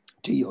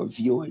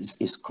viewers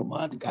is, come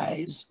on,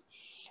 guys,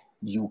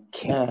 you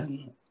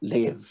can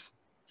live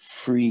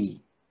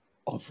free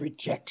of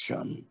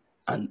rejection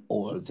and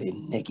all the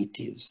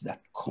negatives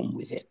that come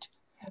with it.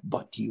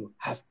 But you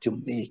have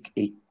to make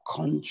a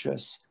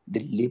conscious,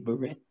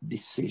 deliberate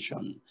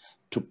decision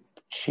to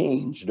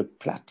change the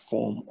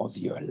platform of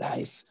your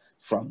life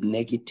from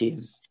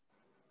negative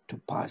to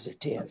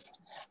positive.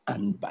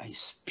 And by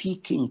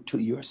speaking to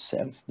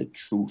yourself the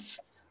truth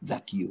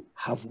that you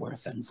have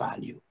worth and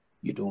value,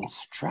 you don't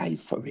strive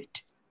for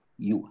it,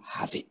 you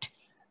have it.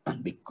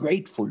 And be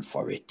grateful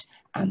for it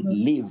and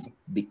live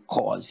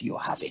because you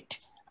have it.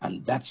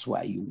 And that's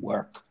why you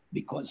work,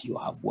 because you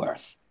have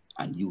worth,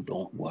 and you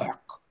don't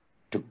work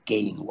to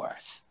gain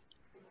worth.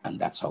 And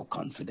that's how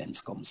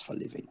confidence comes for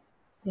living.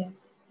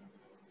 Yes.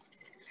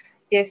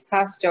 Yes,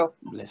 Pastor.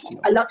 Bless you.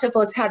 A lot of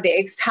us have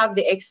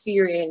the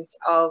experience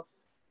of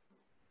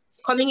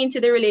coming into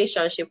the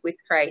relationship with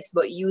Christ,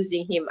 but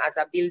using him as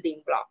a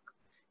building block.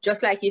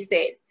 Just like you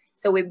said.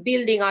 So we're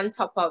building on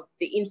top of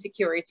the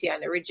insecurity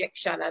and the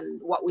rejection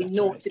and what we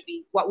know to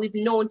be, what we've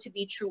known to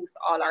be truth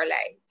all our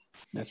lives.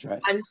 That's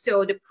right. And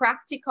so the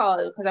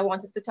practical, because I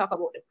want us to talk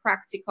about the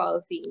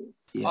practical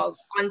things of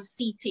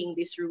unseating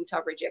this root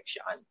of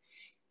rejection,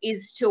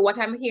 is to, what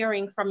I'm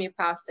hearing from your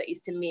pastor,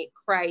 is to make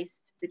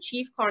Christ the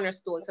chief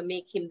cornerstone, to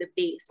make him the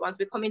base. Once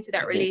we come into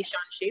that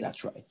relationship,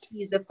 that's right,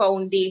 he's the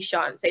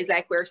foundation. So it's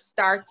like we're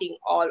starting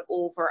all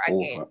over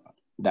again.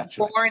 That's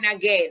born right.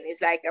 again.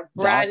 It's like a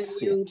brand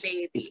new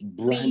baby. It's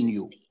brand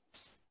new.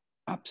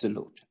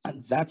 Absolute.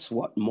 And that's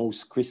what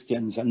most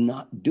Christians are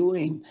not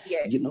doing.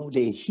 Yes. You know,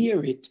 they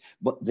hear it,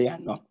 but they are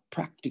not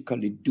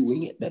practically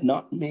doing it. They're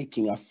not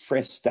making a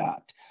fresh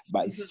start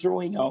by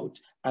throwing out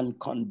and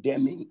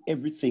condemning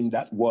everything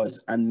that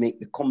was and make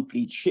the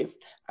complete shift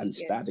and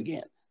start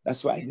again.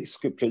 That's why the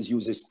scriptures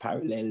uses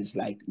parallels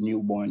like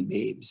newborn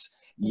babes.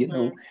 You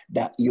know,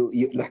 that you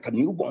like a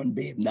newborn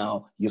babe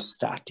now, you're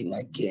starting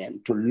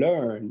again to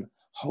learn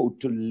how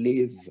to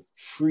live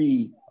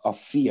free of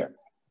fear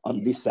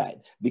on this side.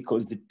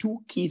 Because the two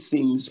key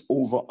things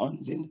over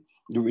on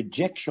the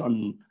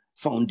rejection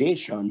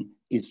foundation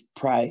is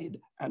pride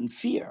and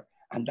fear.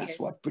 And that's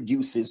what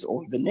produces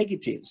all the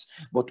negatives.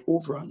 But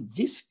over on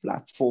this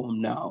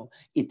platform now,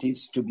 it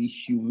is to be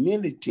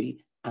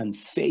humility and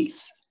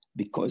faith,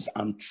 because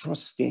I'm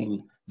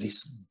trusting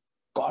this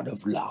God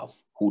of love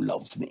who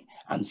loves me.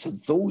 And so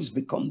those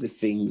become the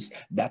things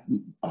that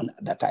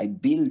I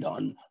build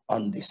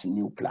on this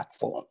new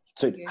platform.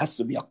 So it has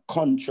to be a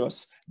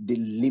conscious,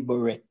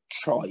 deliberate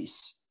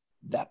choice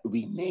that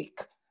we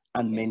make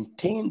and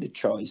maintain the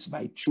choice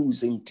by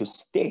choosing to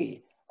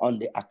stay on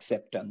the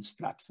acceptance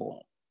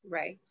platform.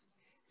 Right.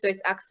 So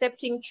it's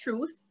accepting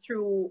truth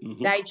through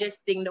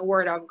digesting the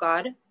word of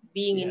God,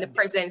 being in the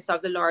presence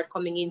of the Lord,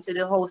 coming into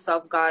the house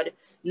of God,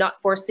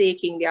 not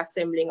forsaking the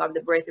assembling of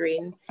the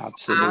brethren.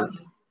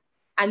 Absolutely.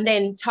 And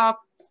then talk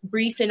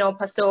briefly now.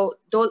 So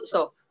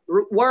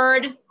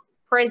word,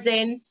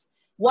 presence.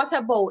 What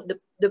about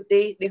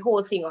the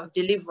whole thing of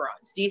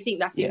deliverance? Do you think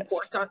that's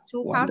important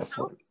too,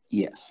 Wonderful. Pastor?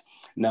 Yes.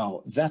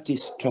 Now, that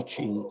is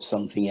touching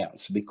something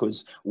else,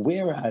 because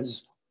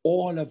whereas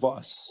all of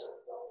us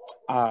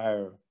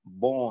are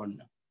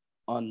born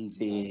on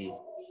the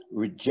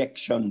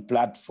rejection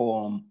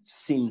platform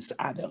since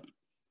Adam,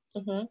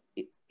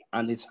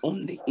 and it's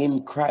only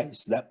in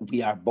Christ that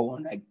we are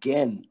born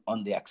again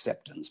on the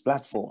acceptance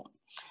platform.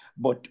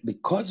 But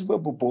because we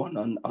were born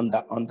on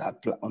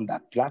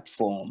that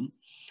platform,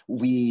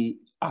 we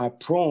are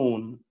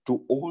prone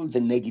to all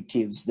the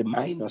negatives, the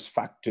minus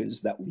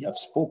factors that we have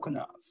spoken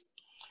of.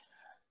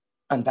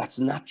 And that's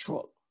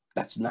natural.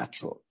 That's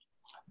natural.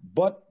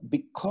 But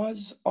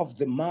because of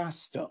the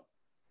master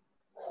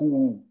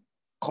who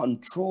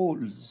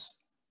controls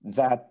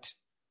that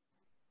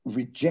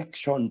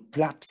rejection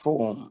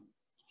platform,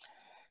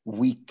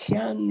 we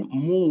can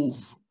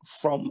move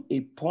from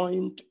a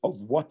point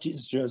of what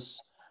is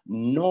just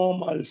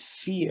normal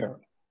fear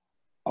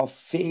of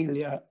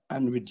failure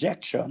and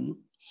rejection,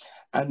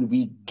 and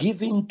we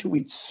give into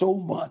it so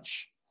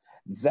much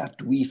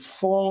that we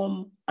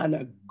form an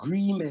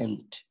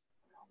agreement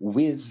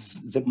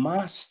with the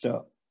master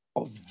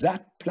of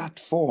that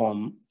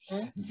platform,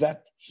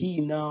 that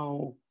he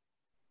now,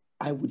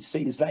 I would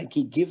say, is like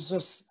he gives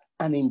us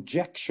an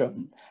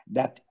injection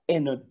that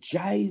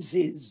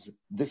energizes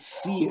the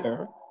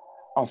fear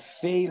of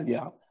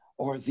failure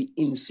or the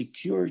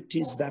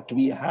insecurities that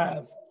we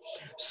have,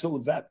 so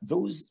that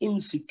those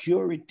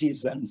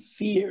insecurities and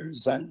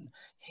fears and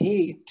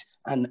hate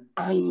and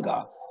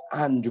anger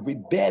and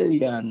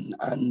rebellion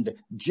and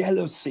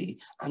jealousy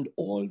and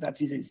all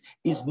that is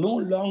no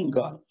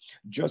longer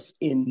just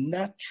a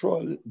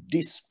natural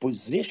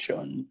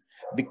disposition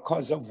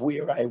because of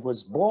where I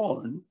was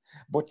born,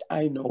 but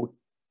I now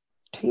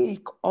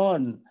take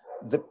on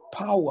the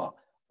power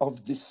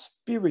of the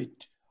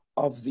spirit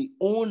of the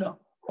owner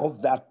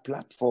of that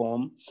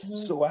platform.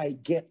 So I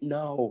get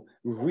now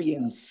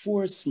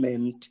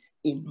reinforcement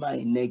in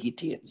my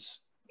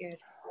negatives.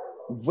 Yes.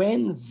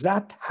 When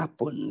that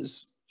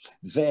happens,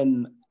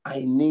 then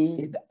I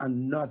need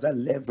another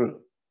level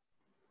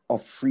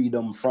of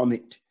freedom from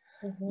it.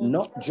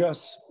 Not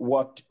just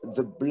what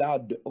the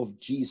blood of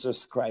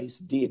Jesus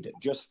Christ did,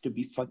 just to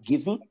be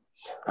forgiven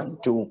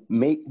and to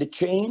make the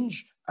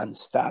change and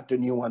start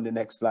anew on the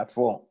next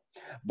platform.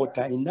 But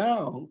I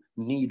now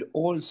need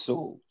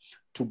also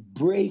to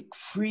break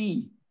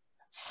free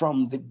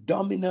from the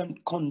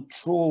dominant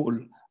control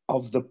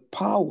of the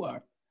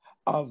power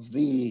of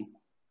the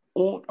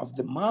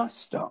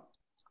master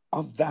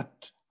of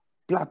that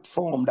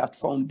platform, that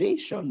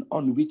foundation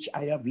on which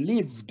I have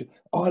lived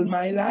all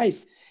my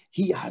life.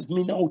 He has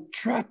me now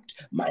trapped,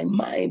 my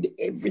mind,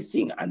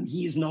 everything, and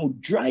he is now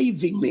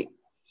driving me.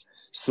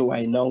 So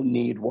I now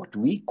need what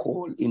we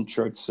call in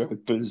church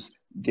circles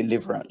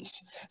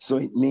deliverance. So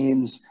it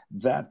means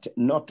that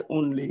not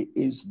only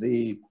is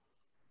the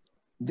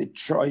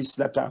choice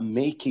that I'm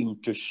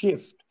making to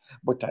shift,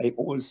 but I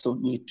also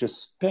need to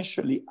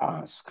specially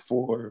ask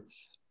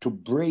to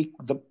break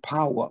the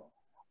power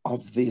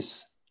of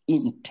this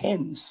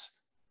intense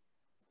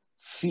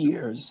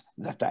fears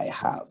that I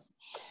have.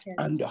 Yes.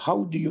 And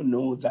how do you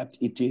know that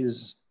it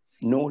is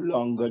no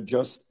longer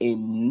just a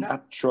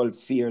natural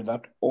fear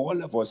that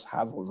all of us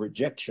have of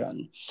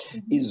rejection?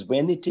 Is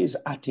when it is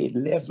at a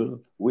level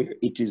where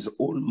it is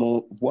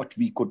almost what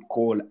we could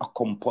call a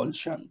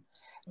compulsion,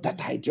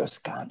 that I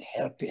just can't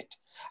help it.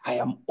 I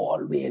am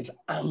always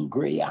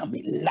angry, I'm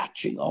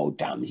latching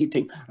out, I'm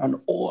hitting, and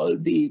all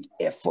the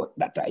effort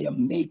that I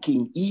am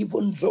making,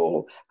 even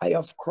though I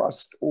have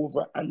crossed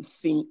over and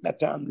think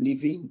that I'm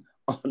living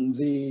on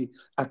the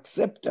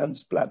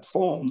acceptance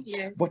platform,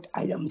 yes, but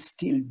I am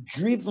still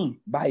driven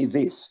by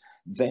this,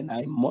 then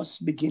I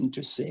must begin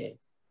to say,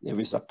 there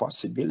is a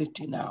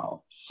possibility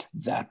now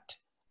that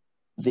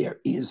there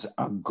is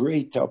a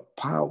greater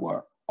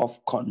power of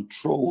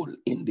control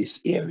in this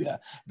area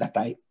that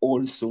I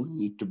also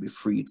need to be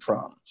freed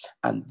from.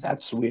 And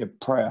that's where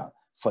prayer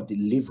for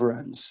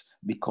deliverance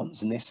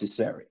becomes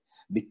necessary,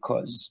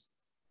 because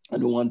I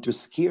don't want to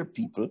scare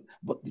people,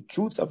 but the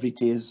truth of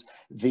it is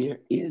there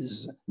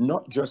is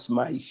not just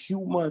my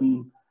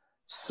human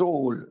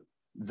soul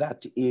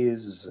that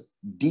is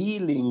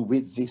dealing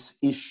with this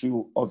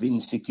issue of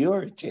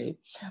insecurity,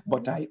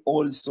 but I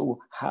also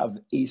have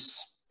a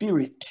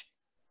spirit,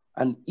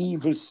 an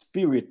evil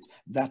spirit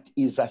that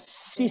is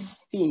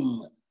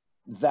assisting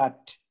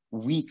that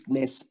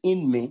weakness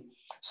in me.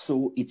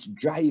 So it's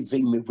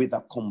driving me with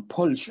a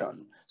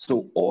compulsion.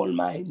 So all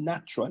my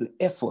natural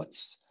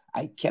efforts,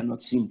 I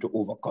cannot seem to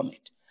overcome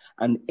it.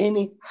 And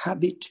any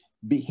habit,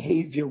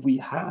 behavior we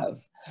have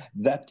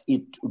that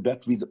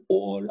with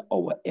all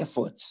our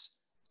efforts,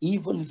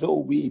 even though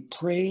we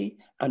pray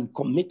and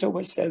commit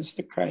ourselves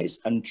to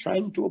Christ and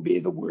trying to obey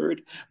the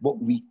word, but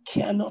we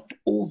cannot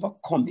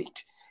overcome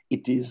it,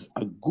 it is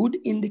a good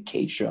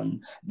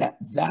indication that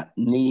that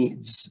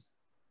needs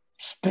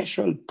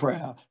special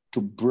prayer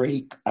to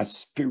break a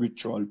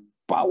spiritual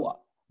power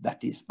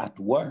that is at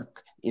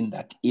work in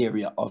that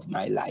area of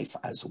my life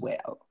as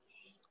well.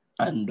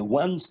 And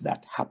once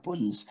that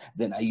happens,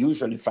 then I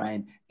usually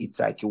find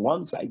it's like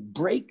once I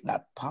break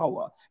that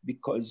power,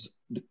 because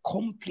the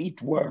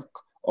complete work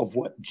of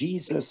what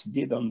Jesus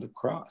did on the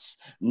cross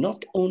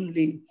not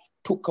only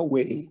took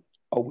away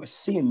our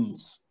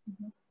sins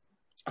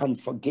and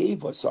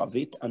forgave us of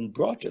it and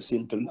brought us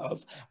into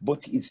love,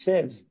 but it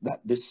says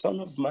that the Son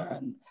of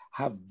Man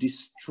have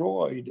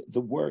destroyed the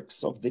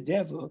works of the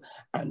devil,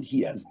 and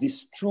he has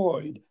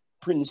destroyed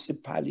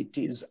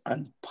principalities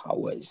and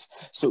powers.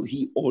 So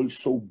he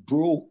also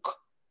broke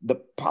the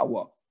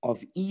power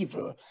of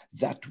evil,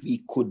 that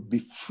we could be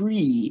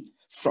free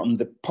from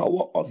the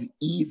power of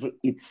evil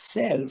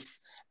itself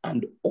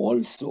and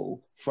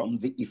also from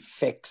the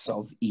effects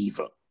of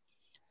evil.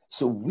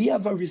 So we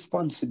have a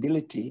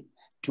responsibility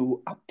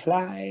to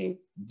apply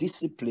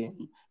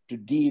discipline to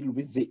deal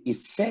with the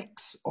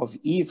effects of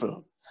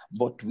evil,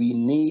 but we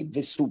need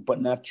the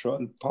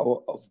supernatural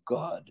power of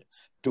God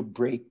to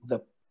break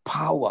the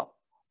power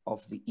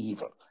of the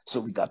evil. So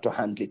we got to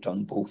handle it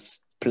on both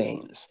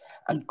planes.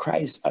 And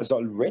Christ has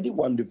already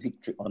won the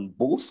victory on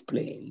both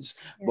planes,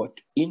 yes, but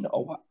in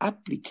our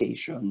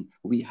application,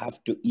 we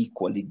have to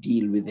equally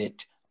deal with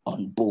it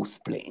on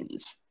both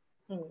planes.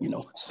 You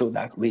know, so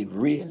that we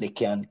really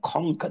can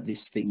conquer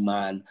this thing,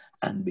 man,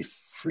 and be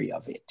free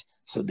of it.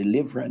 So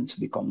deliverance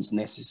becomes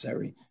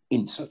necessary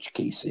in such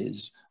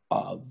cases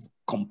of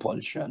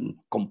compulsion,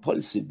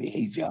 compulsive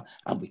behavior,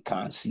 and we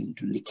can't seem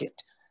to lick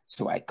it.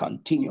 So I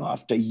continue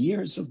after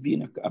years of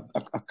being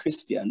a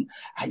Christian,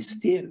 I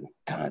still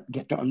can't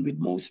get on with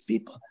most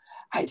people.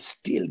 I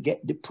still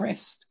get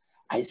depressed.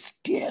 I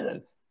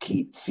still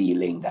keep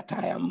feeling that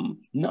I am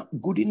not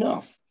good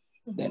enough.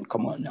 Then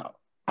come on now,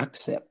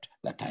 accept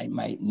that I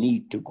might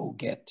need to go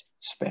get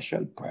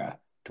special prayer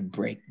to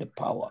break the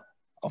power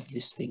of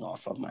this thing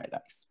off of my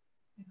life.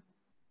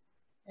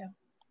 Yeah.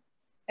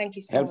 Thank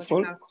you so much,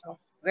 Pastor.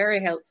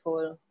 Very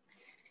helpful.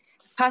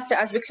 Pastor,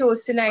 as we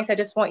close tonight, I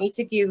just want you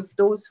to give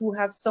those who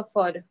have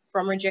suffered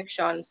from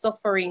rejection,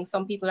 suffering,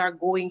 some people are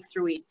going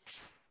through it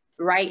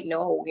right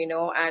now, you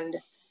know, and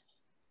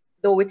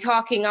though we're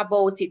talking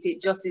about it,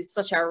 it just is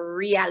such a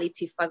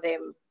reality for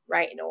them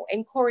right now.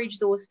 Encourage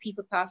those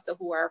people, Pastor,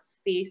 who are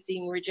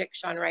facing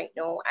rejection right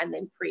now, and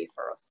then pray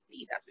for us,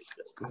 please, as we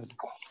close. Good.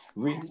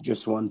 Really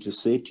just want to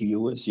say to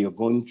you, as you're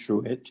going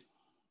through it,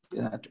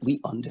 that we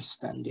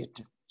understand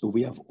it.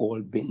 We have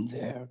all been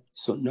there.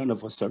 So none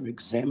of us are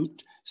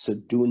exempt. So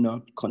do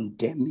not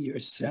condemn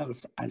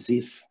yourself as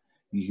if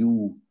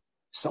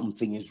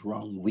something is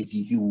wrong with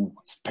you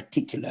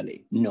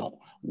particularly. No,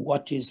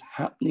 what is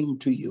happening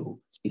to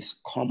you is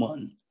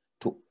common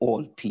to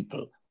all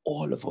people.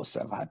 All of us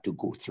have had to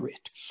go through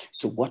it.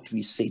 So what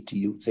we say to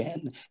you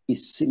then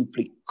is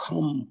simply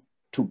come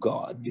to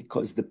God,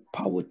 because the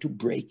power to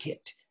break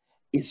it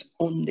is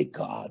only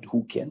God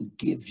who can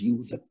give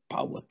you the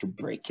power to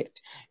break it.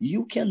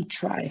 You can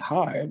try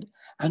hard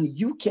and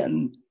you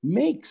can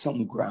make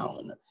some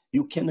ground.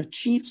 You can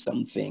achieve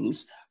some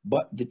things,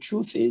 but the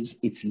truth is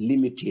it's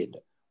limited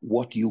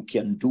what you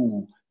can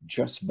do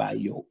just by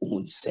your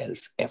own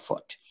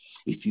self-effort.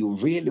 If you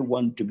really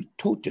want to be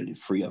totally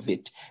free of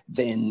it,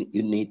 then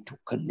you need to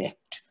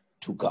connect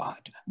to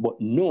God. But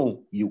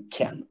no, you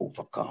can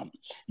overcome.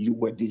 You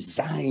were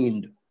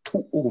designed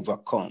to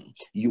overcome.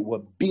 You were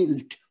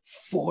built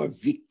for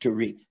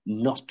victory,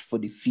 not for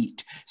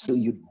defeat. So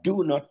you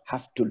do not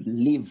have to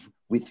live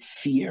with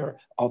fear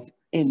of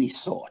any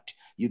sort.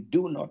 You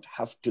do not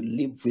have to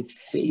live with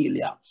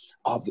failure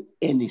of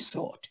any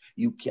sort.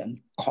 You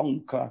can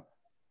conquer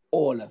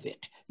all of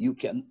it. You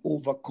can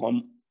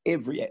overcome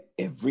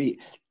every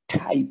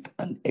type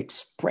and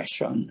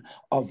expression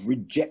of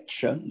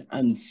rejection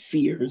and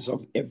fears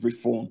of every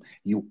form.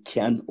 You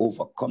can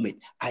overcome it.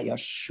 I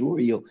assure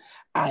you,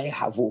 I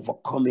have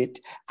overcome it.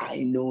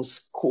 I know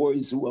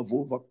scores who have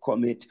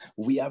overcome it.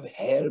 We have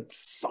helped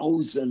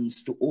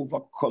thousands to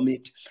overcome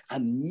it,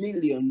 and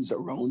millions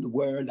around the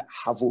world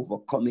have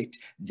overcome it.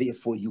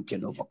 Therefore, you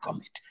can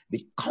overcome it.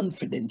 Be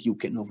confident you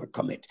can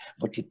overcome it.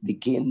 But it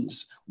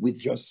begins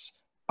with just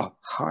a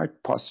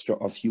heart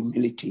posture of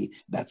humility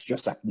that's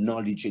just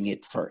acknowledging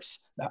it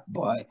first. That,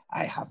 boy,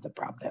 I have the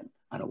problem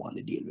and I want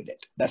to deal with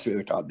it. That's where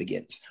it all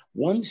begins.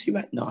 Once you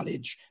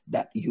acknowledge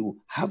that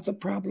you have the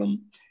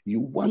problem, you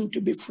want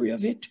to be free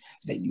of it,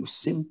 then you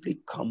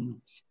simply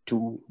come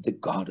to the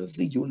God of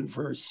the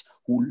universe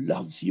who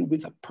loves you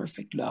with a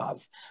perfect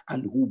love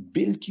and who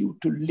built you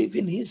to live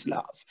in his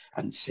love,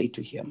 and say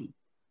to him,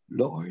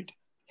 Lord,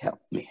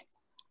 help me.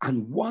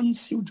 And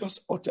once you just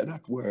utter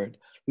that word,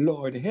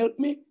 Lord, help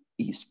me,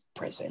 is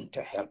present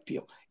to help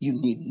you. You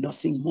need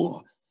nothing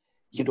more.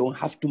 You don't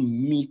have to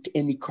meet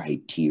any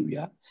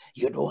criteria.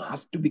 You don't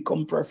have to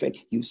become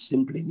perfect. You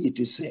simply need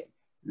to say,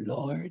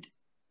 Lord,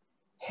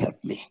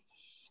 help me.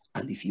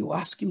 And if you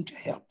ask him to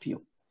help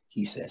you,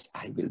 he says,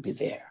 I will be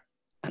there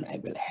and I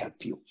will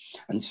help you.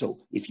 And so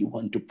if you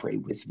want to pray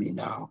with me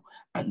now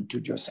and to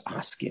just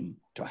ask him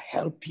to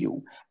help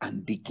you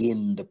and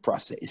begin the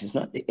process. It's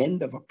not the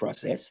end of a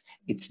process,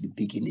 it's the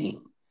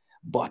beginning.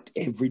 But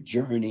every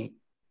journey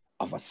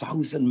of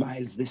 1,000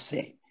 miles, they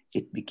say,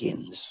 it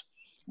begins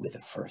with the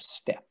first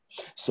step.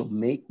 So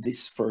make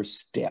this first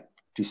step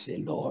to say,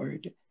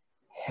 Lord,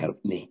 help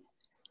me.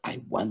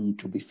 I want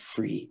to be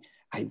free.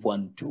 I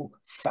want to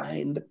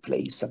find a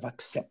place of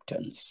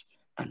acceptance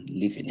and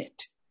live in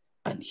it.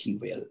 And he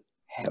will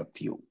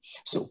help you.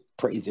 So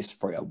pray this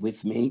prayer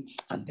with me,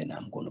 and then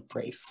I'm going to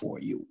pray for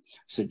you.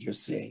 So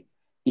just say,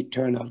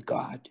 Eternal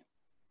God,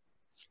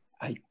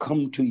 I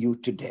come to you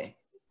today.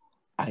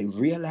 I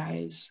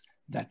realize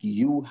that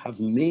you have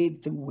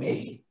made the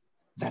way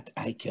that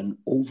I can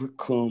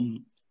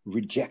overcome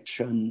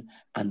rejection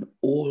and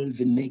all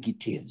the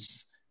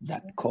negatives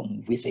that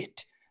come with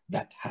it,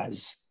 that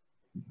has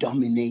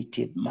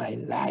dominated my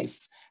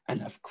life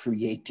and have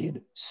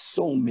created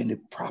so many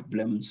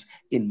problems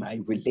in my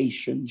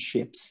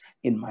relationships,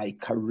 in my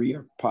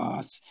career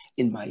path,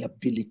 in my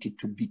ability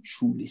to be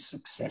truly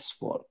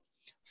successful.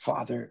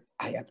 Father,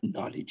 I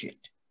acknowledge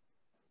it.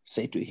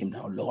 Say to him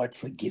now, Lord,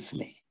 forgive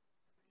me.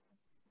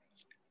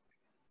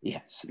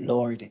 Yes,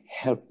 Lord,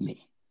 help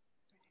me.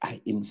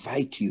 I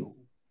invite you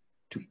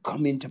to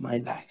come into my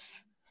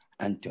life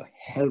and to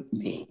help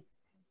me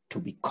to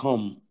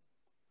become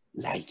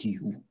like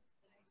you,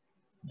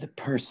 the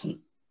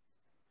person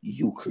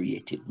you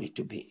created me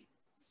to be.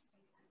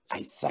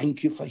 I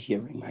thank you for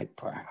hearing my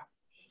prayer.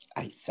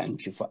 I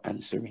thank you for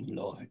answering,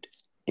 Lord,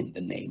 in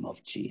the name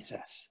of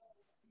Jesus.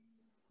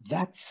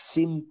 That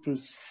simple,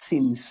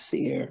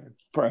 sincere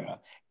prayer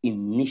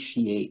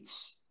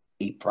initiates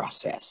a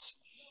process.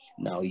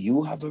 Now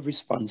you have a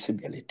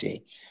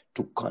responsibility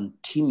to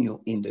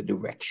continue in the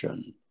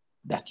direction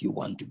that you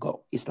want to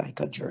go. It's like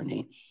a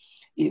journey.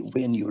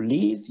 When you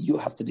leave, you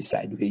have to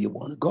decide where you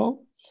want to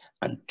go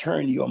and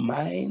turn your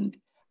mind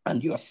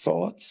and your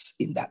thoughts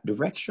in that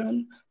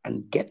direction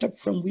and get up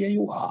from where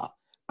you are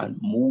and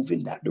move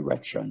in that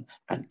direction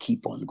and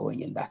keep on going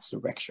in that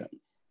direction.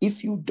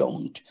 If you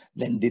don't,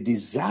 then the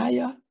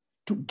desire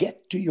to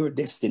get to your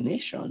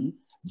destination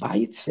by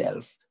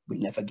itself will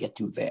never get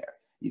you there.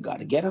 You got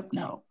to get up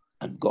now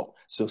and go.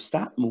 So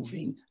start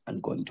moving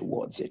and going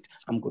towards it.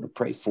 I'm going to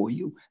pray for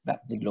you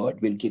that the Lord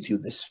will give you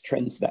the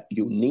strength that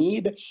you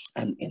need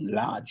and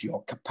enlarge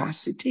your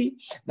capacity,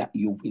 that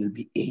you will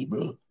be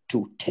able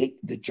to take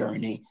the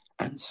journey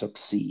and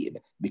succeed,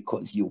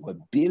 because you were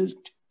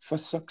built for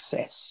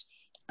success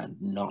and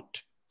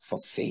not for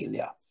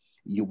failure.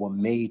 You were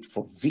made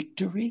for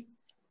victory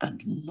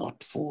and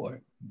not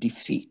for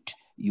defeat.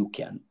 You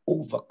can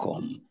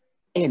overcome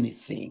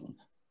anything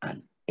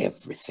and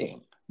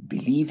everything.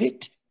 Believe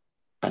it,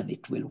 and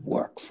it will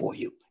work for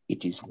you.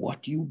 It is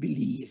what you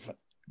believe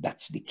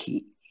that's the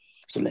key.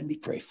 So let me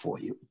pray for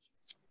you.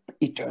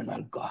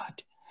 Eternal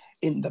God,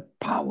 in the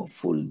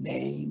powerful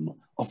name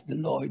of the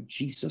Lord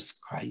Jesus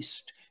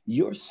Christ,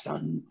 your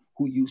Son,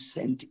 who you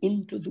sent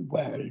into the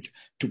world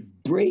to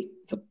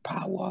break the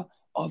power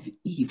of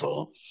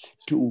evil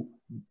to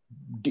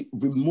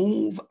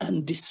remove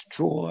and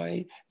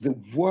destroy the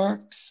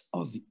works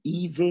of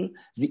evil,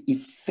 the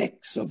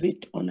effects of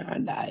it on our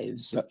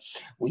lives.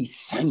 We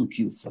thank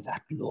you for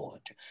that,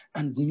 Lord.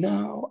 And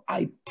now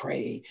I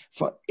pray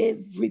for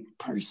every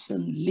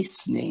person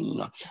listening,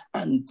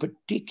 and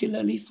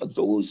particularly for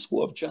those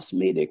who have just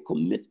made a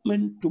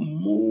commitment to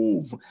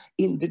move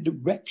in the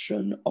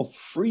direction of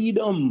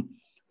freedom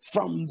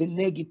from the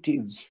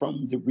negatives,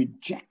 from the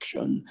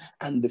rejection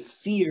and the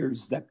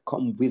fears that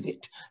come with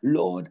it.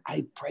 Lord,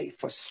 I pray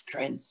for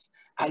strength.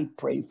 I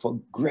pray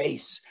for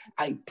grace.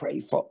 I pray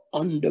for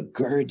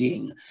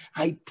undergirding.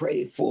 I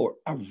pray for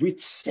a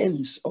rich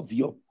sense of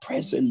your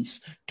presence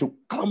to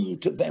come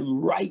to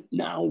them right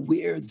now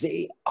where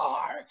they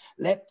are.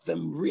 Let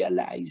them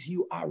realize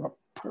you are a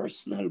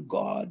personal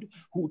God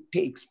who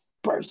takes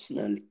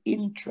personal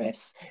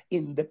interest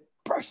in the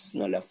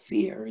personal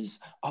affairs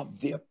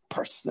of their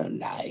personal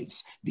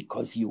lives,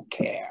 because you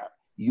care.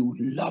 You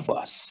love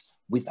us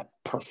with a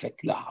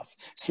perfect love.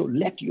 So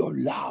let your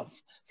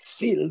love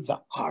fill the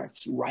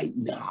hearts right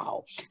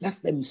now.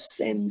 Let them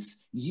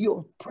sense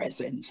your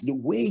presence, the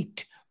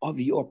weight of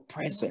your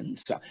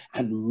presence,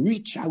 and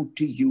reach out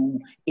to you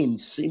in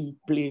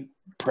simply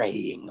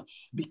praying,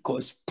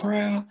 because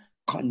prayer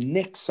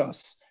connects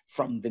us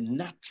from the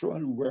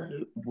natural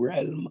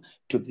realm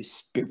to the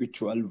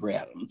spiritual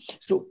realm.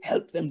 So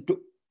help them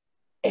to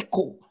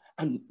echo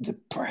and the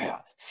prayer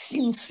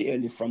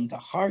sincerely from the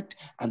heart,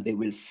 and they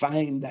will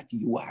find that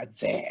you are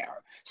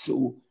there.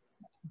 So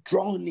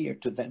draw near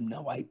to them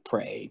now, I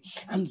pray.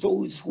 And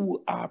those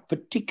who are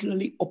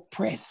particularly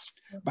oppressed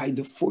by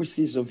the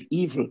forces of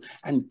evil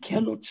and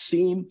cannot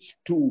seem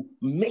to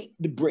make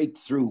the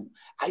breakthrough,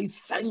 I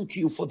thank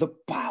you for the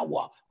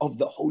power of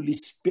the Holy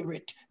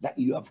Spirit that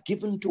you have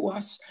given to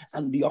us,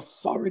 and the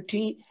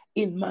authority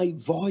in my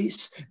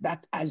voice,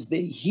 that as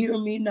they hear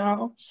me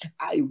now,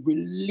 I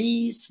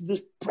release the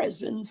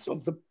presence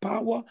of the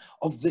power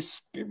of the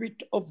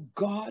Spirit of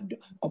God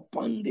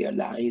upon their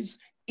lives,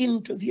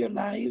 into their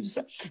lives.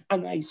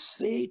 And I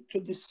say to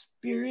the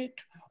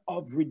spirit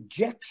of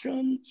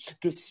rejection,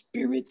 to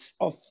spirits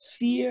of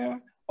fear,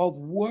 of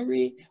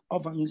worry,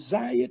 of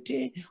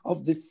anxiety,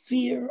 of the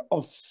fear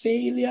of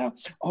failure,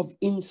 of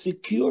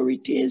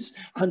insecurities,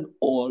 and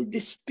all the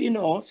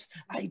spin-offs,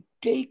 I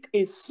take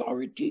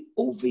authority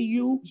over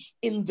you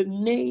in the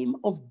name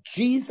of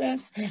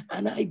Jesus,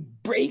 and I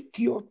break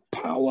your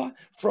power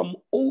from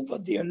over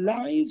their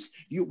lives.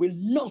 You will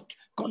not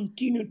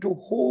continue to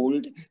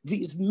hold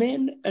these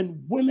men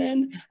and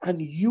women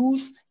and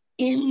youth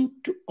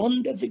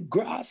under the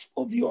grasp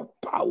of your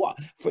power,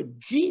 for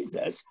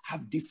Jesus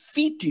have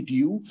defeated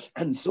you,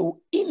 and so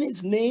in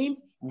his name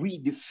we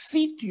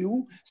defeat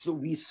you. So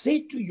we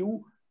say to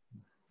you,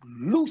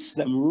 loose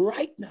them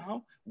right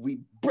now. We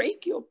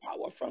break your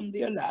power from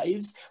their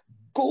lives.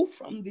 Go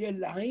from their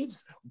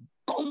lives.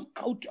 Come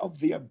out of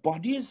their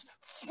bodies.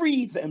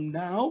 Free them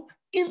now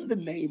in the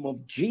name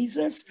of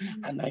Jesus.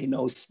 And I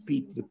now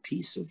speak the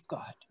peace of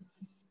God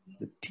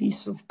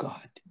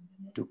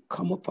to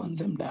come upon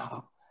them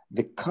now.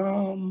 The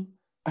calm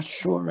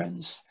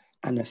assurance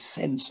and a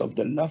sense of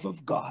the love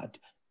of God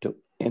to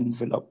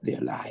envelop their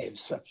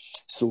lives.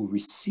 So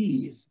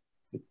receive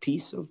the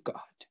peace of God,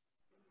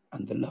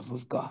 and the love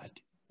of God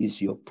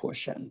is your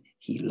portion.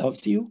 He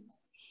loves you,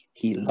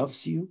 he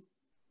loves you,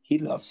 he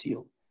loves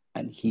you,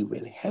 and he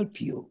will help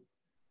you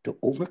to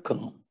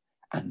overcome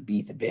and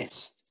be the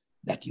best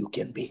that you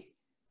can be.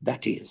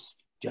 That is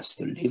just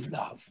to live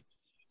love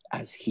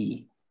as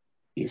he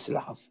is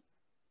love.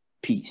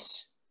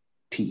 Peace,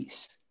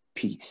 peace,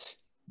 peace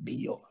be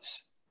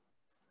yours.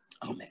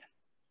 Amen.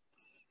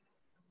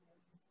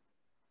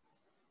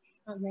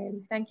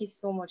 Amen. Thank you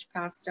so much,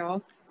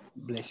 Pastor.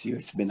 Bless you.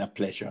 It's been a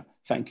pleasure.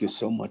 Thank you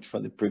so much for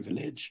the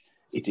privilege.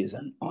 It is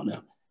an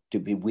honor to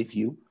be with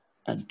you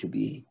and to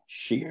be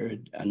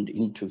shared and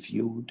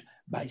interviewed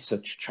by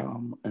such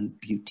charm and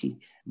beauty.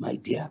 My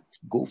dear,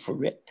 go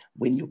for it.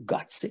 When you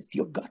got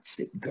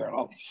it,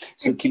 girl.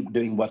 So keep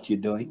doing what you're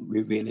doing.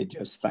 We really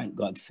just thank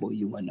God for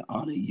you and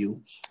honor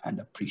you and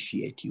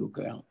appreciate you,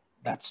 girl.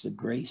 That's the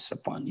grace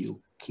upon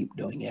you. Keep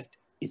doing it.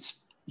 It's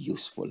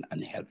useful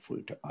and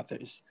helpful to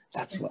others.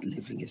 That's what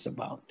living is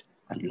about,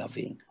 and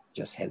loving,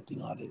 just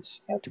helping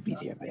others to be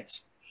their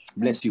best.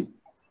 Bless you.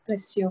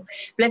 Bless you.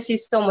 Bless you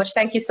so much.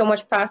 Thank you so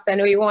much, Pastor. I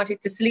know you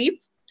wanted to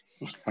sleep,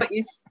 but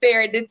you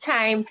spared the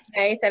time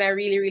tonight, and I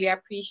really, really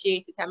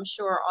appreciate it. I'm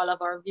sure all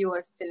of our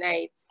viewers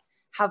tonight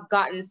have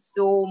gotten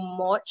so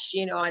much,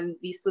 you know, and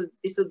this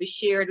will be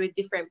shared with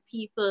different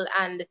people,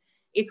 and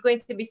it's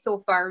going to be so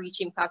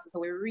far-reaching, Pastor. So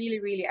we really,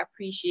 really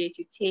appreciate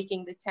you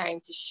taking the time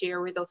to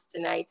share with us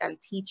tonight and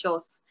teach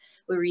us.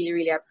 We really,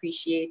 really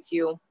appreciate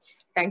you.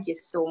 Thank you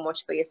so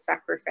much for your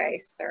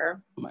sacrifice, sir.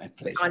 My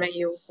pleasure. Honor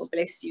you. We'll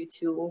bless you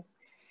too.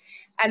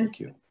 And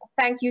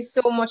thank you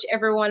so much,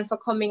 everyone, for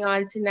coming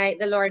on tonight.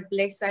 The Lord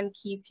bless and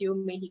keep you.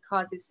 May he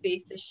cause his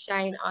face to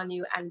shine on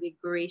you and be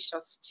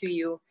gracious to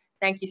you.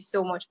 Thank you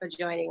so much for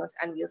joining us,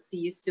 and we'll see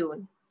you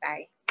soon.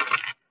 Bye.